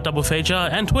at Midnight Double Feature,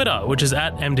 and Twitter, which is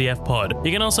at MDF Pod.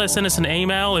 You can also send us an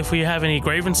email if you have any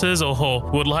grievances or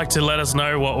would like to let us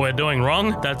know what we're doing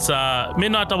wrong. That's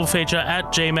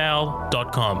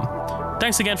midnightdoublefeature@gmail.com.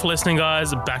 Thanks again for listening,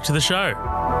 guys. Back to the show.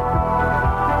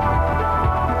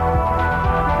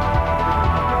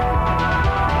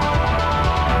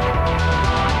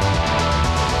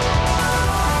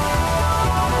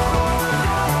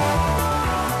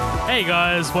 Hey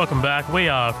guys, welcome back. We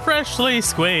are freshly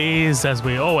squeezed, as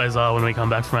we always are when we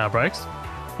come back from our breaks.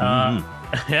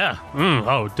 Yeah.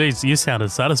 Oh, geez, you sounded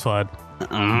satisfied. You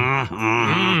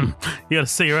got a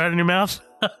cigarette in your mouth?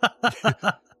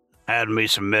 Had me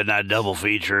some Midnight Double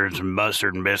Feature and some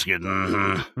mustard and biscuit.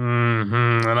 And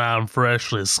I'm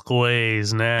freshly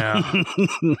squeezed now.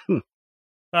 All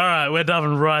right, we're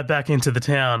diving right back into the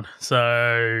town.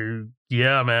 So,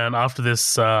 yeah, man, after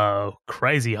this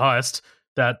crazy heist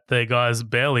that the guys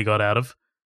barely got out of,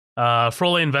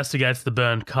 Frawley investigates the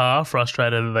burned car,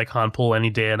 frustrated that they can't pull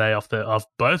any DNA off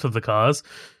both of the cars,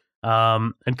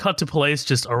 and cut to police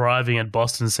just arriving at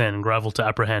Boston Sand and Gravel to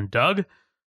apprehend Doug,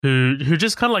 who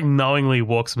just kind of like knowingly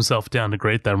walks himself down to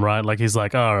greet them, right? Like he's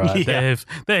like, all right, they're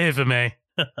here for me.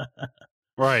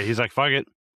 Right, he's like, fuck it.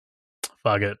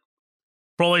 Fuck it.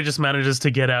 Frawley just manages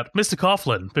to get out Mr.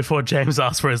 Coughlin before James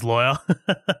asks for his lawyer.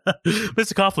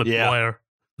 Mr. Coughlin, lawyer.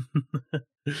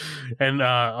 And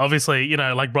obviously, you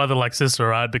know, like brother, like sister,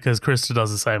 right? Because Krista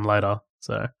does the same later.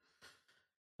 So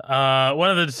one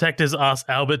of the detectives asks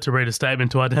Albert to read a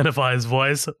statement to identify his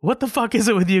voice. What the fuck is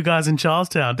it with you guys in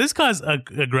Charlestown? This guy's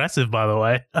aggressive, by the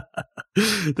way.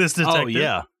 This detective. Oh,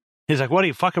 yeah. He's like, what, are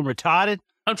you fucking retarded?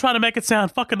 I'm trying to make it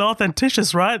sound fucking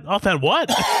authenticious, right? What?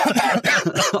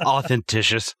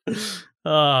 Authenticious.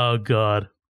 Oh, God.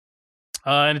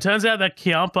 And it turns out that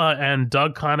Kiampa and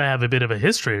Doug kind of have a bit of a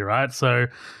history, right? So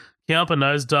Kiampa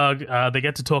knows Doug. They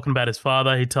get to talking about his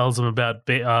father. He tells them about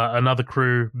another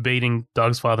crew beating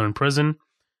Doug's father in prison.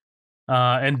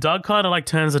 And Doug kind of like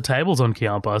turns the tables on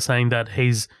Kiampa, saying that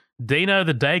he's Dino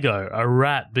the Dago, a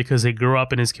rat because he grew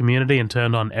up in his community and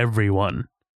turned on everyone.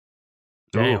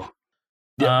 Damn.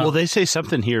 Yeah, well, they say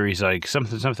something here. He's like,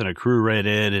 something a crew ran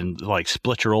in and like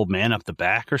split your old man up the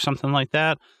back or something like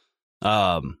that.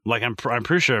 Like I'm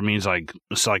pretty sure it means like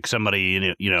it's like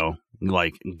somebody, you know,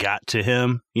 like got to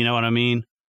him. You know what I mean?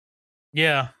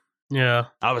 Yeah.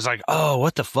 I was like, oh,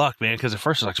 what the fuck, man? Because at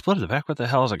first I was like, split in the back. What the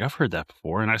hell? I was like, I've heard that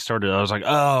before. And I was like,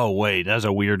 oh, wait, that's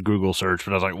a weird Google search.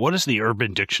 But I was like, what is the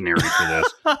Urban Dictionary for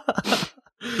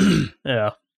this?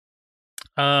 Yeah.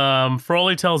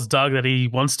 Frawley tells Doug that he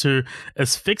wants to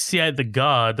asphyxiate the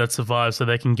guard that survives so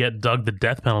they can get Doug the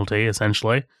death penalty,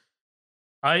 essentially.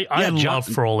 I love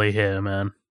Frawley here,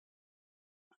 man.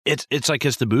 It's like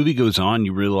as the movie goes on,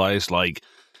 you realize like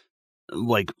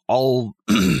all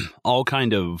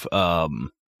kind of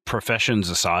professions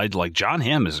aside, like John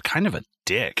Hamm is kind of a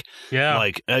dick. Yeah.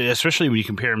 Like especially when you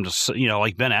compare him to, you know,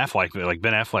 like Ben Affleck. Like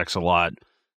Ben Affleck's a lot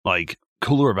like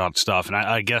cooler about stuff, and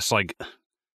I guess like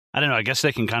I don't know. I guess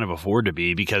they can kind of afford to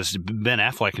be because Ben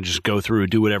Affleck can just go through and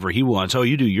do whatever he wants. Oh,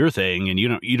 you do your thing, and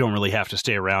you don't really have to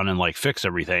stay around and like fix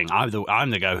everything. I'm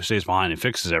the guy who stays behind and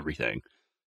fixes everything.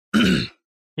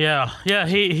 Yeah.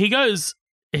 He goes.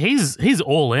 He's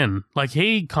all in. Like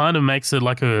he kind of makes it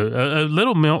like a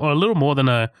little more than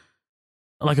a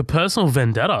personal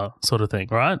vendetta sort of thing,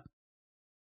 right?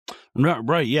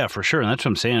 Right. Yeah, for sure. And that's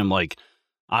what I'm saying. Like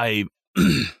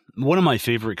one of my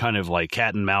favorite kind of like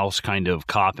cat and mouse kind of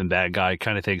cop and bad guy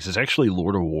kind of things is actually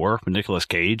Lord of War with Nicolas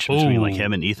Cage, between like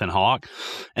him and Ethan Hawke,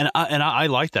 and I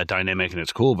like that dynamic and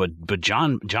it's cool. But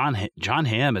John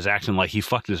Hamm is acting like he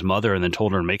fucked his mother and then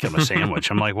told her to make him a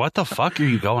sandwich. I'm like, what the fuck are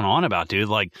you going on about, dude?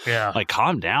 Like, like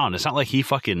calm down. It's not like he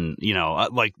fucking, you know,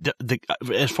 like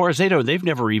as far as they know, they've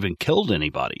never even killed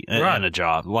anybody in a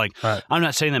job. Like, I'm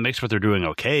not saying that makes what they're doing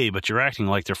okay, but you're acting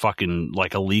like they're fucking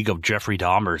like a league of Jeffrey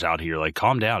Dahmers out here. Like,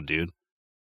 calm down, dude.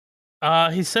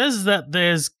 He says that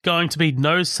there's going to be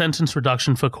no sentence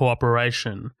reduction for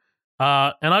cooperation.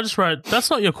 And I just wrote, that's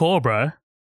not your call, bro.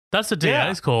 That's the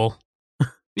DA's call.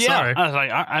 Sorry. I was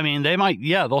like, I mean, they might,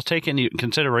 they'll take into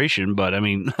consideration, but I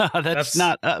mean, that's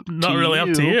not up not to really you.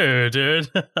 up to you, dude.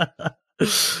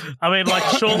 I mean, like,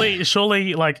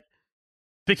 surely, like,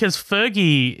 because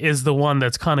Fergie is the one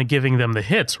that's kind of giving them the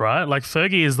hits, right? Like,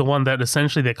 Fergie is the one that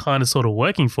essentially they're kind of sort of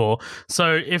working for.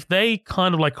 So if they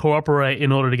kind of like cooperate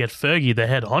in order to get Fergie, the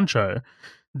head honcho,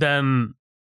 then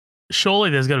surely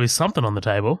there's got to be something on the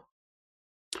table.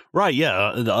 Right, yeah.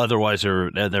 Otherwise, there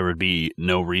would be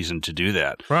no reason to do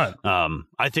that. Right. I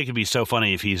think it'd be so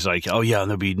funny if he's like, "Oh yeah,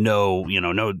 there'll be no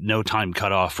time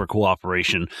cut off for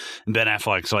cooperation." And Ben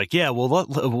Affleck's like, "Yeah, well,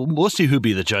 we'll see who'd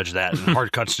be the judge of that." And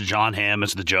hard cuts to John Hamm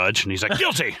as the judge, and he's like,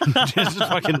 "Guilty." Just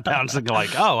fucking pouncing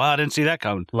like, "Oh, I didn't see that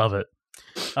coming." Love it.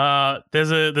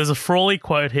 There's a Frawley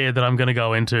quote here that I'm going to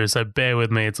go into, so bear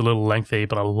with me. It's a little lengthy,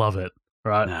 but I love it.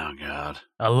 Right? Oh God,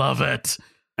 I love it.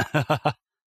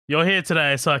 You're here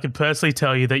today so I can personally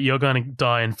tell you that you're going to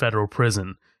die in federal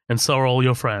prison, and so are all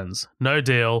your friends. No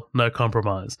deal, no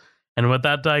compromise. And when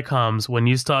that day comes, when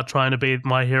you start trying to be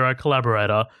my hero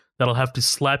collaborator, that'll have to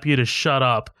slap you to shut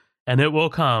up, and it will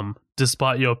come,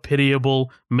 despite your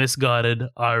pitiable, misguided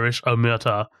Irish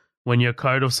omerta, when your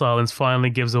code of silence finally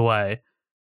gives away.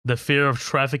 The fear of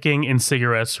trafficking in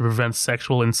cigarettes to prevent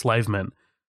sexual enslavement.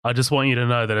 I just want you to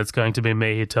know that it's going to be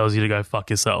me who tells you to go fuck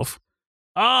yourself.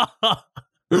 Ah!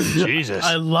 Jesus.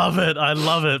 I love it,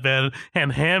 man.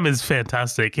 And Ham is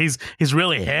fantastic. He's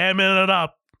really hamming it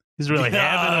up. He's really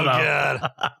hamming it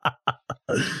up.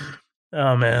 God.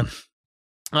 Oh man.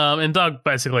 And Doug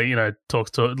basically,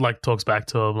 talks back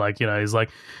to him, like, he's like,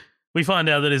 we find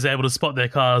out that he's able to spot their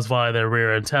cars via their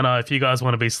rear antenna. If you guys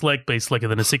want to be slicker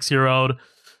than a 6-year-old.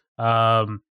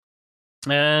 And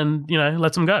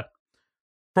lets him go.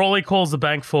 Frawley calls the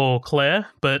bank for Claire,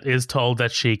 but is told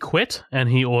that she quit, and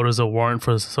he orders a warrant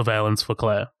for surveillance for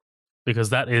Claire. Because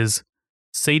that is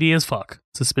seedy as fuck.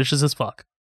 Suspicious as fuck.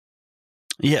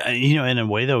 Yeah, in a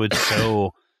way, though, it's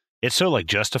so like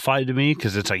justified to me,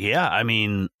 because it's like, yeah, I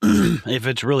mean, if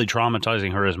it's really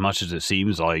traumatizing her as much as it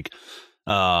seems like,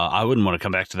 I wouldn't want to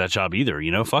come back to that job either,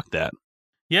 fuck that.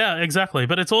 Yeah, exactly.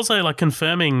 But it's also like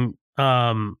confirming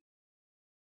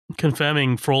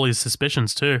Frawley's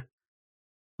suspicions too.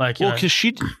 Like, well, because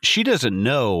she doesn't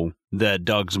know that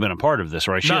Doug's been a part of this,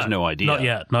 right? She has no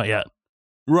idea. Not yet.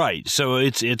 Right. So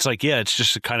it's like, yeah, it's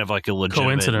just kind of like a legitimate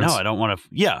coincidence. No, I don't want to.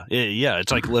 Yeah.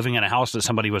 It's like living in a house that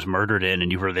somebody was murdered in,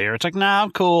 and you were there. It's like, nah, I'm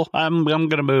cool. I'm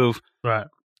gonna move. Right.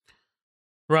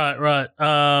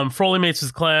 Frawley meets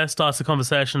with Claire, starts a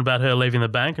conversation about her leaving the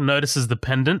bank, and notices the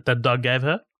pendant that Doug gave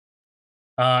her.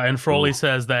 And Frawley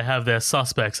says they have their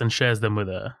suspects and shares them with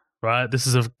her. Right. This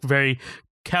is a very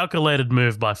calculated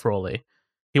move by Frawley.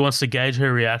 He wants to gauge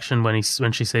her reaction when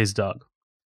she sees Doug.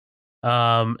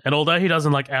 And although he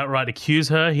doesn't like outright accuse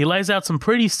her, he lays out some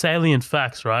pretty salient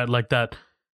facts, right? Like that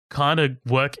kind of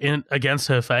work in against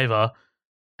her favor.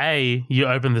 A, you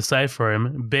opened the safe for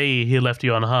him. B, he left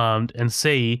you unharmed. And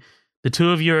C, the two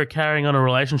of you are carrying on a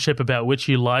relationship about which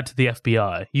you lied to the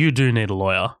FBI. You do need a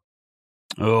lawyer.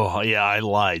 Oh, yeah, I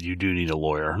lied. You do need a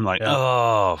lawyer. I'm like,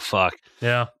 oh, fuck.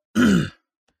 Yeah.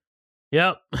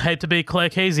 Yep, hate to be Claire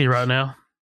Kesey right now.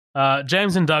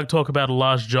 James and Doug talk about a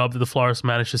large job that the florist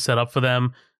managed to set up for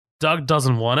them. Doug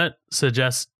doesn't want it,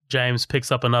 suggests James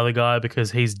picks up another guy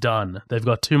because he's done. They've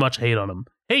got too much heat on him.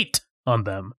 Heat on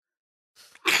them.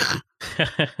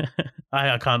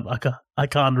 I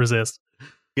can't resist.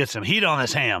 Get some heat on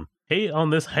this ham. Heat on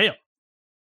this ham.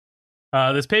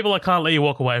 There's people I can't let you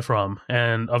walk away from,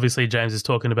 and obviously James is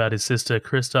talking about his sister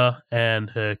Krista and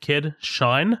her kid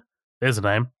Shine. There's a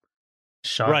name.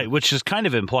 Shine. Right, which is kind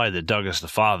of implied that Doug is the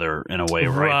father in a way,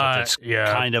 right? But it's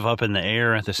kind of up in the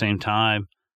air at the same time.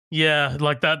 Yeah,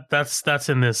 like that's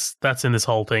in this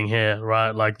whole thing here, right?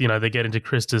 Like, they get into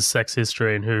Krista's sex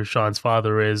history and who Shine's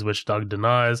father is, which Doug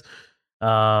denies.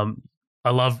 I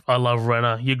love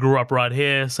Renner. You grew up right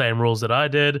here, same rules that I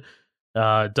did.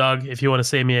 Doug, if you want to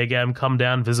see me again, come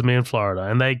down, visit me in Florida.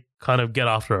 And they kind of get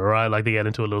after her, right? Like they get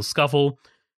into a little scuffle,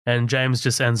 and James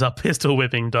just ends up pistol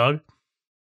whipping Doug.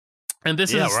 And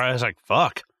this yeah, is right. I was like,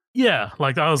 fuck. yeah,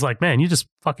 like I was like, man, you just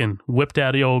fucking whipped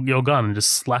out your gun and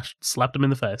just slapped him in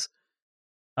the face.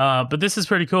 But this is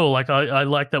pretty cool. Like I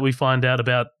like that we find out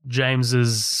about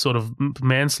James's sort of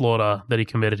manslaughter that he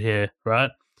committed here,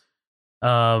 right?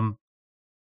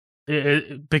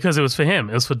 Because it was for him.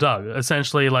 It was for Doug.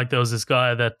 Essentially, like there was this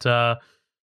guy that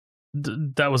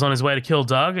that was on his way to kill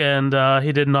Doug, and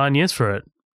he did 9 years for it.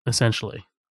 Essentially,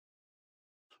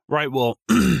 right. Well,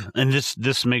 and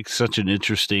this makes such an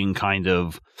interesting kind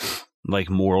of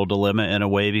like moral dilemma in a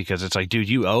way, because it's like, dude,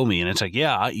 you owe me, and it's like,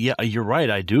 yeah, you're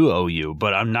right, I do owe you,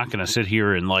 but I'm not going to sit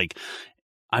here and like,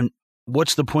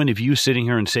 what's the point of you sitting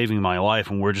here and saving my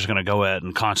life when we're just going to go at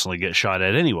and constantly get shot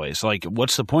at anyways? Like,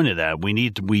 what's the point of that? We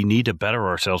need to better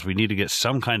ourselves. We need to get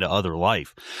some kind of other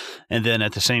life. And then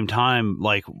at the same time,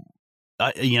 like,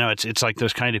 it's like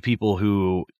those kind of people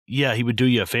who, yeah, he would do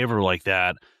you a favor like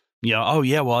that. Oh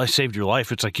yeah, well, I saved your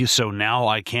life. It's like, so now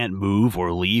I can't move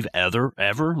or leave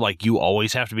ever. Like, you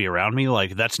always have to be around me.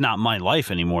 Like, that's not my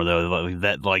life anymore, though.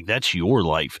 That's your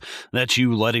life. That's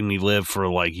you letting me live for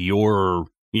like your,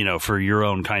 for your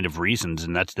own kind of reasons,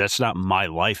 and that's not my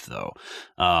life, though.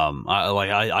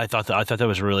 I thought that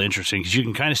was really interesting, because you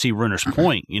can kind of see Renner's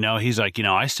point. He's like,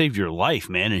 I saved your life,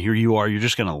 man, and here you are, you're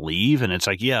just going to leave, and it's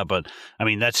like, yeah, but I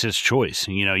mean, that's his choice.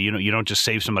 You don't just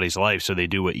save somebody's life so they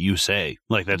do what you say.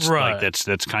 Like, that's right. Like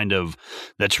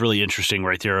that's really interesting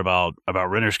right there about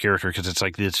Renner's character, because it's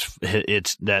like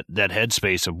it's that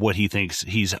headspace of what he thinks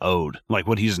he's owed, like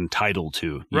what he's entitled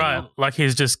to. Right, like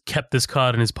he's just kept this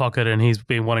card in his pocket and he's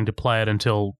been wanting to play it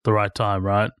until the right time,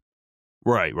 right?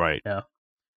 Right. Yeah.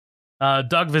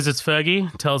 Doug visits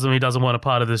Fergie, tells him he doesn't want a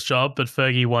part of this job, but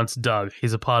Fergie wants Doug.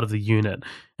 He's a part of the unit.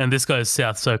 And this goes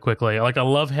south so quickly. Like, I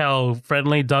love how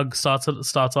friendly Doug starts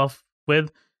off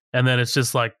with, and then it's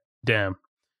just like, damn.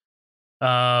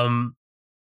 But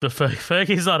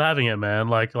Fergie's not having it, man.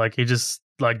 Like he just,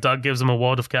 like, Doug gives him a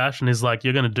wad of cash, and he's like,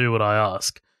 you're going to do what I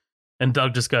ask. And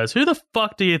Doug just goes, who the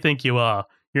fuck do you think you are?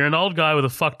 You're an old guy with a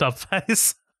fucked up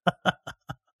face. I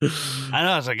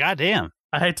know. I was like, God damn.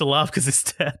 I hate to laugh because he's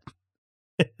dead.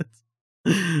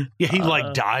 Yeah, he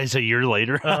dies a year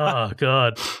later. Oh,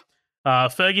 God.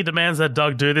 Fergie demands that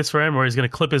Doug do this for him, or he's going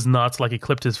to clip his nuts like he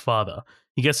clipped his father.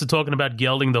 He gets to talking about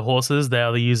gelding the horses. They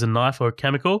either use a knife or a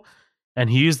chemical, and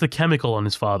he used the chemical on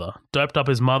his father. Doped up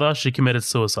his mother. She committed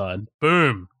suicide.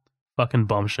 Boom. Fucking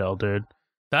bombshell, dude.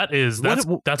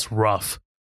 That's rough.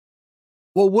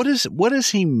 Well, what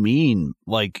does he mean?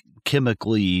 Like,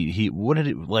 chemically, what did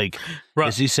it like? Right.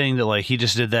 Is he saying that like he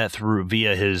just did that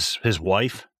via his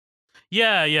wife?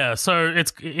 Yeah. So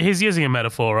he's using a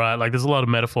metaphor, right? Like, there's a lot of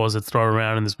metaphors that throw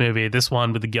around in this movie. This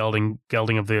one with the gelding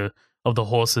of the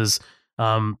horses.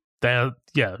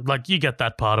 Like, you get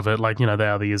that part of it. Like, they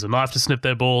either use a knife to snip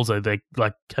their balls, or they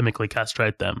like chemically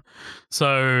castrate them.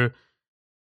 So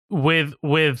with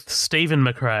Stephen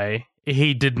McRae,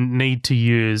 he didn't need to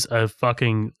use he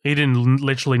didn't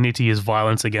literally need to use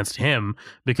violence against him,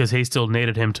 because he still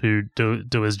needed him to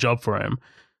do his job for him.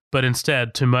 But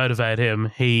instead, to motivate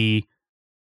him, he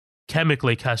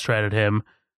chemically castrated him,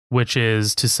 which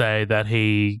is to say that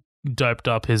he doped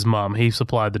up his mum. He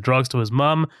supplied the drugs to his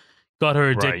mum, got her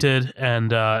addicted, right.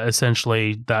 And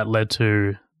essentially that led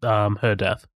to her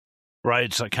death. Right,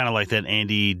 it's like, kind of like that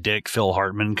Andy Dick Phil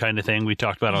Hartman kind of thing we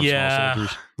talked about on Small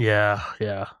Soldiers. Yeah.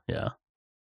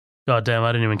 God damn,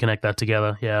 I didn't even connect that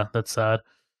together. Yeah, that's sad.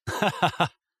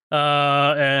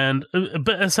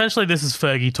 But essentially, this is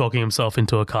Fergie talking himself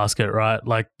into a casket, right?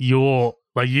 Like, you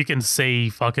can see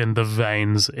fucking the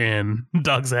veins in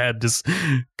Doug's head just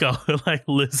go like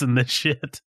loosen this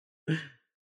shit.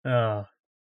 Doug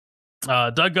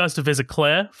goes to visit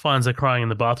Claire, finds her crying in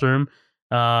the bathroom.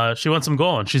 She wants him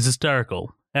gone. She's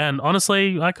hysterical. And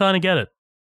honestly, I kind of get it.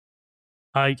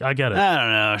 I get it. I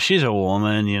don't know. She's a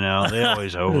woman, They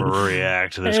always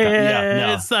overreact to this.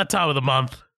 It's that time of the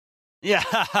month. Yeah,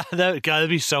 that'd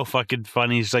be so fucking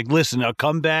funny. He's like, listen, I'll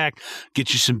come back,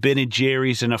 get you some Ben and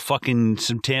Jerry's and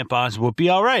some tampons. We'll be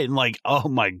all right. And like, oh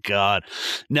my God.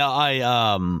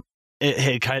 Now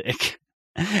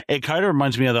it kind of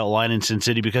reminds me of that line in Sin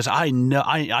City, because I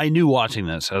knew watching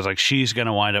this, I was like, she's going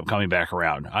to wind up coming back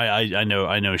around. I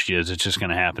know she is. It's just going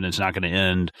to happen. It's not going to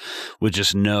end with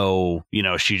just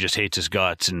she just hates his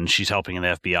guts and she's helping in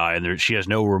the FBI and she has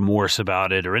no remorse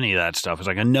about it or any of that stuff. It's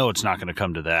like, I know it's not going to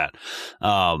come to that.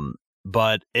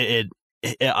 But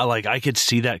I could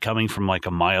see that coming from like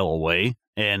a mile away.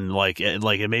 And like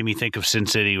it made me think of Sin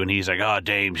City when he's like, oh,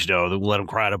 Dames, you know, let him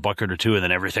cry at a bucket or two and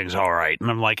then everything's all right.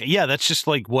 And I'm like, yeah, that's just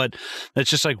like what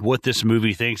this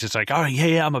movie thinks. It's like, oh,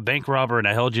 yeah, I'm a bank robber and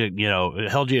I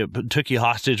took you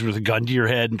hostage with a gun to your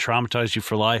head and traumatized you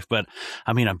for life. But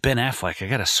I mean, I'm Ben Affleck. I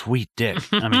got a sweet dick.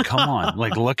 I mean, come on,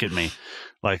 like, look at me.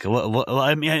 Like,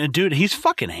 I mean, dude, he's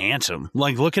fucking handsome.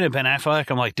 Like, looking at Ben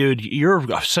Affleck, I'm like, dude, you're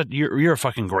a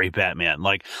fucking great Batman.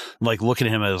 Like looking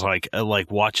at him as like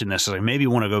watching this, like maybe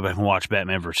want to go back and watch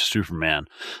Batman versus Superman.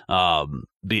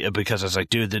 Because it's like,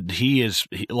 dude, that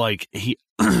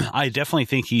I definitely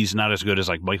think he's not as good as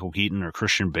like Michael Keaton or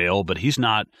Christian Bale, but he's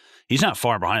not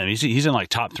far behind him. He's in like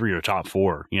top 3 or top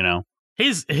 4, you know?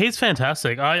 He's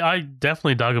fantastic. I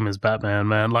definitely dug him as Batman,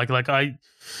 man. Like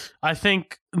I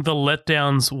think the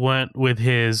letdowns weren't with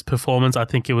his performance. I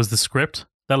think it was the script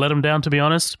that let him down, to be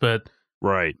honest. But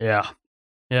right, yeah.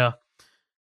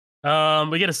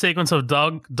 We get a sequence of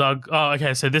Doug. Oh,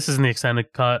 okay. So this is in the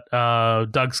extended cut.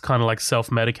 Doug's kind of like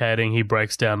self-medicating. He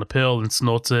breaks down the pill and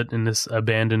snorts it in this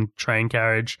abandoned train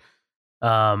carriage.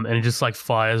 And he just like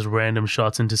fires random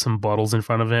shots into some bottles in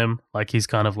front of him. Like he's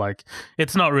kind of like,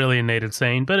 it's not really a needed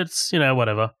scene, but it's, you know,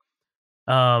 whatever.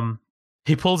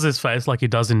 He pulls his face like he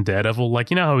does in Daredevil. Like,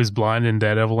 you know how he's blind in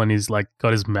Daredevil and he's like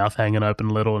got his mouth hanging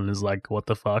open a little and is like, what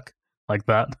the fuck? Like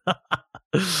that.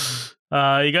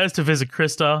 He goes to visit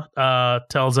Krista,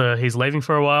 tells her he's leaving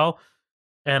for a while.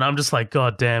 And I'm just like,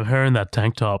 God damn, her in that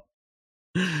tank top.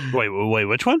 Wait,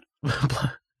 which one?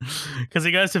 Because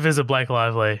he goes to visit Blake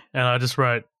Lively, and I just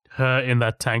wrote her in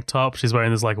that tank top. She's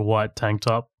wearing this like white tank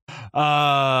top.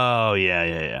 Oh,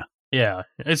 yeah. Yeah,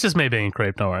 it's just me being a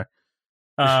creep, don't worry.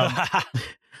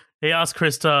 He asks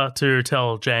Krista to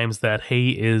tell James that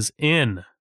he is in.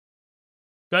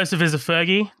 Goes to visit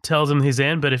Fergie, tells him he's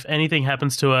in, but if anything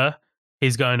happens to her,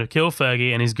 he's going to kill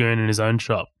Fergie and his goon in his own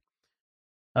shop.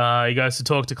 He goes to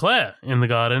talk to Claire in the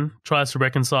garden, tries to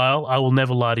reconcile. I will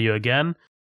never lie to you again.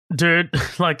 Dude,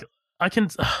 like, I can...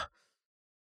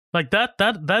 Like,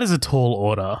 that is a tall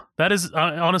order. That is,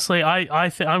 honestly, I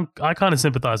kind of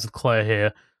sympathize with Claire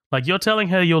here. Like, you're telling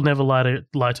her you'll never lie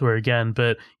to her again,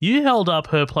 but you held up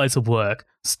her place of work,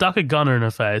 stuck a gun in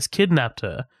her face, kidnapped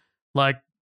her. Like,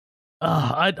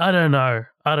 I don't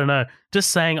know.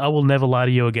 Just saying I will never lie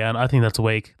to you again, I think that's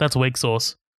weak. That's weak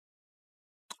sauce.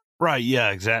 Right,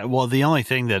 yeah, exactly. Well, the only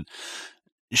thing that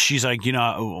she's like, you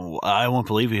know, I won't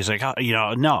believe you. He's like, you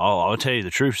know, no, I'll tell you the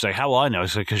truth. She's like, how will I know?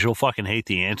 It's like, because you'll fucking hate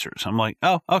the answers. I'm like,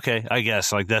 oh, okay, I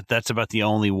guess. Like, that's about the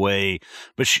only way.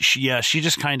 But she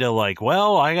just kind of like,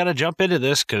 well, I got to jump into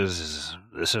this because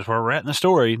this is where we're at in the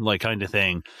story, like, kind of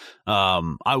thing.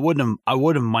 I wouldn't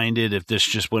have minded if this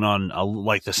just went on,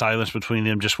 like, the silence between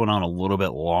them just went on a little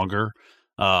bit longer.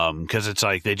 Because it's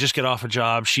like they just get off a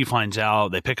job, she finds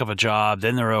out, they pick up a job,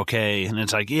 then they're okay, and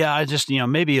it's like, yeah, I just, you know,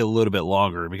 maybe a little bit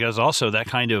longer, because also that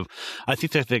kind of, I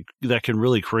think that can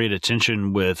really create a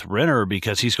tension with Renner,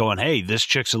 because he's going, hey, this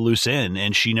chick's a loose end,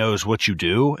 and she knows what you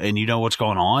do, and you know what's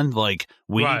going on, like,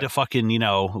 we need to fucking, you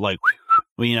know, like,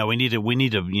 we need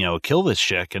to, you know, kill this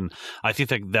chick. And I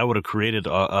think that would have created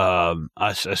a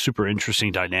super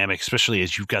interesting dynamic, especially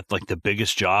as you've got like the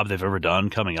biggest job they've ever done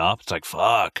coming up. It's like,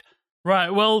 fuck. Right.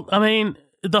 Well, I mean,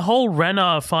 the whole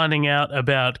Renner finding out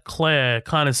about Claire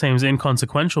kind of seems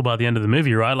inconsequential by the end of the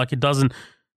movie, right? Like,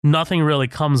 nothing really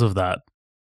comes of that.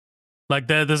 Like,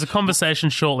 there's a conversation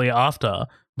shortly after,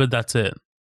 but that's it.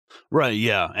 Right.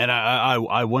 Yeah. And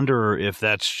I wonder if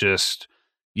that's just,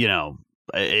 you know,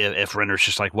 if Renner's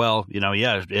just like, well, you know,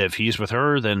 yeah, if he's with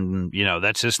her, then, you know,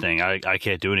 that's his thing. I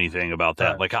can't do anything about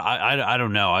that. Right. Like, I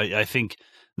don't know. I think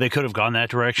they could have gone that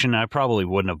direction. I probably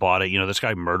wouldn't have bought it. You know, this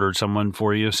guy murdered someone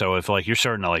for you. So if like you're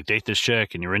starting to like date this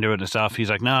chick and you're into it and stuff, he's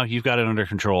like, no, you've got it under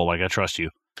control. Like, I trust you.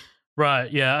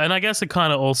 Right. Yeah. And I guess it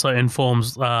kind of also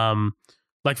informs,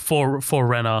 like for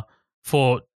Renner,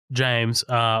 for James,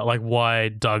 like why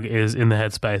Doug is in the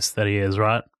headspace that he is.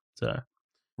 Right. So.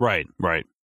 Right.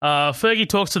 Fergie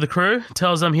talks to the crew,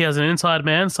 tells them he has an inside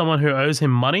man, someone who owes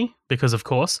him money, because of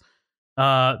course.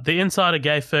 The insider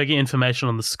gave Fergie information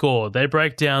on the score. They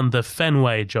break down the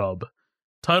Fenway job.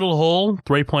 Total haul,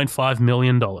 $3.5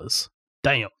 million.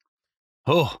 Damn.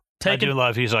 Oh, I do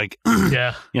love. He's like,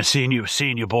 yeah. You know,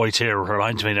 seeing you boys here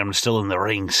reminds me that I'm still in the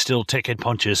ring, still taking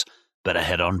punches, but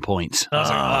ahead on points. I was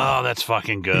like, oh, that's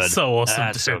fucking good. He's so awesome.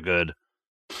 That's so good.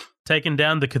 Taking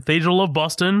down the Cathedral of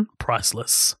Boston,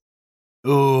 priceless.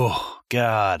 Oh,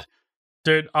 God.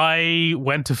 Dude, I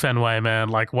went to Fenway, man.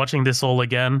 Like, watching this all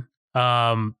again,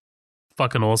 fucking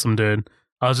awesome, dude.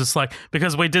 I was just like,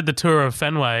 because we did the tour of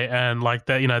Fenway and like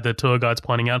that, you know, the tour guide's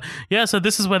pointing out, yeah, so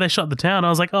this is where they shot the town. I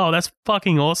was like, oh, that's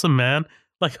fucking awesome, man.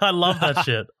 Like, I love that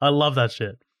shit. I love that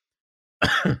shit.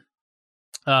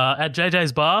 At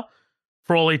JJ's bar,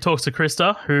 Frawley talks to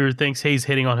Krista, who thinks he's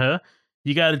hitting on her.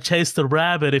 You got to chase the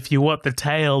rabbit if you want the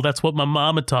tail. That's what my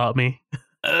mama taught me.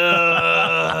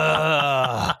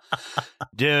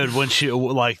 Dude, when she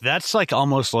that's like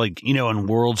almost like, in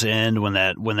World's End when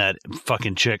that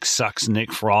fucking chick sucks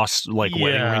Nick Frost's wedding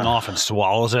ring off and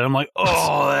swallows it. I'm like,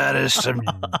 oh, that is some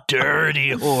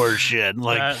dirty horse shit.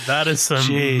 Like that is some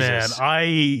Jesus.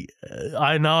 man.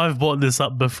 I know I've brought this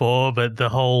up before, but the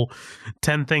whole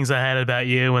 10 things I hate about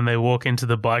you when they walk into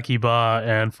the bikie bar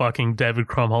and fucking David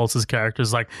Krumholtz's character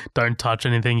is like, don't touch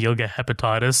anything, you'll get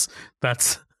hepatitis.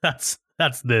 That's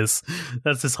this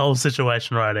whole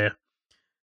situation right here.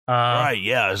 Right,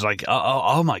 yeah. It's like,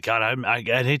 oh my God,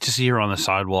 I'd hate to see her on the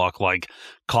sidewalk, like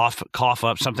cough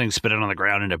up something, spit it on the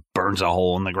ground, and it burns a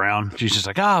hole in the ground. She's just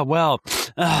like,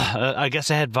 I guess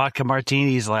I had vodka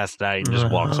martinis last night, and just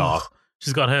walks off.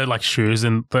 She's got her shoes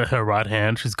in her right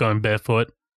hand. She's going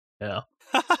barefoot. Yeah.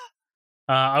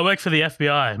 I work for the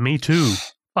FBI. Me too.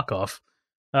 Fuck off.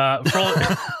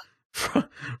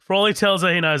 Frawley tells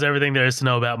her he knows everything there is to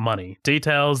know about money.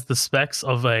 Details the specs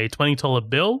of a $20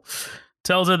 bill.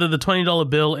 Tells her that the $20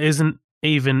 bill isn't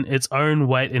even its own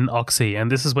weight in oxy.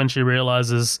 And this is when she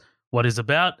realizes what he's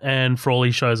about, and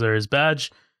Frawley shows her his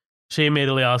badge. She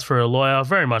immediately asks for a lawyer,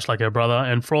 very much like her brother,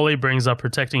 and Frawley brings up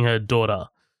protecting her daughter.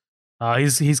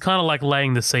 He's kind of like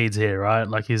laying the seeds here, right?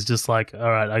 Like he's just like,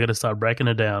 all right, I got to start breaking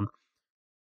her down.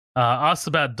 Asks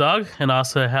about Doug and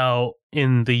asks her how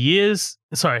in the years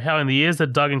that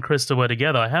Doug and Krista were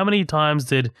together, how many times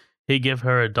did he give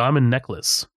her a diamond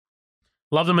necklace?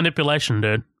 Love the manipulation,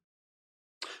 dude.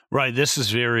 Right. This is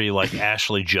very like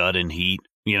Ashley Judd in Heat,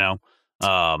 right.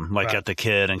 At the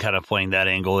kid and kind of playing that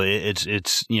angle.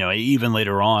 It's even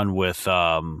later on with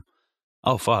God,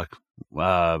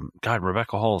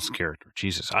 Rebecca Hall's character.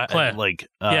 Jesus. Claire.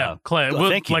 Claire. Well,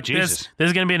 thank you, Jesus.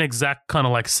 There's going to be an exact kind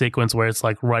of sequence where it's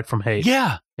right from Heat.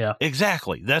 Yeah. Yeah.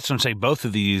 Exactly. That's what I'm saying. Both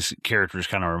of these characters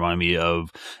kind of remind me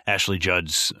of Ashley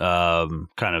Judd's kind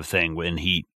of thing in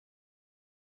Heat.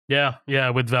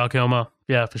 Yeah, with Val Kilmer.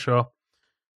 Yeah, for sure.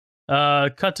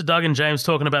 Cut to Doug and James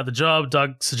talking about the job.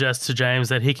 Doug suggests to James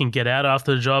that he can get out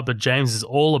after the job, but James is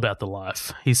all about the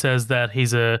life. He says that he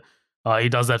does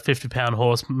that 50-pound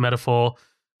horse metaphor.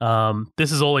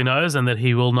 This is all he knows, and that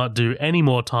he will not do any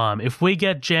more time. If we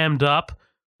get jammed up,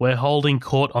 we're holding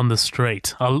court on the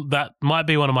street. That might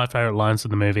be one of my favorite lines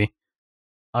in the movie.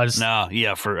 Absolutely.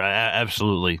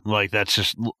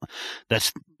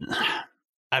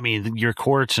 Your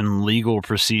courts and legal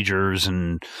procedures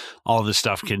and all this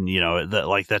stuff can,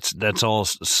 that's all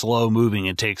slow moving.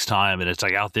 It takes time, and it's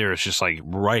out there. It's just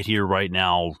right here, right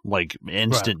now,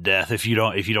 instant death. If you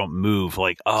don't move,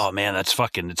 oh man, that's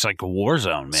fucking. It's like a war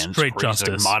zone, man. Straight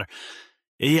justice.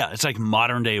 It's like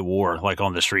modern day war,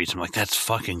 on the streets. I'm like, that's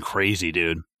fucking crazy,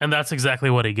 dude. And that's exactly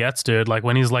what he gets, dude.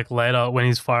 When he's later, when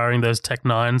he's firing those Tech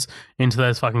 9s into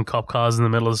those fucking cop cars in the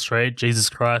middle of the street, Jesus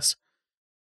Christ.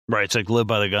 Right, it's live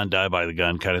by the gun, die by the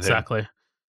gun kind of thing. Exactly.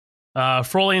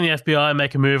 Frawley and the FBI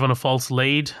make a move on a false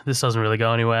lead. This doesn't really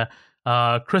go anywhere.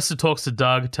 Krista talks to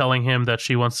Doug, telling him that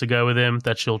she wants to go with him,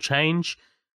 that she'll change.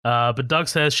 But Doug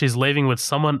says he's leaving with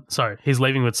someone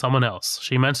else.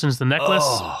 She mentions the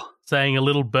necklace, saying a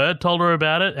little bird told her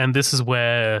about it, and this is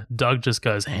where Doug just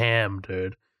goes ham,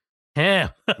 dude.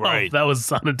 Ham. Right. That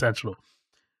was unintentional.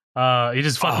 He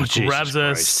just fucking grabs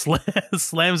her,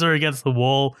 slams her against the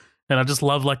wall. And I just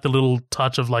love the little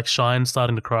touch of Shine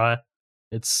starting to cry.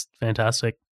 It's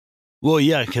fantastic. Well,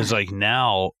 yeah, because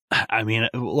now,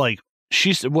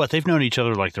 she's they've known each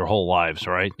other their whole lives,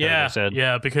 right? Yeah,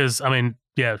 yeah, because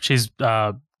she's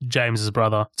James's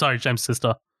brother. Sorry, James'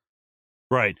 sister.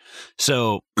 Right.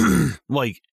 So,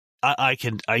 I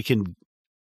can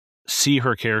see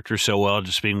her character so well,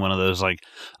 just being one of those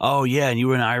oh yeah, and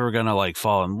you and I were gonna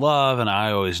fall in love, and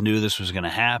I always knew this was gonna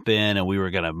happen, and we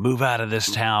were gonna move out of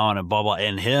this town, and blah blah,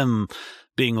 and him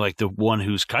being the one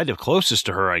who's kind of closest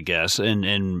to her, I guess,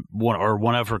 and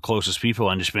one of her closest people,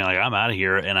 and just being I'm out of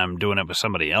here and I'm doing it with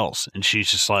somebody else, and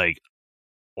she's just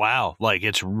wow,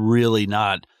 it's really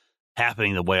not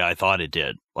happening the way I thought it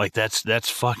did. That's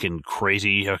fucking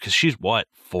crazy, because she's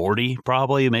 40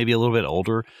 probably, maybe a little bit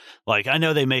older. I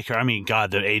know they make her,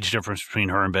 God, the age difference between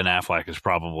her and Ben Affleck is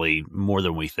probably more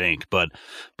than we think, but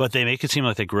they make it seem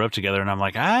like they grew up together, and I'm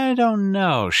I don't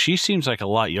know, she seems a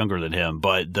lot younger than him,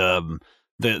 but the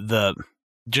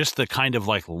just the kind of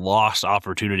lost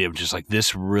opportunity of just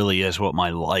this really is what my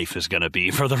life is going to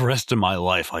be for the rest of my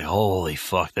life. Holy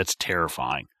fuck, that's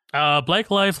terrifying. Blake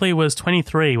Lively was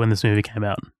 23 when this movie came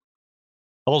out.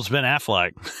 Old's Ben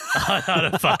Affleck. I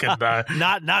don't fucking know.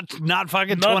 Not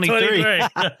fucking Not 23. 23.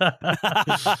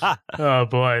 Oh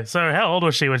boy. So how old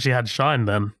was she when she had Shine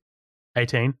then?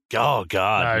 18? Oh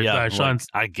God. No, yeah. no, Shine's-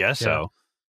 I guess so.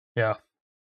 Yeah.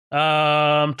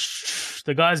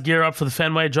 The guys gear up for the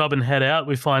Fenway job and head out.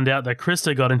 We find out that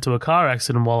Krista got into a car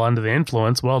accident while under the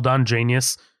influence. Well done,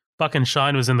 genius. Fucking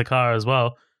Shine was in the car as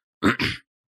well.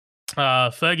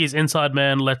 Fergie's inside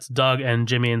man lets Doug and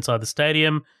Jimmy inside the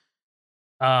stadium.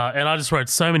 And I just wrote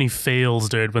so many feels,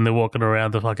 dude, when they're walking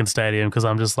around the fucking stadium because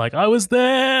I'm just like, I was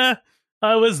there.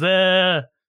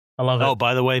 I love it. Oh,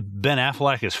 by the way, Ben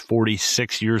Affleck is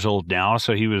 46 years old now,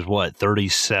 so he was what,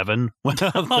 37?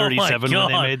 37 when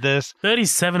they made this.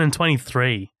 37 and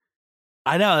 23.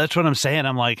 I know, that's what I'm saying.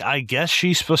 I'm like, I guess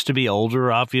she's supposed to be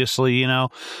older, obviously, you know,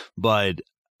 but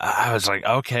I was like,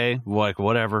 okay, like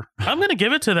whatever. I'm gonna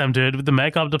give it to them, dude, with the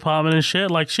makeup department and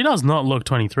shit. Like, she does not look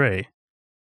 23.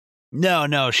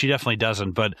 No, she definitely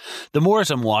doesn't. But the more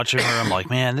as I'm watching her, I'm like,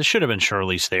 man, this should have been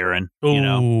Charlize Theron, you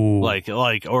know, like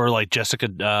Jessica.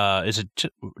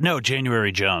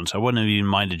 January Jones. I wouldn't have even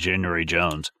minded January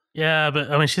Jones. Yeah,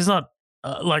 but I mean, she's not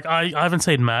like I haven't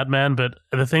seen Mad Men, but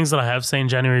the things that I have seen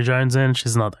January Jones in,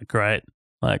 she's not that great.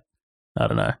 Like, I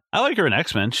don't know. I like her in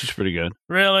X-Men. She's pretty good.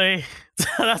 Really?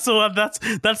 That's the one.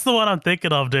 That's the one I'm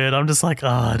thinking of, dude. I'm just like, oh,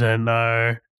 I don't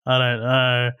know.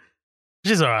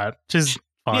 She's all right. She's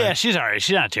fine. Yeah, she's all right.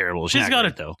 She's not terrible. She's got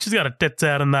great, though. She's got her tits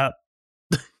out in that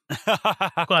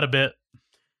quite a bit.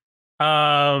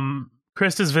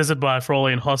 Krista's visit by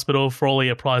Frawley in hospital. Frawley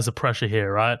applies the pressure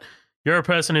here, right? You're a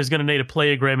person who's going to need a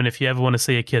plea agreement if you ever want to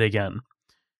see a kid again.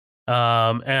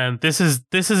 And this is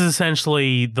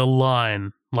essentially the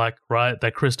line, like, right,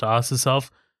 that Krista asks herself,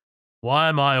 why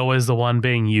am I always the one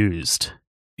being used?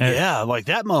 And yeah, like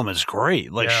that moment's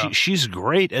great. Like she's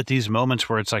great at these moments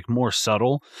where it's like more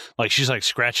subtle. Like she's like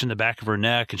scratching the back of her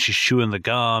neck and she's chewing the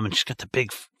gum and she's got the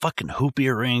big fucking hoop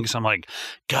earrings. I'm like,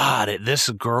 God, this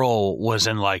girl was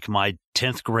in like my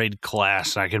 10th grade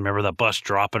class. And I can remember the bus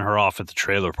dropping her off at the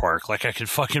trailer park. Like I could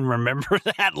fucking remember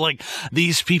that. Like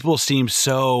these people seem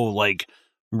so like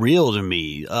real to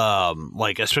me,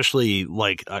 like especially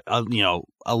like you know,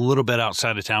 a little bit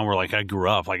outside of town where like I grew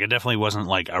up. Like I definitely wasn't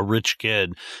like a rich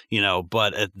kid, you know,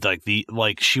 but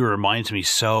she reminds me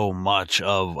so much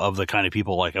of the kind of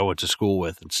people like I went to school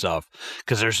with and stuff,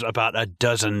 because there's about a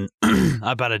dozen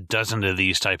of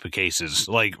these type of cases,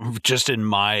 like just in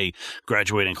my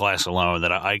graduating class alone,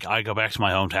 that I go back to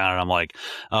my hometown and I'm like,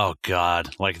 oh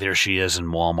God, like there she is in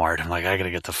Walmart. I'm like, I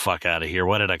gotta get the fuck out of here.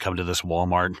 Why did I come to this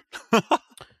Walmart?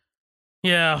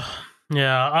 Yeah.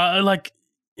 I like,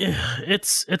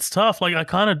 it's tough. Like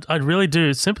I really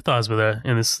do sympathize with her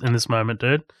in this moment,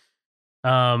 dude.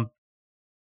 Well,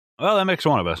 that makes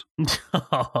one of us.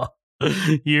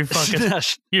 You fucking,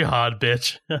 you hard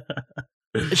bitch.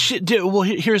 Well,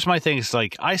 here's my thing. It's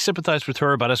like I sympathize with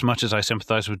her about as much as I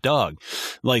sympathize with Doug.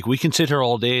 Like we can sit here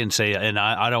all day and say, and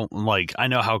I don't like. I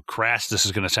know how crass this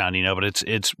is going to sound, you know, but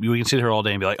it's we can sit here all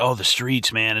day and be like, oh, the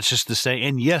streets, man, it's just the same.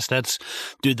 And yes, that's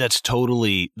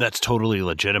totally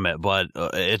legitimate. But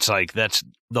it's like that's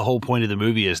the whole point of the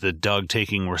movie is that Doug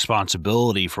taking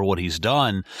responsibility for what he's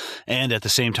done, and at the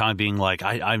same time being like,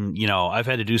 I'm, you know, I've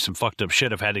had to do some fucked up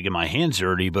shit. I've had to get my hands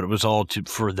dirty, but it was all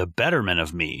for the betterment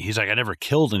of me. He's like, I never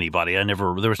killed anybody. There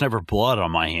was never blood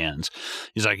on my hands.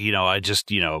 He's like, you know, I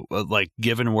just, you know, like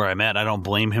given where I'm at, I don't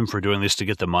blame him for doing this to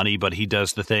get the money, but he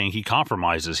does the thing. He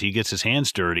compromises. He gets his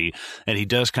hands dirty, and he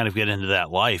does kind of get into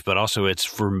that life, but also it's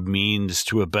for means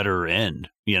to a better end,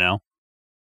 you know?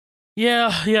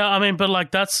 Yeah. I mean, but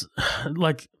like that's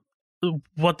like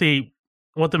what the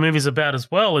movie's about as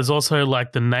well is also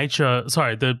like the nature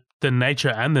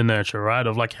and the nurture, right?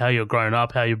 Of like how you're grown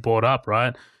up, how you're brought up,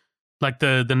 right? Like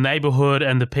the neighborhood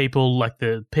and the people, like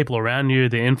the people around you,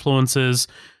 the influences.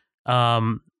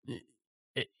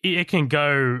 It can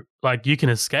go like you can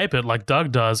escape it, like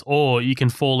Doug does, or you can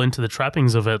fall into the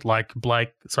trappings of it, like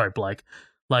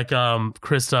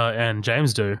Krista and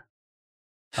James do.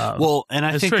 Well, and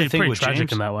I think the thing with tragic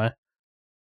James in that way.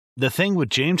 The thing with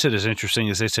James that is interesting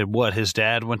is they said what his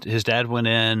dad went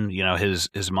in, you know,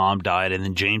 his mom died, and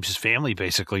then James's family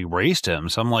basically raised him.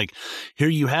 So I'm like, here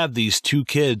you have these two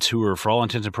kids who are, for all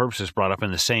intents and purposes, brought up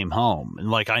in the same home, and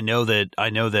like I know that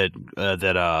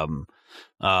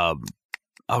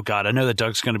oh God, I know that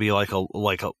Doug's going to be like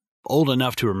a old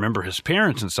enough to remember his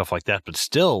parents and stuff like that, but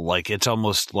still, like it's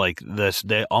almost like this.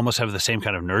 They almost have the same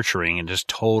kind of nurturing and just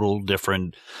total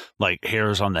different, like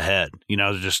hairs on the head. You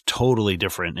know, they're just totally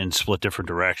different and split different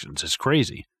directions. It's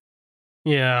crazy.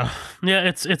 Yeah,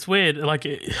 it's weird. Like,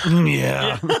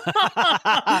 Yeah.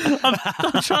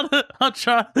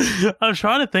 I'm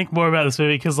trying to think more about this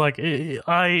movie because, like,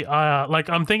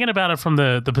 I'm thinking about it from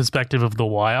the perspective of The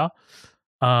Wire,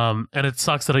 and it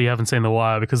sucks that you haven't seen The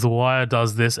Wire because The Wire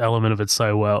does this element of it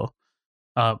so well.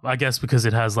 I guess because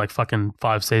it has like fucking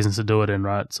 5 seasons to do it in,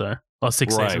 right? So, or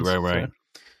 6 seasons. Right.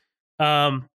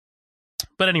 So.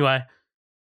 But anyway,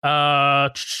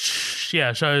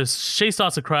 shows she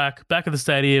starts a crack back at the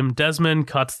stadium. Desmond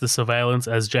cuts the surveillance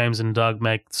as James and Doug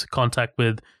make contact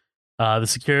with the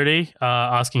security,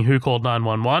 asking who called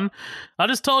 911. I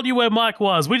just told you where Mike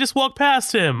was. We just walked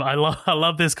past him. I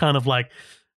love this kind of like,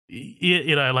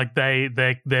 you know, like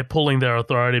they're pulling their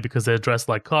authority because they're dressed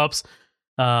like cops.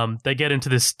 They get into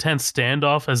this tense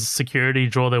standoff as security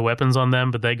draw their weapons on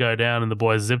them, but they go down and the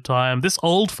boys zip tie him. This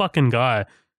old fucking guy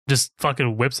just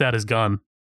fucking whips out his gun.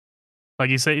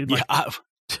 Like you say, like, I'm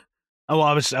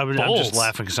just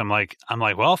laughing because I'm like,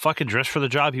 well, fucking dress for the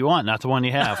job you want, not the one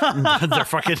you have. They're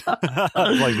fucking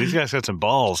like, these guys got some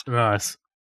balls. Nice.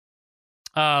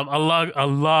 I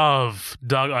love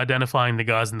Doug identifying the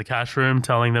guys in the cash room,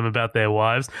 telling them about their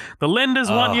wives. The Linders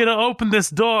want you to open this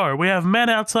door. We have men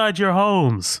outside your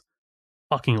homes.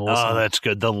 Fucking awesome. Oh, that's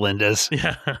good. The Linders.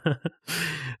 Yeah.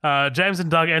 James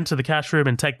and Doug enter the cash room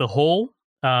and take the hall,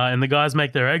 and the guys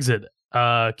make their exit,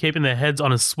 keeping their heads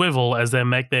on a swivel as they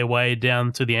make their way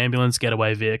down to the ambulance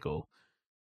getaway vehicle.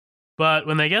 But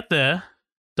when they get there,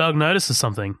 Doug notices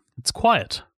something. It's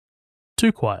quiet.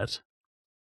 Too quiet.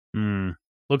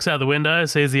 Looks out the window,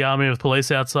 sees the army of police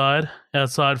outside.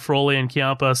 Outside, Frawley and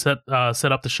Chiampa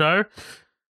set up the show.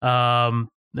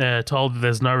 They're told that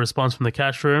there's no response from the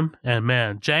cash room. And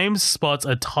man, James spots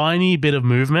a tiny bit of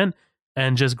movement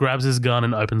and just grabs his gun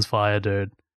and opens fire,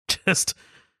 dude. Just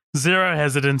zero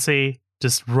hesitancy,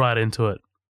 just right into it.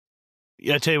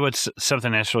 Yeah, I tell you what's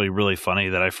something actually really funny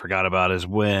that I forgot about is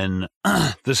when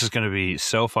this is going to be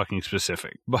so fucking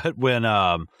specific, but when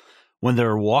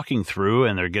they're walking through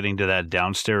and they're getting to that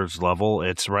downstairs level,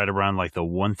 it's right around like the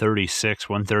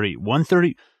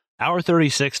 1:30 hour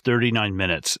 36, 39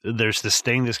 minutes. There's this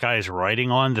thing this guy is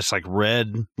riding on, this like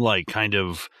red, like kind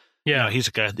of, yeah. You know,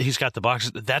 he's got the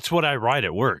boxes. That's what I ride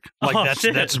at work. Like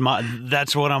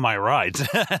that's one of my rides.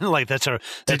 Like that's a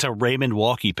Raymond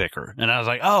walkie picker. And I was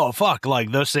like, oh fuck,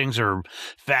 like those things are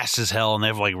fast as hell and they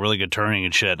have like really good turning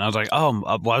and shit. And I was like,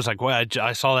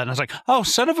 I saw that and I was like, oh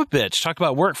son of a bitch, talk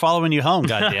about work following you home,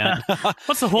 goddamn.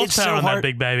 What's the horsepower on that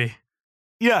big baby?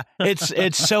 Yeah,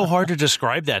 it's so hard to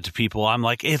describe that to people. I'm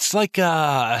like, it's like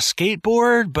a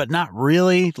skateboard, but not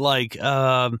really. Like,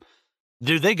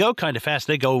 dude, they go kind of fast.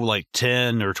 They go like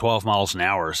 10 or 12 miles an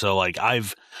hour. So like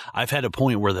I've had a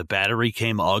point where the battery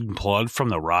came unplugged from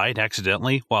the ride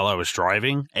accidentally while I was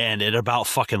driving, and it about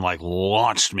fucking like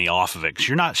launched me off of it because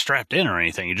you're not strapped in or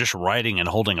anything. You're just riding and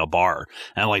holding a bar.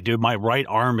 And I'm like, dude, my right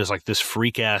arm is like this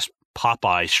freak ass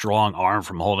Popeye strong arm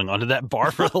from holding onto that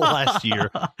bar for the last year.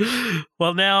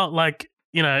 Well, now, like,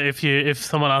 you know, if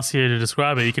someone asks you to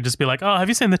describe it, you could just be like, oh, have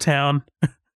you seen The Town?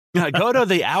 Go to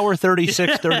the hour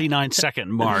 36, 39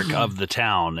 second mark of The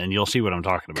Town, and you'll see what I'm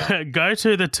talking about. Go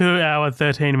to the 2 hour,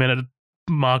 13 minute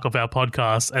mark of our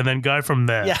podcast, and then go from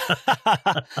there. Yeah.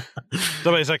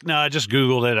 Somebody's like, no, I just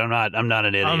Googled it. I'm not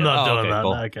an idiot. I'm not doing that.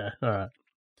 Cool. Okay. All right.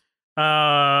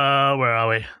 Where are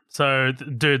we? So,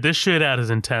 dude, this shootout is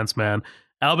intense, man.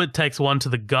 Albert takes one to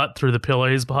the gut through the pillar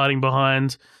he's hiding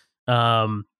behind.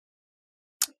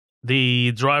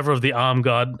 The driver of the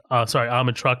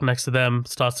armored truck next to them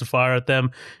starts to fire at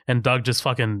them, and Doug just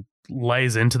fucking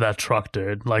lays into that truck,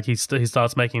 dude. Like, he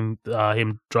starts making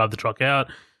him drive the truck out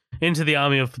into the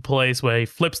army of the police, where he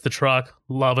flips the truck.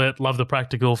 Love it. Love the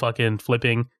practical fucking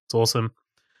flipping. It's awesome.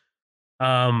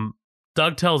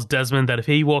 Doug tells Desmond that if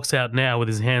he walks out now with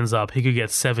his hands up, he could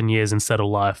get 7 years instead of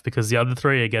life because the other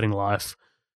 3 are getting life.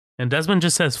 And Desmond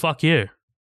just says, fuck you.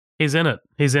 He's in it.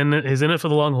 He's in it for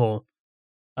the long haul.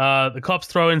 The cops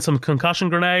throw in some concussion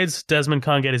grenades. Desmond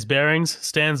can't get his bearings,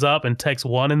 stands up and takes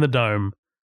one in the dome.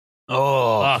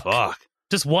 Oh, fuck.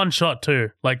 Just one shot too.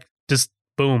 Like, just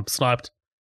boom, sniped.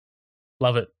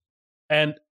 Love it.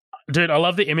 And, dude, I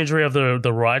love the imagery of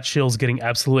the riot shields getting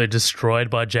absolutely destroyed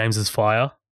by James's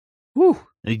fire. Woo.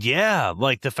 Yeah,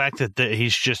 like the fact that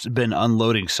he's just been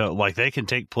unloading, so like they can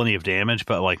take plenty of damage,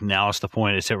 but like now it's the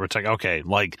point where it's like, okay,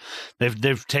 like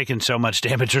they've taken so much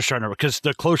damage, they're starting to, because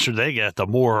the closer they get, the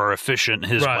more efficient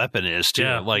his weapon is too.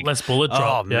 Yeah, like less bullet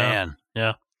drop. Oh man,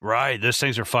 yeah, right. Those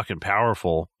things are fucking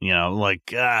powerful. You know, like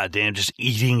damn, just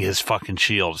eating his fucking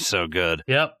shield is so good.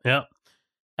 Yep.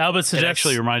 Albert It suggests.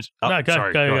 actually reminds. Oh, No, go,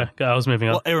 sorry, go, go go, ahead. go. I was moving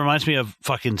on. Well, it reminds me of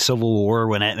fucking Civil War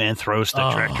when Ant-Man throws the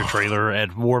Oh. tractor trailer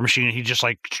at War Machine and he just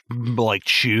like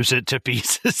chews it to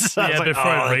pieces. I was Yeah, like, before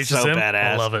oh, it that's reaches so him. I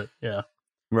badass. love it. Yeah.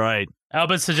 Right.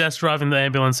 Albert suggests driving the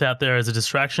ambulance out there as a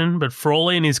distraction, but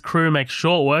Frawley and his crew make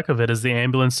short work of it as the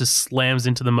ambulance just slams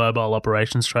into the mobile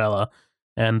operations trailer.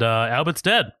 And Albert's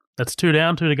dead. That's 2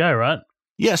 down, 2 to go, right?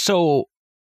 Yeah, so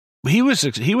he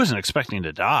wasn't expecting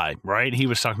to die, right? He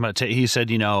was talking about he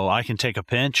said, I can take a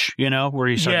pinch, where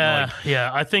he's talking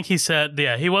Yeah. I think he said,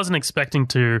 he wasn't expecting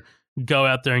to go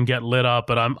out there and get lit up,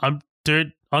 but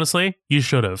dude, honestly, you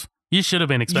should have. You should have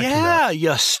been expecting that.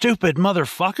 Yeah, you stupid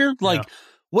motherfucker. Like,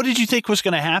 what did you think was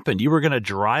going to happen? You were going to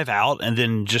drive out and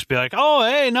then just be like, oh,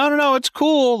 hey, no, it's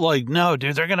cool. Like, no,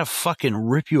 dude, they're going to fucking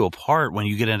rip you apart when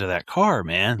you get into that car,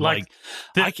 man.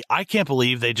 I can't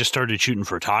believe they just started shooting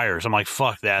for tires. I'm like,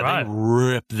 fuck that. Right. They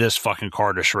rip this fucking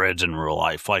car to shreds in real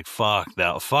life. Like, fuck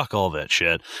all that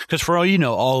shit. Because for all you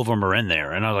know, all of them are in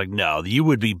there. And I was like, no, you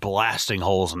would be blasting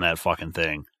holes in that fucking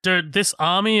thing. Dude, this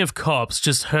army of cops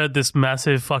just heard this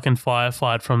massive fucking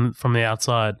firefight from the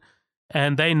outside.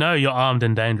 And they know you're armed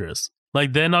and dangerous.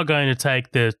 Like, they're not going to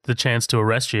take the chance to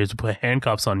arrest you, to put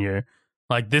handcuffs on you.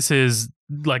 Like, this is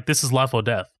life or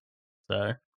death.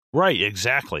 So, right,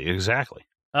 exactly.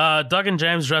 Doug and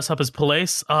James dress up as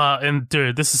police. And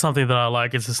dude, this is something that I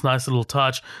like. It's this nice little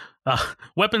touch.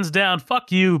 Weapons down.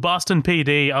 Fuck you, Boston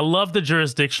PD. I love the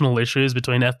jurisdictional issues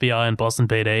between FBI and Boston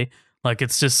PD. Like,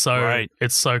 it's just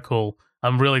it's so cool.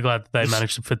 I'm really glad that they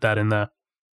managed to fit that in there.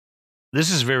 This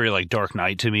is very like Dark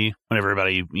Knight to me. When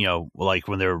everybody, like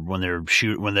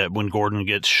when Gordon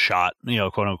gets shot,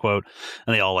 quote unquote,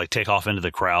 and they all like take off into the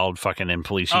crowd, fucking in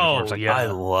police uniforms. I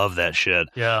love that shit.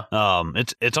 Yeah.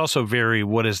 It's also very,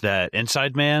 what is that?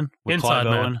 Inside Man with Inside Clive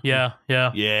Man. Owen.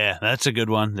 Yeah. That's a good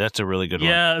one. That's a really good one.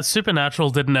 Yeah, Supernatural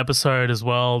did an episode as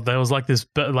well. There was like this,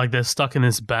 like they're stuck in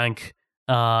this bank.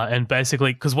 And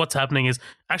basically, because what's happening is,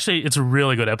 actually, it's a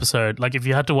really good episode. Like, if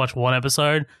you had to watch one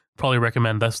episode, probably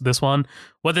recommend this one.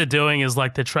 What they're doing is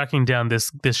like they're tracking down this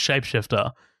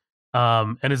shapeshifter,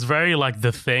 and it's very like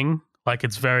The Thing. Like,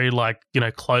 it's very like,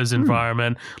 closed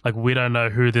environment. Like, we don't know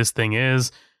who this thing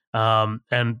is.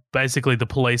 And basically, the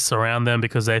police surround them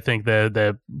because they think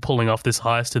they're pulling off this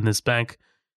heist in this bank.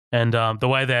 And the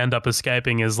way they end up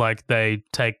escaping is like they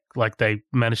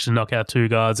manage to knock out 2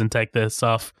 guards and take their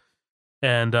stuff.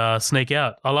 And sneak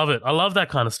out. I love it. I love that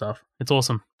kind of stuff. It's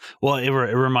awesome. Well, it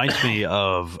reminds me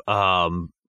of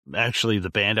actually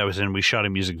the band I was in. We shot a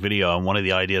music video, and one of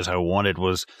the ideas I wanted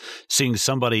was seeing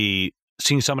somebody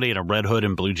in a red hood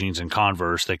and blue jeans and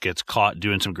Converse that gets caught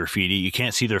doing some graffiti. You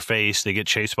can't see their face. They get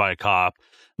chased by a cop.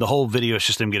 The whole video is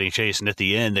just them getting chased, and at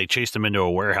the end, they chase them into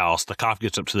a warehouse. The cop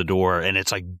gets up to the door, and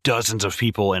it's like dozens of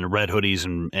people in red hoodies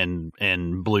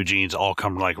and blue jeans all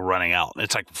come like running out.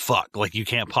 It's like, fuck, like you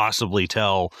can't possibly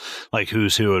tell like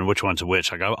who's who and which one's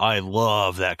which. Like I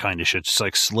love that kind of shit. Just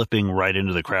like slipping right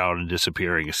into the crowd and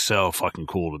disappearing is so fucking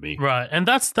cool to me. Right, and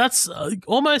that's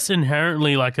almost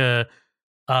inherently like a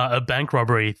bank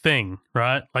robbery thing,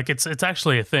 right? Like it's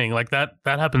actually a thing. Like that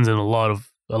happens in a lot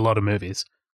of movies.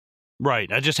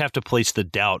 Right. I just have to place the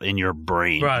doubt in your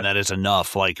brain. Right. And that is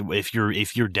enough. Like if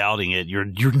you're doubting it,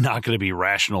 you're not going to be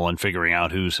rational in figuring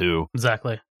out who's who.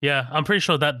 Exactly. Yeah, I'm pretty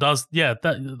sure that does. Yeah,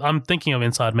 I'm thinking of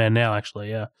Inside Man now,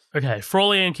 actually. Yeah. Okay.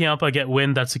 Frawley and Ciampa get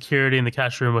wind that security in the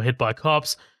cash room were hit by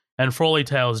cops, and Frawley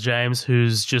tells James,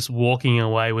 who's just walking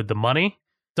away with the money.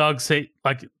 Doug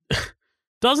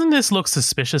doesn't this look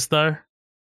suspicious though?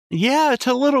 Yeah, it's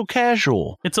a little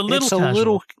casual. It's a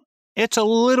little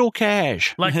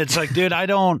cash. Like, it's like, dude, I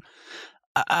don't.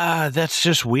 That's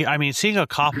just weird. I mean, seeing a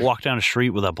cop walk down the street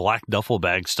with a black duffel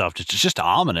bag stuffed, it's just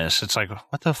ominous. It's like,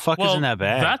 what the fuck is in that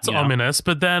bag? That's ominous.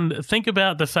 But then think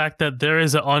about the fact that there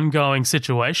is an ongoing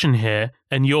situation here,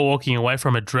 and you're walking away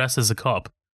from it dressed as a cop.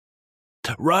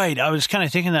 Right. I was kind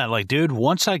of thinking that, like, dude,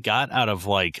 once I got out of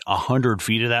like 100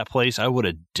 feet of that place, I would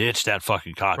have ditched that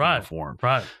fucking cop uniform.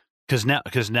 Right.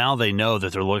 Because now they know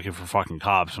that they're looking for fucking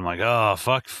cops. I'm like, oh,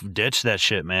 fuck, ditch that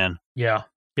shit, man. Yeah.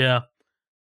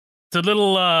 It's a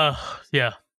little,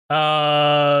 yeah.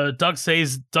 Doug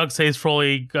sees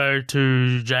Frawley go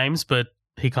to James, but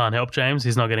he can't help James.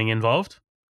 He's not getting involved.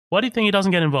 Why do you think he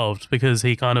doesn't get involved? Because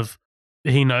he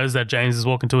knows that James is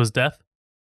walking to his death?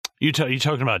 You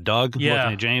talking about Doug looking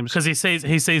at James? Because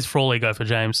he sees Frawley go for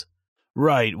James.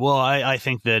 Right. Well, I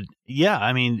think that, yeah,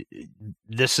 I mean,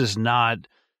 this is not...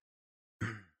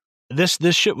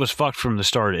 This shit was fucked from the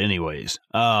start anyways.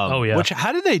 Which,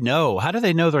 how do they know? How do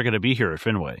they know they're going to be here at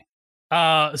Fenway?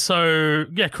 So,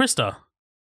 yeah, Krista.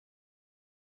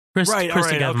 Right,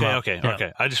 Krista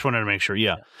okay. I just wanted to make sure,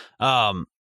 yeah.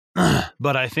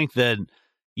 but I think that,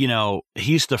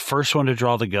 he's the first one to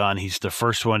draw the gun. He's the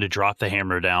first one to drop the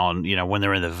hammer down, when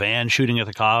they're in the van shooting at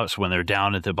the cops, when they're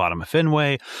down at the bottom of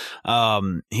Fenway.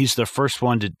 He's the first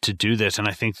one to do this. And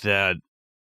I think that,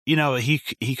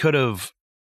 he could have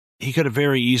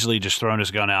very easily just thrown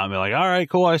his gun out and be like, all right,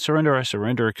 cool, I surrender.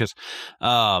 Because,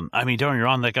 don't get me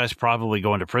wrong, that guy's probably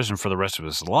going to prison for the rest of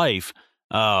his life.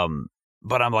 But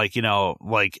I'm like,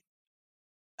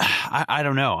 I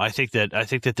don't know. I think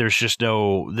that there's just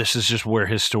this is just where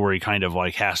his story kind of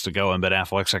like has to go. And Ben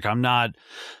Affleck's like, I'm not,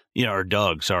 or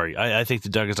Doug, sorry. I think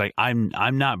that Doug is like,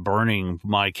 I'm not burning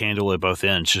my candle at both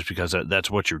ends just because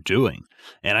that's what you're doing.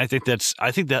 And I think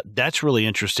that's really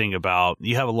interesting about,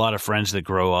 you have a lot of friends that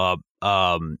grow up,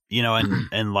 and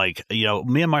like,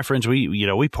 me and my friends, we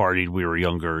partied, we were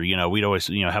younger, we'd always,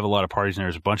 have a lot of parties and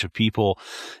there's a bunch of people,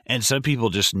 and some people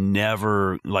just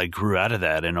never like grew out of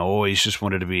that and always just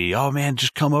wanted to be, oh man,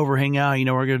 just come over, hang out,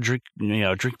 we're going to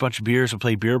drink a bunch of beers and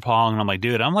play beer pong. And I'm like,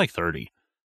 dude, I'm like 30.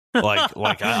 I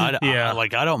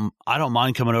don't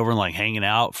mind coming over and like hanging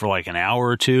out for like an hour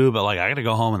or two, but like I got to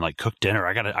go home and like cook dinner.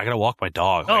 I got to walk my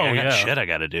dog. Like, I got shit I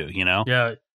got to do,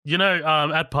 Yeah.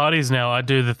 At parties now, I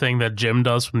do the thing that Jim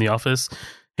does from The Office.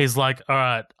 He's like, all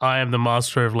right, I am the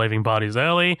master of leaving parties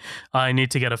early. I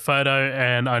need to get a photo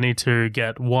and I need to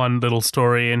get one little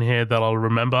story in here that I'll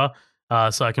remember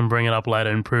so I can bring it up later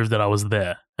and prove that I was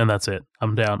there. And that's it.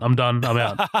 I'm down. I'm done. I'm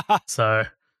out. So,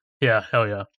 yeah, hell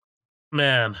yeah.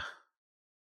 Man,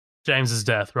 James's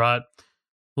death, right?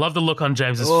 Love the look on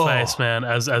James's face, man,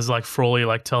 as like Frawley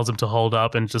like tells him to hold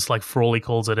up and just like Frawley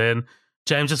calls it in.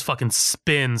 James just fucking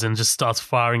spins and just starts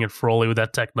firing at Frawley with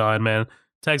that Tech 9, man.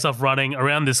 Takes off running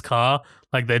around this car,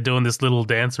 like they're doing this little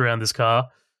dance around this car.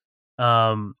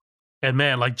 And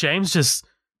man, like James just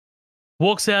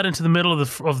walks out into the middle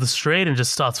of the street and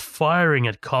just starts firing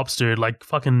at cops, dude, like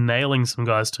fucking nailing some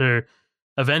guys too.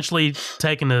 Eventually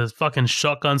taking a fucking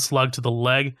shotgun slug to the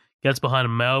leg, gets behind a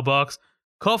mailbox.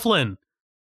 Coughlin,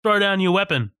 throw down your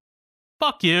weapon.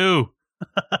 Fuck you.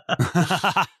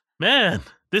 Man,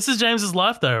 this is James's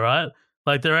life though, right?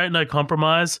 Like there ain't no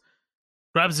compromise.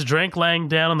 Grabs a drink laying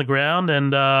down on the ground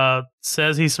and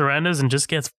says he surrenders and just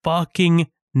gets fucking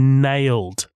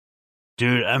nailed.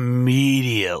 Dude,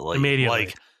 immediately.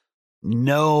 Like,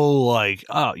 no, like,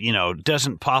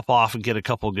 doesn't pop off and get a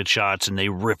couple good shots and they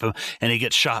rip him and he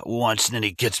gets shot once and then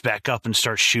he gets back up and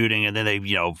starts shooting and then they,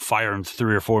 fire him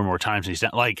 3 or 4 more times and he's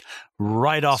down. Like,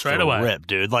 right off the rip,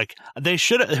 dude. Like, they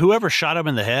should have, whoever shot him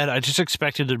in the head, I just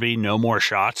expected there to be no more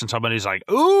shots and somebody's like,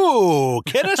 ooh,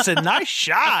 Kinnison, nice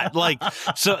shot. Like,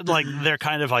 so, like, they're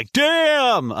kind of like,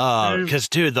 damn. Because,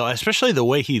 dude, though, especially the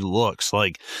way he looks,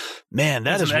 like, man,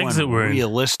 that is one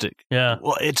realistic. Yeah.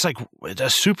 Well, it's like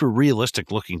a super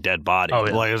realistic looking dead body. Oh,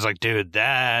 yeah. Like, I was like, dude,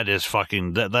 that is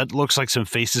fucking, that looks like some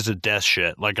Faces of Death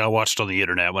shit. Like, I watched on the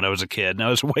internet when I was a kid and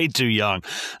I was way too young.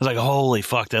 I was like, holy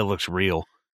fuck, that looks real.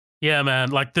 Yeah, man.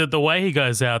 Like the way he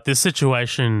goes out, this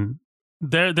situation,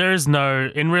 there is no,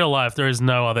 in real life, there is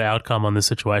no other outcome on this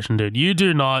situation, dude. You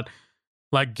do not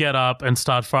like get up and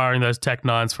start firing those Tech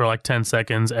 9s for like 10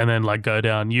 seconds and then like go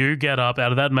down. You get up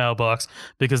out of that mailbox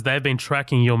because they've been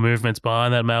tracking your movements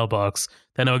behind that mailbox.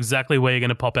 They know exactly where you're going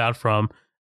to pop out from.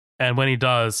 And when he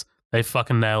does, they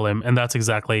fucking nail him. And that's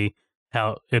exactly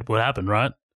how it would happen,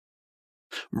 right?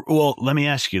 Well, let me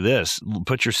ask you this.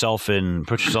 Put yourself in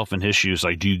his shoes.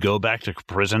 Like, do you go back to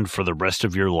prison for the rest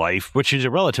of your life? Which is a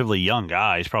relatively young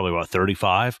guy. He's probably about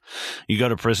 35. You go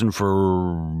to prison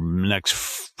for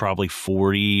next probably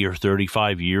 40 or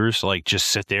 35 years. Like, just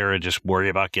sit there and just worry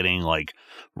about getting like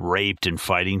raped and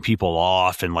fighting people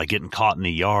off and like getting caught in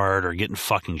the yard or getting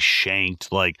fucking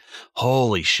shanked. Like,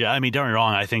 holy shit. I mean, don't get me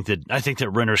wrong. I think that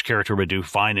Renner's character would do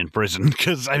fine in prison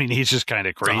because I mean, he's just kind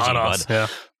of crazy. But yeah.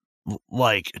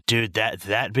 Like, dude,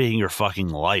 that being your fucking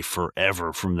life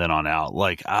forever from then on out.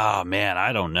 Like, oh man,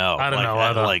 I don't know. I don't know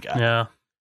either.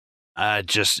 Yeah.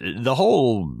 Just the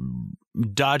whole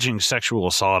dodging sexual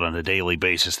assault on a daily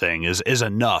basis thing is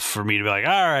enough for me to be like,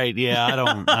 all right, yeah,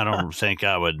 I don't think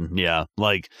I would, yeah,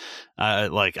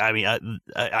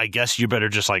 I guess you better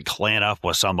just like clan up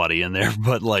with somebody in there,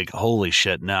 but like, holy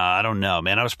shit, no, I don't know,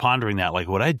 man. I was pondering that, like,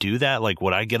 would I do that? Like,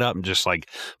 would I get up and just like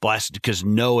blast? Because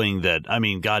knowing that, I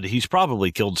mean, God, he's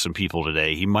probably killed some people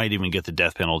today. He might even get the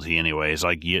death penalty anyways.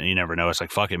 Like, you never know. It's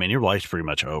like, fuck it, man, your life's pretty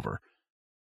much over.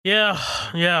 Yeah.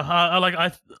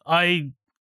 I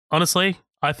honestly,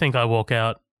 I think I walk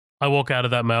out. I walk out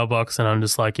of that mailbox and I'm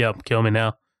just like, yep, kill me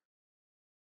now.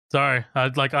 Sorry. I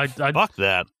fuck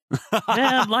that.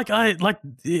 Yeah,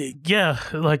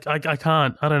 I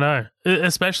can't. I don't know.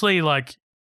 Especially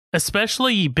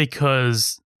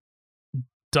because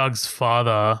Doug's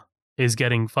father is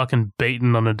getting fucking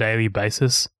beaten on a daily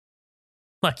basis.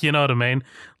 Like, you know what I mean?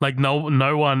 Like, no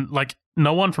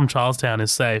one from Charlestown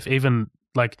is safe. Even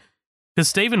like, because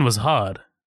Stephen was hard,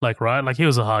 like, right? Like, he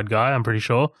was a hard guy. I'm pretty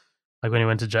sure. Like when he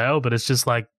went to jail, but it's just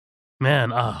like,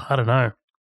 man, I don't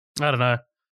know.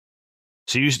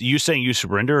 So you saying you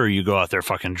surrender, or you go out there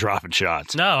fucking dropping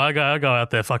shots? No, I go out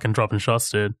there fucking dropping shots,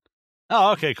 dude.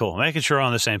 Oh, okay, cool. Making sure we're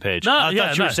on the same page. No, I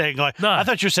thought you were saying I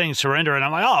thought you were saying surrender, and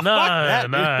I'm like, oh, fuck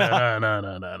that.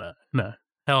 No.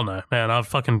 Hell no, man. I'm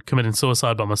fucking committing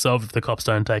suicide by myself if the cops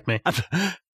don't take me.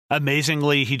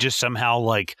 Amazingly, he just somehow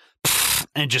like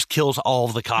and just kills all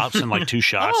of the cops in like 2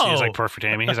 shots. Oh. He's like perfect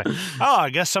aiming. He's like, oh, I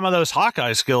guess some of those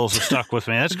Hawkeye skills have stuck with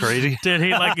me. That's crazy. Dude,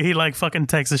 he fucking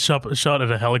takes a shot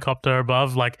at a helicopter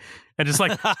above, like, and just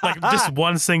like just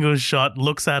one single shot,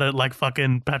 looks at it like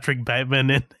fucking Patrick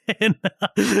Bateman in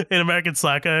American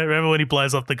Psycho. Remember when he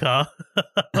blows up the car?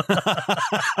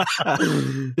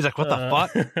 He's like, what the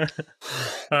fuck?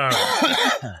 All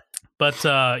right.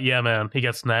 But yeah, man, he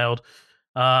gets nailed.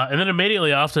 And then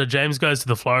immediately after, James goes to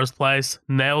the florist place,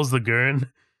 nails the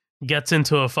goon, gets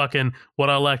into a fucking, what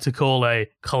I like to call a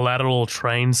collateral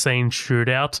train scene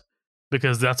shootout,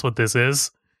 because that's what this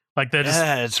is. Like, they're just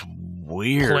it's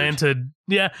weird. Planted.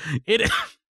 Yeah, it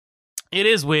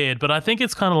is weird, but I think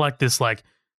it's kind of like this, like,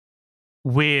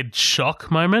 weird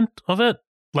shock moment of it.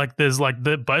 Like, there's like,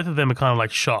 both of them are kind of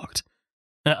like shocked.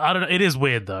 I don't know. It is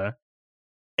weird, though.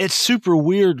 It's super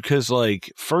weird because,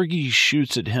 like, Fergie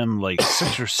shoots at him like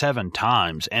 6 or 7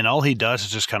 times, and all he does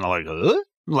is just kind of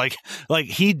like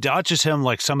he dodges him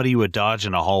like somebody you would dodge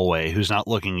in a hallway who's not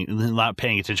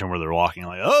paying attention where they're walking.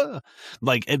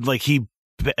 Like, he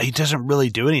doesn't really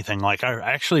do anything. Like, I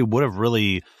actually would have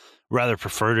really rather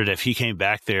preferred it if he came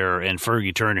back there and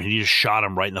Fergie turned and he just shot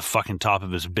him right in the fucking top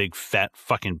of his big fat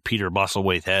fucking Peter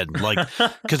Bustlewaite head. Like,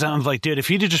 because I'm like, dude, if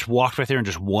he'd have just walked right there and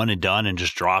just one and done and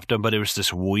just dropped him, but it was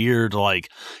this weird, like,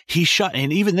 he shot,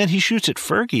 and even then he shoots at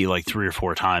Fergie like 3 or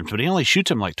 4 times, but he only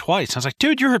shoots him like twice. I was like,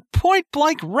 dude, you're at point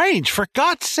blank range, for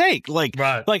God's sake. Like,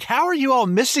 right. Like, how are you all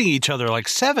missing each other like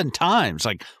 7 times?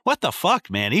 Like, what the fuck,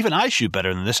 man? Even I shoot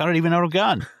better than this. I don't even own a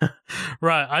gun.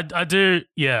 Right. I do.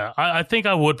 Yeah. I think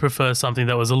I would prefer something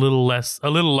that was a little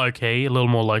low key, a little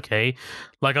more low key.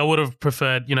 Like, I would have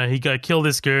preferred, he go kill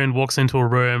this goon, walks into a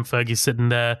room, Fergie's sitting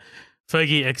there.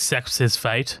 Fergie accepts his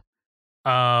fate.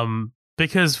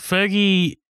 Because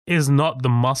Fergie is not the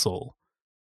muscle.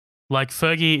 Like,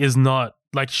 Fergie is not,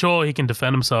 like, sure, he can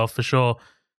defend himself for sure,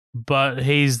 but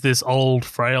he's this old,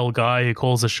 frail guy who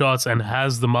calls the shots and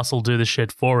has the muscle do the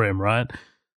shit for him, right?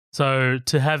 So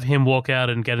to have him walk out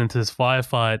and get into this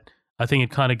firefight, I think it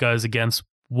kind of goes against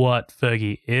what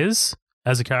Fergie is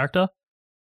as a character.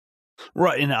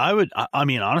 Right. And I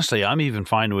mean, honestly, I'm even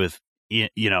fine with,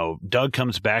 Doug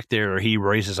comes back there, or he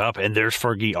raises up, and there's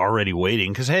Fergie already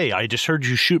waiting. Because, hey, I just heard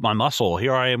you shoot my muscle.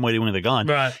 Here I am waiting with a gun.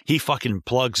 Right. He fucking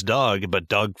plugs Doug, but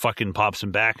Doug fucking pops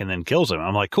him back and then kills him.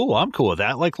 I'm like, cool, I'm cool with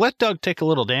that. Like, let Doug take a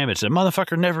little damage. The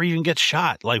motherfucker never even gets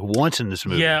shot, like, once in this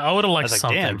movie. Yeah, I would have liked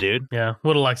something. Damn, dude. Yeah,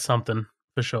 would have liked something,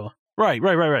 for sure. Right.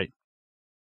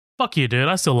 Fuck you, dude.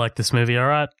 I still like this movie, all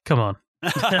right? Come on.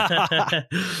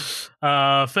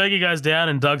 Fergie goes down,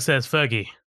 and Doug says, Fergie,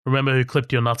 remember who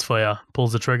clipped your nuts for you?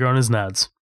 Pulls the trigger on his nads.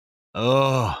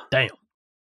 Oh. Damn.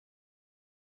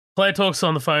 Claire talks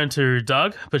on the phone to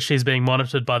Doug, but she's being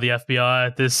monitored by the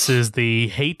FBI. This is the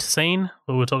heat scene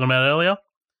we were talking about earlier.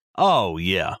 Oh,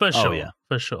 yeah. For sure. Oh, yeah.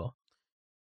 For sure.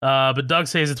 But Doug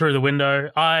sees it through the window.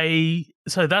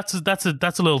 So that's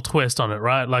a little twist on it,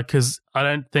 right? Like, because I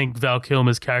don't think Val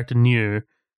Kilmer's character knew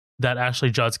that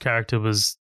Ashley Judd's character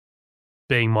was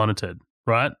being monitored,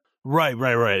 right?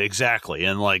 Right. Exactly.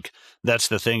 And like, that's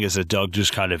the thing, is that Doug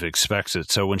just kind of expects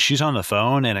it. So when she's on the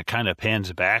phone and it kind of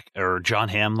pans back, or John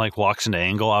Hamm like walks into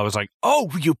angle, I was like,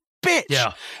 oh, you bitch.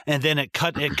 Yeah. And then it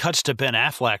cuts to Ben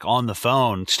Affleck on the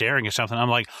phone staring at something. I'm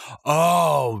like,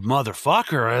 oh,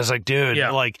 motherfucker. I was like, dude,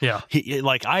 He,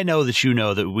 like, I know that you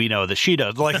know that we know that she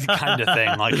does, like, kind of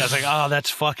thing. Like, I was like, oh, that's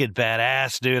fucking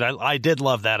badass, dude. I did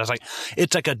love that. I was like,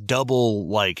 it's like a double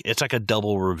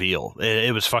reveal.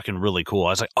 It was fucking really cool.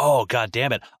 I was like, oh, God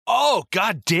damn it. Oh,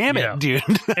 God damn it, dude.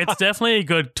 It's definitely a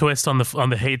good twist on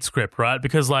the Heat script, right?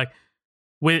 Because, like,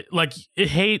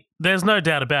 Heat, there's no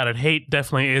doubt about it. Heat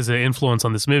definitely is an influence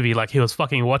on this movie. Like, he was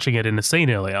fucking watching it in the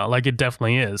scene earlier. Like, it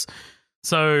definitely is.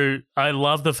 So I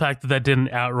love the fact that they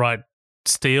didn't outright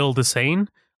steal the scene.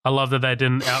 I love that they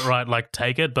didn't outright like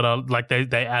take it, but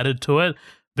they added to it,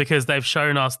 because they've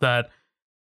shown us that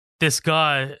this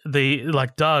guy,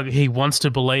 Doug, he wants to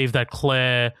believe that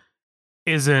Claire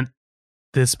isn't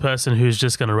this person who's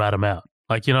just going to rat him out.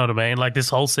 Like, you know what I mean? Like, this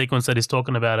whole sequence that he's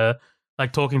talking about her,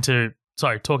 like talking to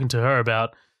talking to her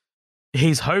about,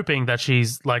 he's hoping that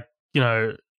she's like,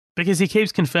 because he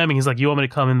keeps confirming, he's like, you want me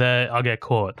to come in there? I'll get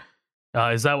caught.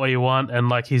 Is that what you want? And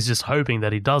like, he's just hoping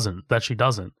that she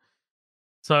doesn't.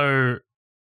 So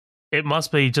it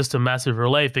must be just a massive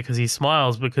relief, because he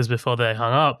smiles, because before they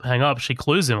hang up, she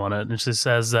clues him on it, and she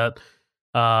says that,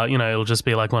 it'll just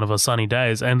be like one of her sunny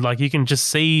days. And like, you can just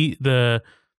see the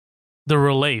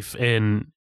relief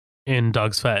in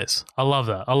Doug's face. I love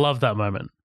that. I love that moment.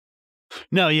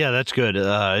 No, yeah, that's good.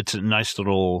 It's a nice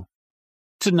little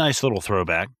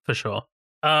throwback for sure.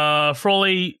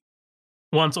 Frawley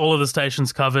wants all of the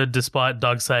stations covered, despite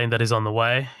Doug saying that he's on the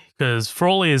way, because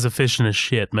Frawley is efficient as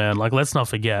shit, man. Like, let's not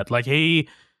forget. Like, he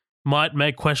might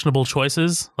make questionable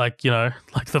choices, like,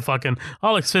 like the fucking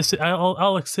I'll asphyxiate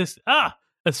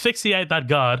that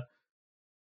guard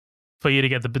for you to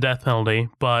get the death penalty,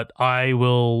 but I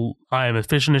am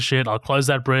efficient as shit. I'll close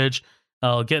that bridge.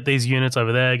 I'll get these units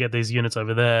over there, get these units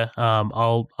over there.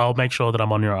 I'll make sure that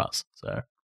I'm on your ass. So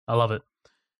I love it.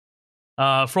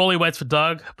 Frawley waits for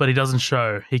Doug, but he doesn't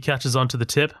show. He catches on to the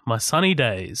tip. My sunny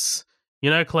days.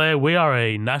 Claire, we are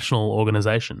a national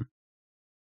organization.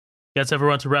 Gets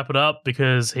everyone to wrap it up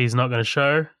because he's not going to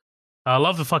show. I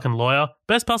love the fucking lawyer.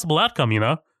 Best possible outcome,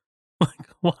 Like,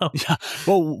 wow. Yeah.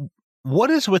 Well,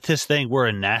 what is with this thing? We're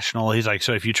a national. He's like,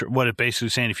 so if you what it basically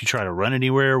saying, if you try to run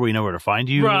anywhere, we know where to find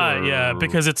you, right? Or? Yeah,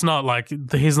 because it's not like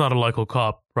he's not a local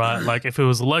cop, right? Like, if it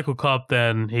was a local cop,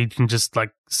 then he can just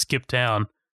like skip town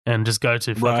and just go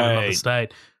to fucking another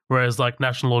state. Whereas like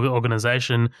national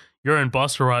organization, you're in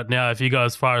Boston right now. If you go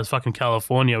as far as fucking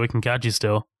California, we can catch you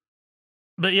still.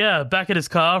 But yeah, back at his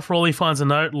car, Frawley finds a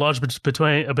note lodged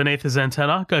beneath his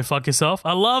antenna. Go fuck yourself.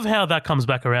 I love how that comes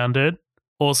back around, dude.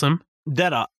 Awesome.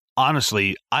 That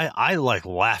honestly, I like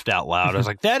laughed out loud. I was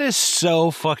like, that is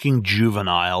so fucking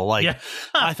juvenile. Like, yeah.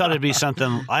 I thought it'd be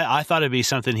something. I thought it'd be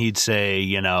something he'd say,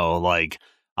 like,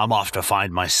 I'm off to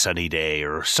find my sunny day,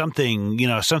 or something,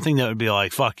 something that would be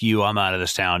like, fuck you, I'm out of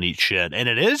this town, eat shit. And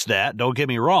it is that, don't get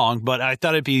me wrong, but I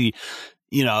thought it'd be,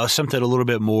 something a little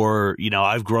bit more,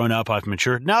 I've grown up, I've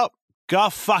matured. Nope. Go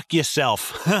fuck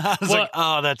yourself. I was like,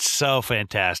 oh, that's so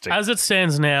fantastic. As it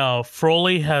stands now,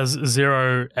 Frawley has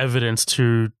zero evidence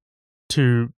to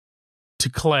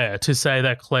Claire to say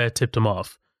that Claire tipped him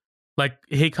off. Like,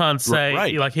 he can't say,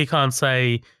 right. He can't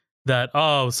say that,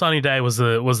 oh, sunny day was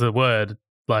the word.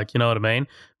 Like, you know what I mean?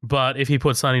 But if he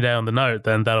put sunny day on the note,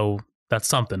 then that's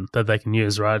something that they can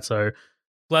use, right? So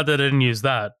glad they didn't use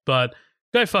that. But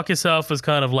go fuck yourself was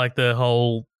kind of like the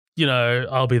whole,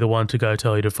 I'll be the one to go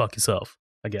tell you to fuck yourself,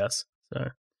 I guess.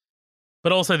 So,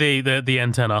 but also the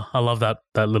antenna. I love that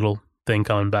little thing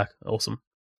coming back. Awesome.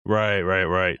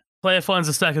 Right. Claire finds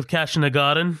a stack of cash in the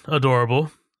garden.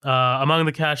 Adorable. Among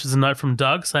the cash is a note from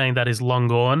Doug saying that he's long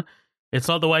gone. It's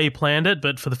not the way he planned it,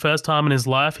 but for the first time in his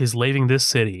life, he's leaving this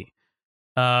city.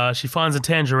 She finds a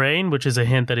tangerine, which is a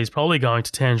hint that he's probably going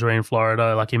to Tangerine,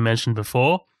 Florida, like he mentioned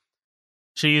before.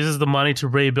 She uses the money to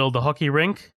rebuild the hockey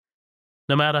rink.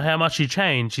 No matter how much you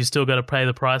change, you still got to pay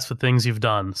the price for things you've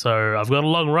done. So I've got a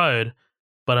long road,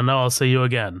 but I know I'll see you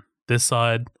again, this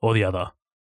side or the other.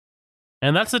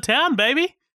 And that's the town,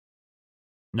 baby.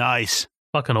 Nice.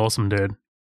 Fucking awesome, dude.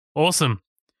 Awesome.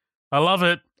 I love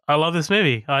it. I love this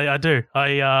movie. I do.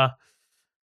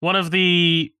 One of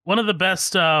the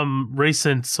best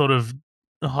recent sort of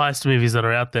heist movies that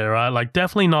are out there, right? Like,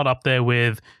 definitely not up there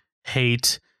with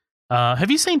Heat.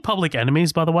 Have you seen Public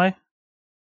Enemies, by the way?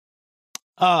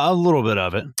 A little bit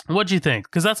of it. What do you think?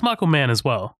 Because that's Michael Mann as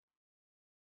well.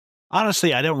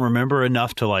 Honestly, I don't remember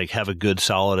enough to like have a good,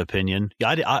 solid opinion.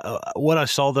 I what I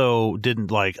saw though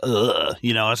didn't like, I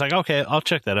was like, okay, I'll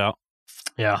check that out.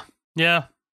 Yeah. We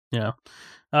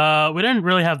don't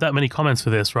really have that many comments for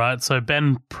this, right? So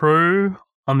Ben Prue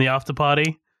on the after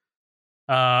party.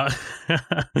 I'm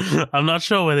not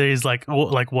sure whether he's like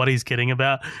what he's kidding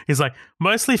about. He's like,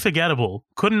 mostly forgettable.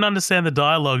 Couldn't understand the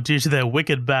dialogue due to their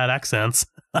wicked bad accents.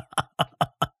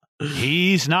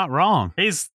 He's not wrong.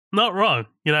 He's not wrong.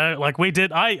 Like we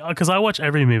did. Because I watch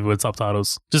every movie with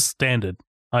subtitles, just standard.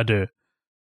 I do.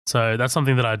 So that's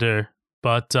something that I do.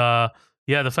 But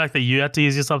yeah, the fact that you had to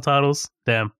use your subtitles,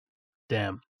 damn.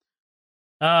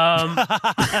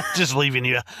 Just leaving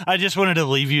you. I just wanted to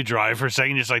leave you dry for a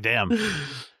second. Just like, damn.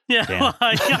 Yeah, damn.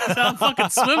 I'm fucking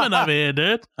swimming over here,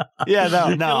 dude.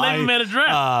 Yeah, no. Leaving me to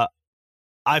drown.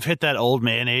 I've hit that old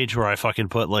man age where I fucking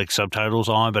put like subtitles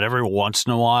on, but every once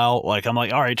in a while, like I'm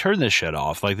like, all right, turn this shit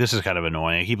off. Like this is kind of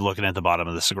annoying. I keep looking at the bottom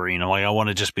of the screen. I'm like, I want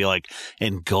to just be like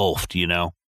engulfed, Yeah,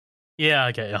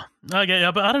 I get you,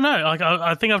 but I don't know. Like,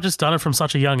 I think I've just done it from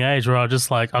such a young age where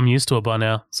I'm used to it by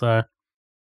now. So I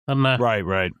don't know.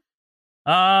 Right.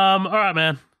 All right,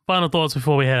 man. final thoughts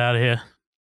before we head out of here.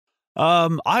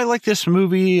 I like this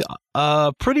movie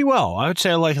pretty well. I would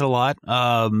say I like it a lot.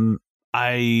 I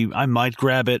might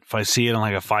grab it if I see it on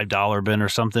like a $5 bin or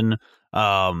something.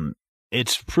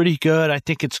 It's pretty good. I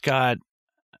think it's got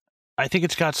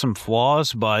some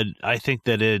flaws, but I think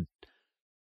that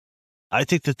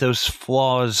those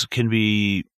flaws can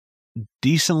be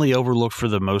decently overlooked for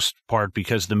the most part,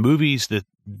 because the movies that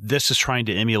this is trying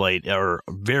to emulate are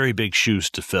very big shoes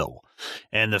to fill.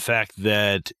 And the fact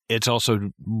that it's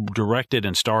also directed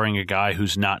and starring a guy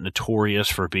who's not notorious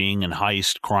for being in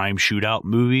heist, crime, shootout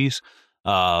movies,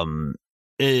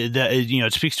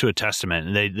 it speaks to a testament.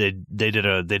 And they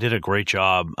did a great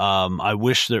job. I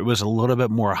wish there was a little bit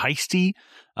more heisty.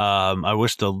 I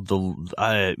wish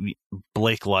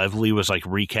Blake Lively was like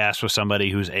recast with somebody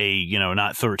who's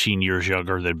not 13 years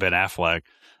younger than Ben Affleck.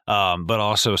 But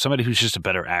also somebody who's just a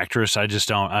better actress. I don't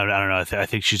know. I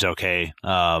think she's okay.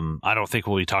 I don't think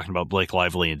we'll be talking about Blake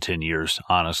Lively in 10 years,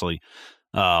 honestly.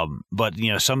 But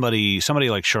somebody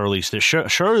like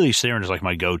Charlize Theron is like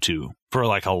my go-to for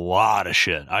like a lot of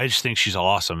shit. I just think she's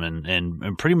awesome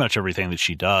and pretty much everything that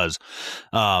she does.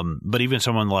 But even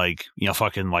someone like,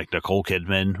 fucking like Nicole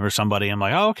Kidman or somebody, I'm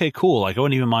like, oh, okay, cool. Like I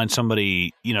wouldn't even mind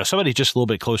somebody just a little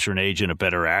bit closer in age and a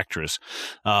better actress.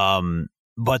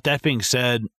 But that being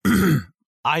said,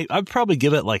 I'd probably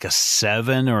give it like a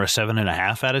 7 or a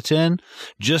 7.5 out of 10,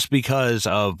 just because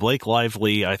of Blake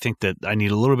Lively. I think that I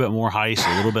need a little bit more heist,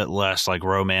 a little bit less like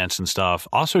romance and stuff.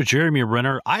 Also, Jeremy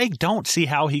Renner, I don't see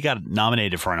how he got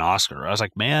nominated for an Oscar. I was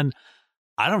like, man,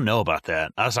 I don't know about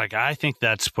that. I was like, I think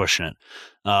that's pushing it.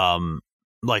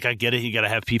 Like, I get it. You got to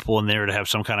have people in there to have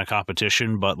some kind of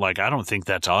competition, but like, I don't think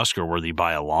that's Oscar worthy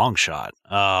by a long shot.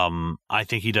 I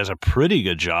think he does a pretty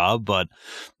good job, but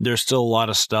there's still a lot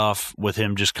of stuff with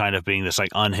him just kind of being this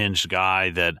like unhinged guy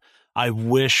that I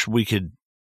wish we could.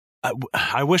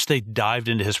 I wish they dived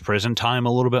into his prison time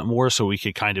a little bit more so we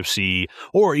could kind of see,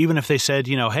 or even if they said,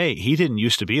 hey, he didn't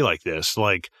used to be like this.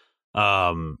 Like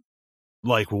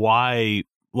why?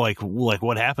 Like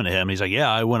what happened to him? He's like, yeah,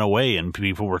 I went away and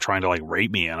people were trying to like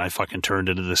rape me and I fucking turned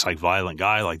into this like violent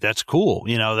guy. Like, that's cool.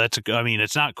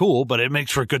 It's not cool, but it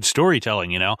makes for good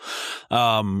storytelling, So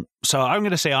I'm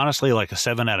going to say honestly, like a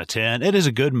 7 out of 10. It is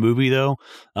a good movie though.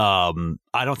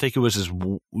 I don't think it was as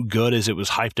good as it was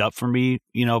hyped up for me,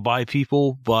 by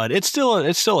people, but it's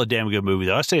still a damn good movie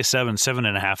though. I say a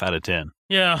 7.5 out of 10.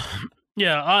 Yeah.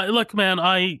 Look, man,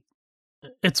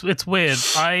 it's weird.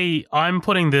 I'm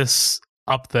putting this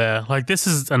up there. Like, this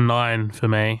is a 9 for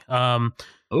me.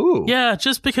 Ooh. Yeah,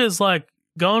 just because like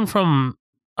going from,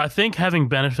 I think it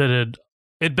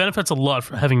benefits a lot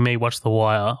from having me watch The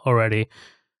Wire already.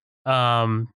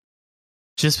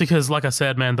 Just because, like I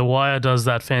said, man, The Wire does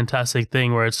that fantastic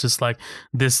thing where it's just like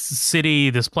this city,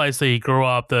 this place that you grew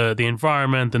up, the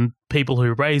environment, and people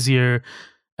who raise you,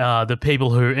 the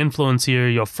people who influence you,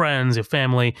 your friends, your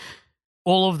family,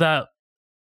 all of that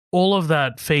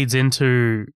feeds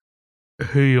into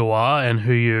who you are and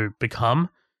who you become.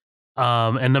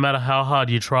 And no matter how hard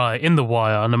you try in The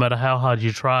Wire, no matter how hard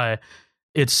you try,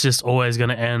 it's just always going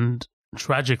to end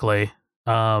tragically.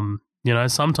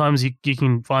 Sometimes you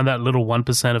can find that little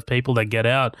 1% of people that get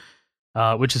out,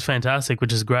 which is fantastic,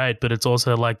 which is great, but it's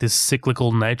also like this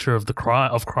cyclical nature of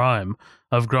crime,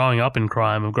 of growing up in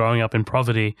crime, of growing up in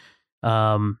poverty,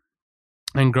 and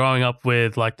growing up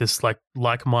with like this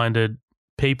like-minded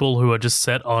people who are just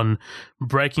set on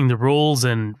breaking the rules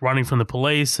and running from the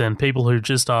police, and people who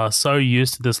just are so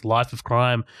used to this life of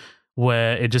crime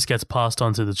where it just gets passed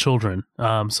on to the children.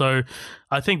 So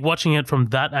I think watching it from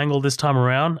that angle this time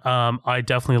around, I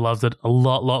definitely loved it a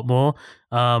lot more.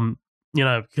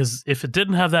 Because if it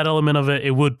didn't have that element of it,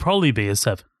 it would probably be a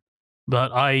 7.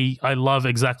 But I love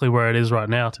exactly where it is right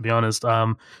now, to be honest.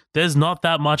 There's not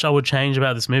that much I would change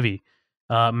about this movie.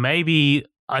 Maybe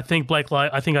I think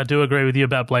I do agree with you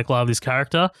about Blake Lively's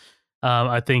character.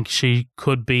 I think she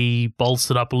could be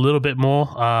bolstered up a little bit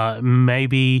more.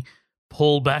 Maybe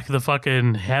pull back the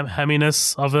fucking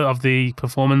hamminess of the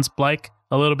performance, Blake,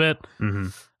 a little bit.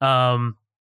 Mm-hmm.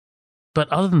 But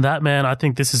other than that, man, I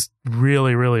think this is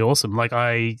really, really awesome. Like,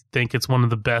 I think it's one of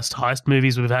the best heist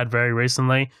movies we've had very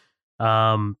recently.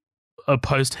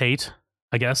 Post Heat,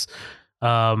 I guess.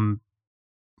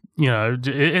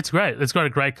 It's great. It's got a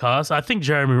great cast. I think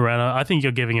Jeremy Renner, I think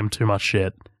you're giving him too much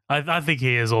shit. I think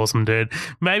he is awesome, dude.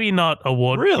 Maybe not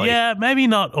award. Really? Yeah, maybe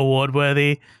not award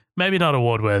worthy.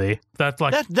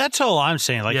 That's all I'm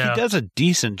saying. Like, he does a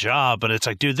decent job, but it's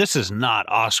like, dude, this is not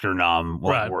Oscar nom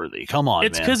worthy. Come on,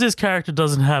 It's because his character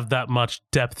doesn't have that much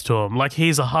depth to him. Like,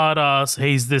 he's a hard ass.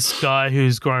 He's this guy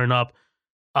who's grown up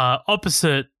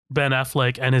opposite Ben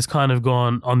Affleck and has kind of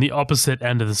gone on the opposite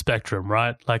end of the spectrum,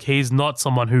 right? Like, he's not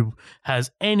someone who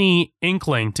has any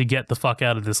inkling to get the fuck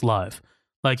out of this life.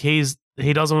 Like, he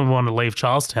doesn't want to leave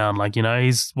Charlestown. Like, you know,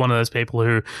 he's one of those people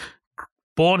who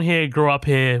born here, grew up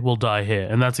here, will die here.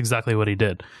 And that's exactly what he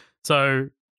did. So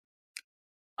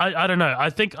I don't know. I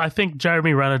think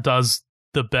Jeremy Renner does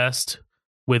the best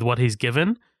with what he's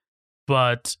given,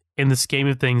 but in the scheme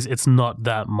of things, it's not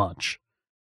that much.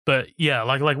 But yeah,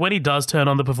 like when he does turn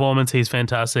on the performance, he's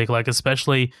fantastic. Like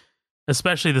especially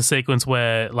the sequence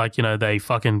where, like, you know, they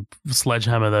fucking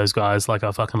sledgehammer those guys. Like,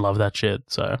 I fucking love that shit.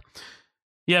 So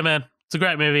yeah, man, it's a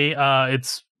great movie.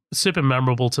 It's super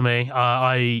memorable to me.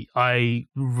 I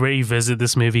revisit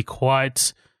this movie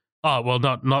quite. Oh, well,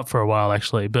 not for a while,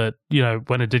 actually. But, you know,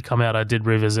 when it did come out, I did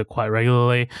revisit quite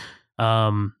regularly.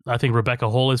 I think Rebecca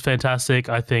Hall is fantastic.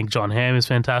 I think John Hamm is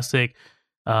fantastic.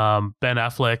 Ben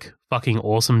Affleck, fucking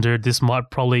awesome, dude. This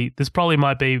probably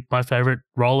might be my favorite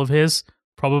role of his,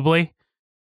 probably.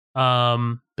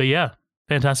 But yeah,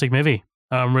 fantastic movie.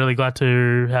 I'm really glad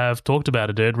to have talked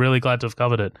about it, dude. Really glad to have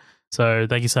covered it. So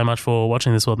thank you so much for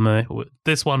watching this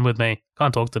one with me.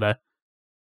 Can't talk today.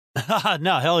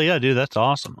 No, hell yeah, dude. That's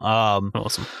awesome.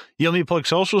 Awesome. You want me to plug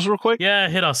socials real quick? Yeah,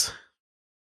 hit us.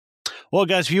 Well,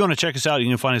 guys, if you want to check us out, you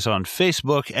can find us on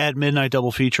Facebook at Midnight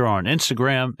Double Feature, on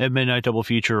Instagram at Midnight Double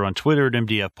Feature, on Twitter at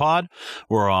MDF Pod.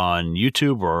 We're on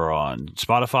YouTube, we're on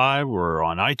Spotify, we're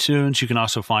on iTunes. You can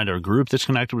also find our group that's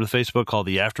connected with Facebook called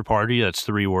The After Party. That's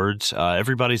 3 words.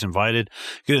 Everybody's invited.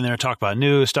 Get in there and talk about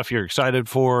news, stuff you're excited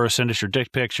for. Send us your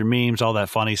dick pics, your memes, all that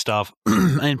funny stuff.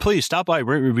 And please stop by,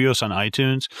 rate, review us on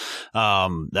iTunes.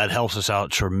 That helps us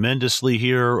out tremendously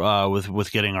here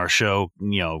with getting our show,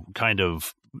 you know, kind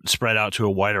of spread out to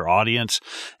a wider audience.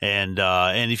 And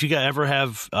if you ever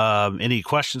have any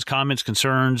questions, comments,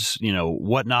 concerns, you know,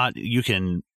 whatnot, you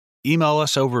can email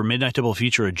us over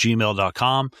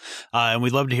midnightdoublefeature@gmail.com. And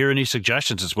we'd love to hear any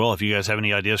suggestions as well if you guys have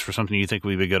any ideas for something you think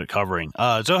we'd be good at covering.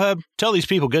 Zoheb, tell these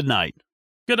people good night.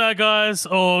 Good night, guys,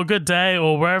 or good day,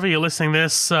 or wherever you're listening to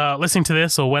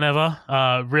this, or whenever.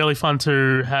 Really fun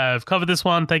to have covered this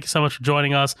one. Thank you so much for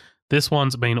joining us. This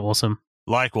one's been awesome.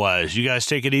 Likewise, you guys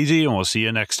take it easy, and we'll see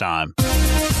you next time.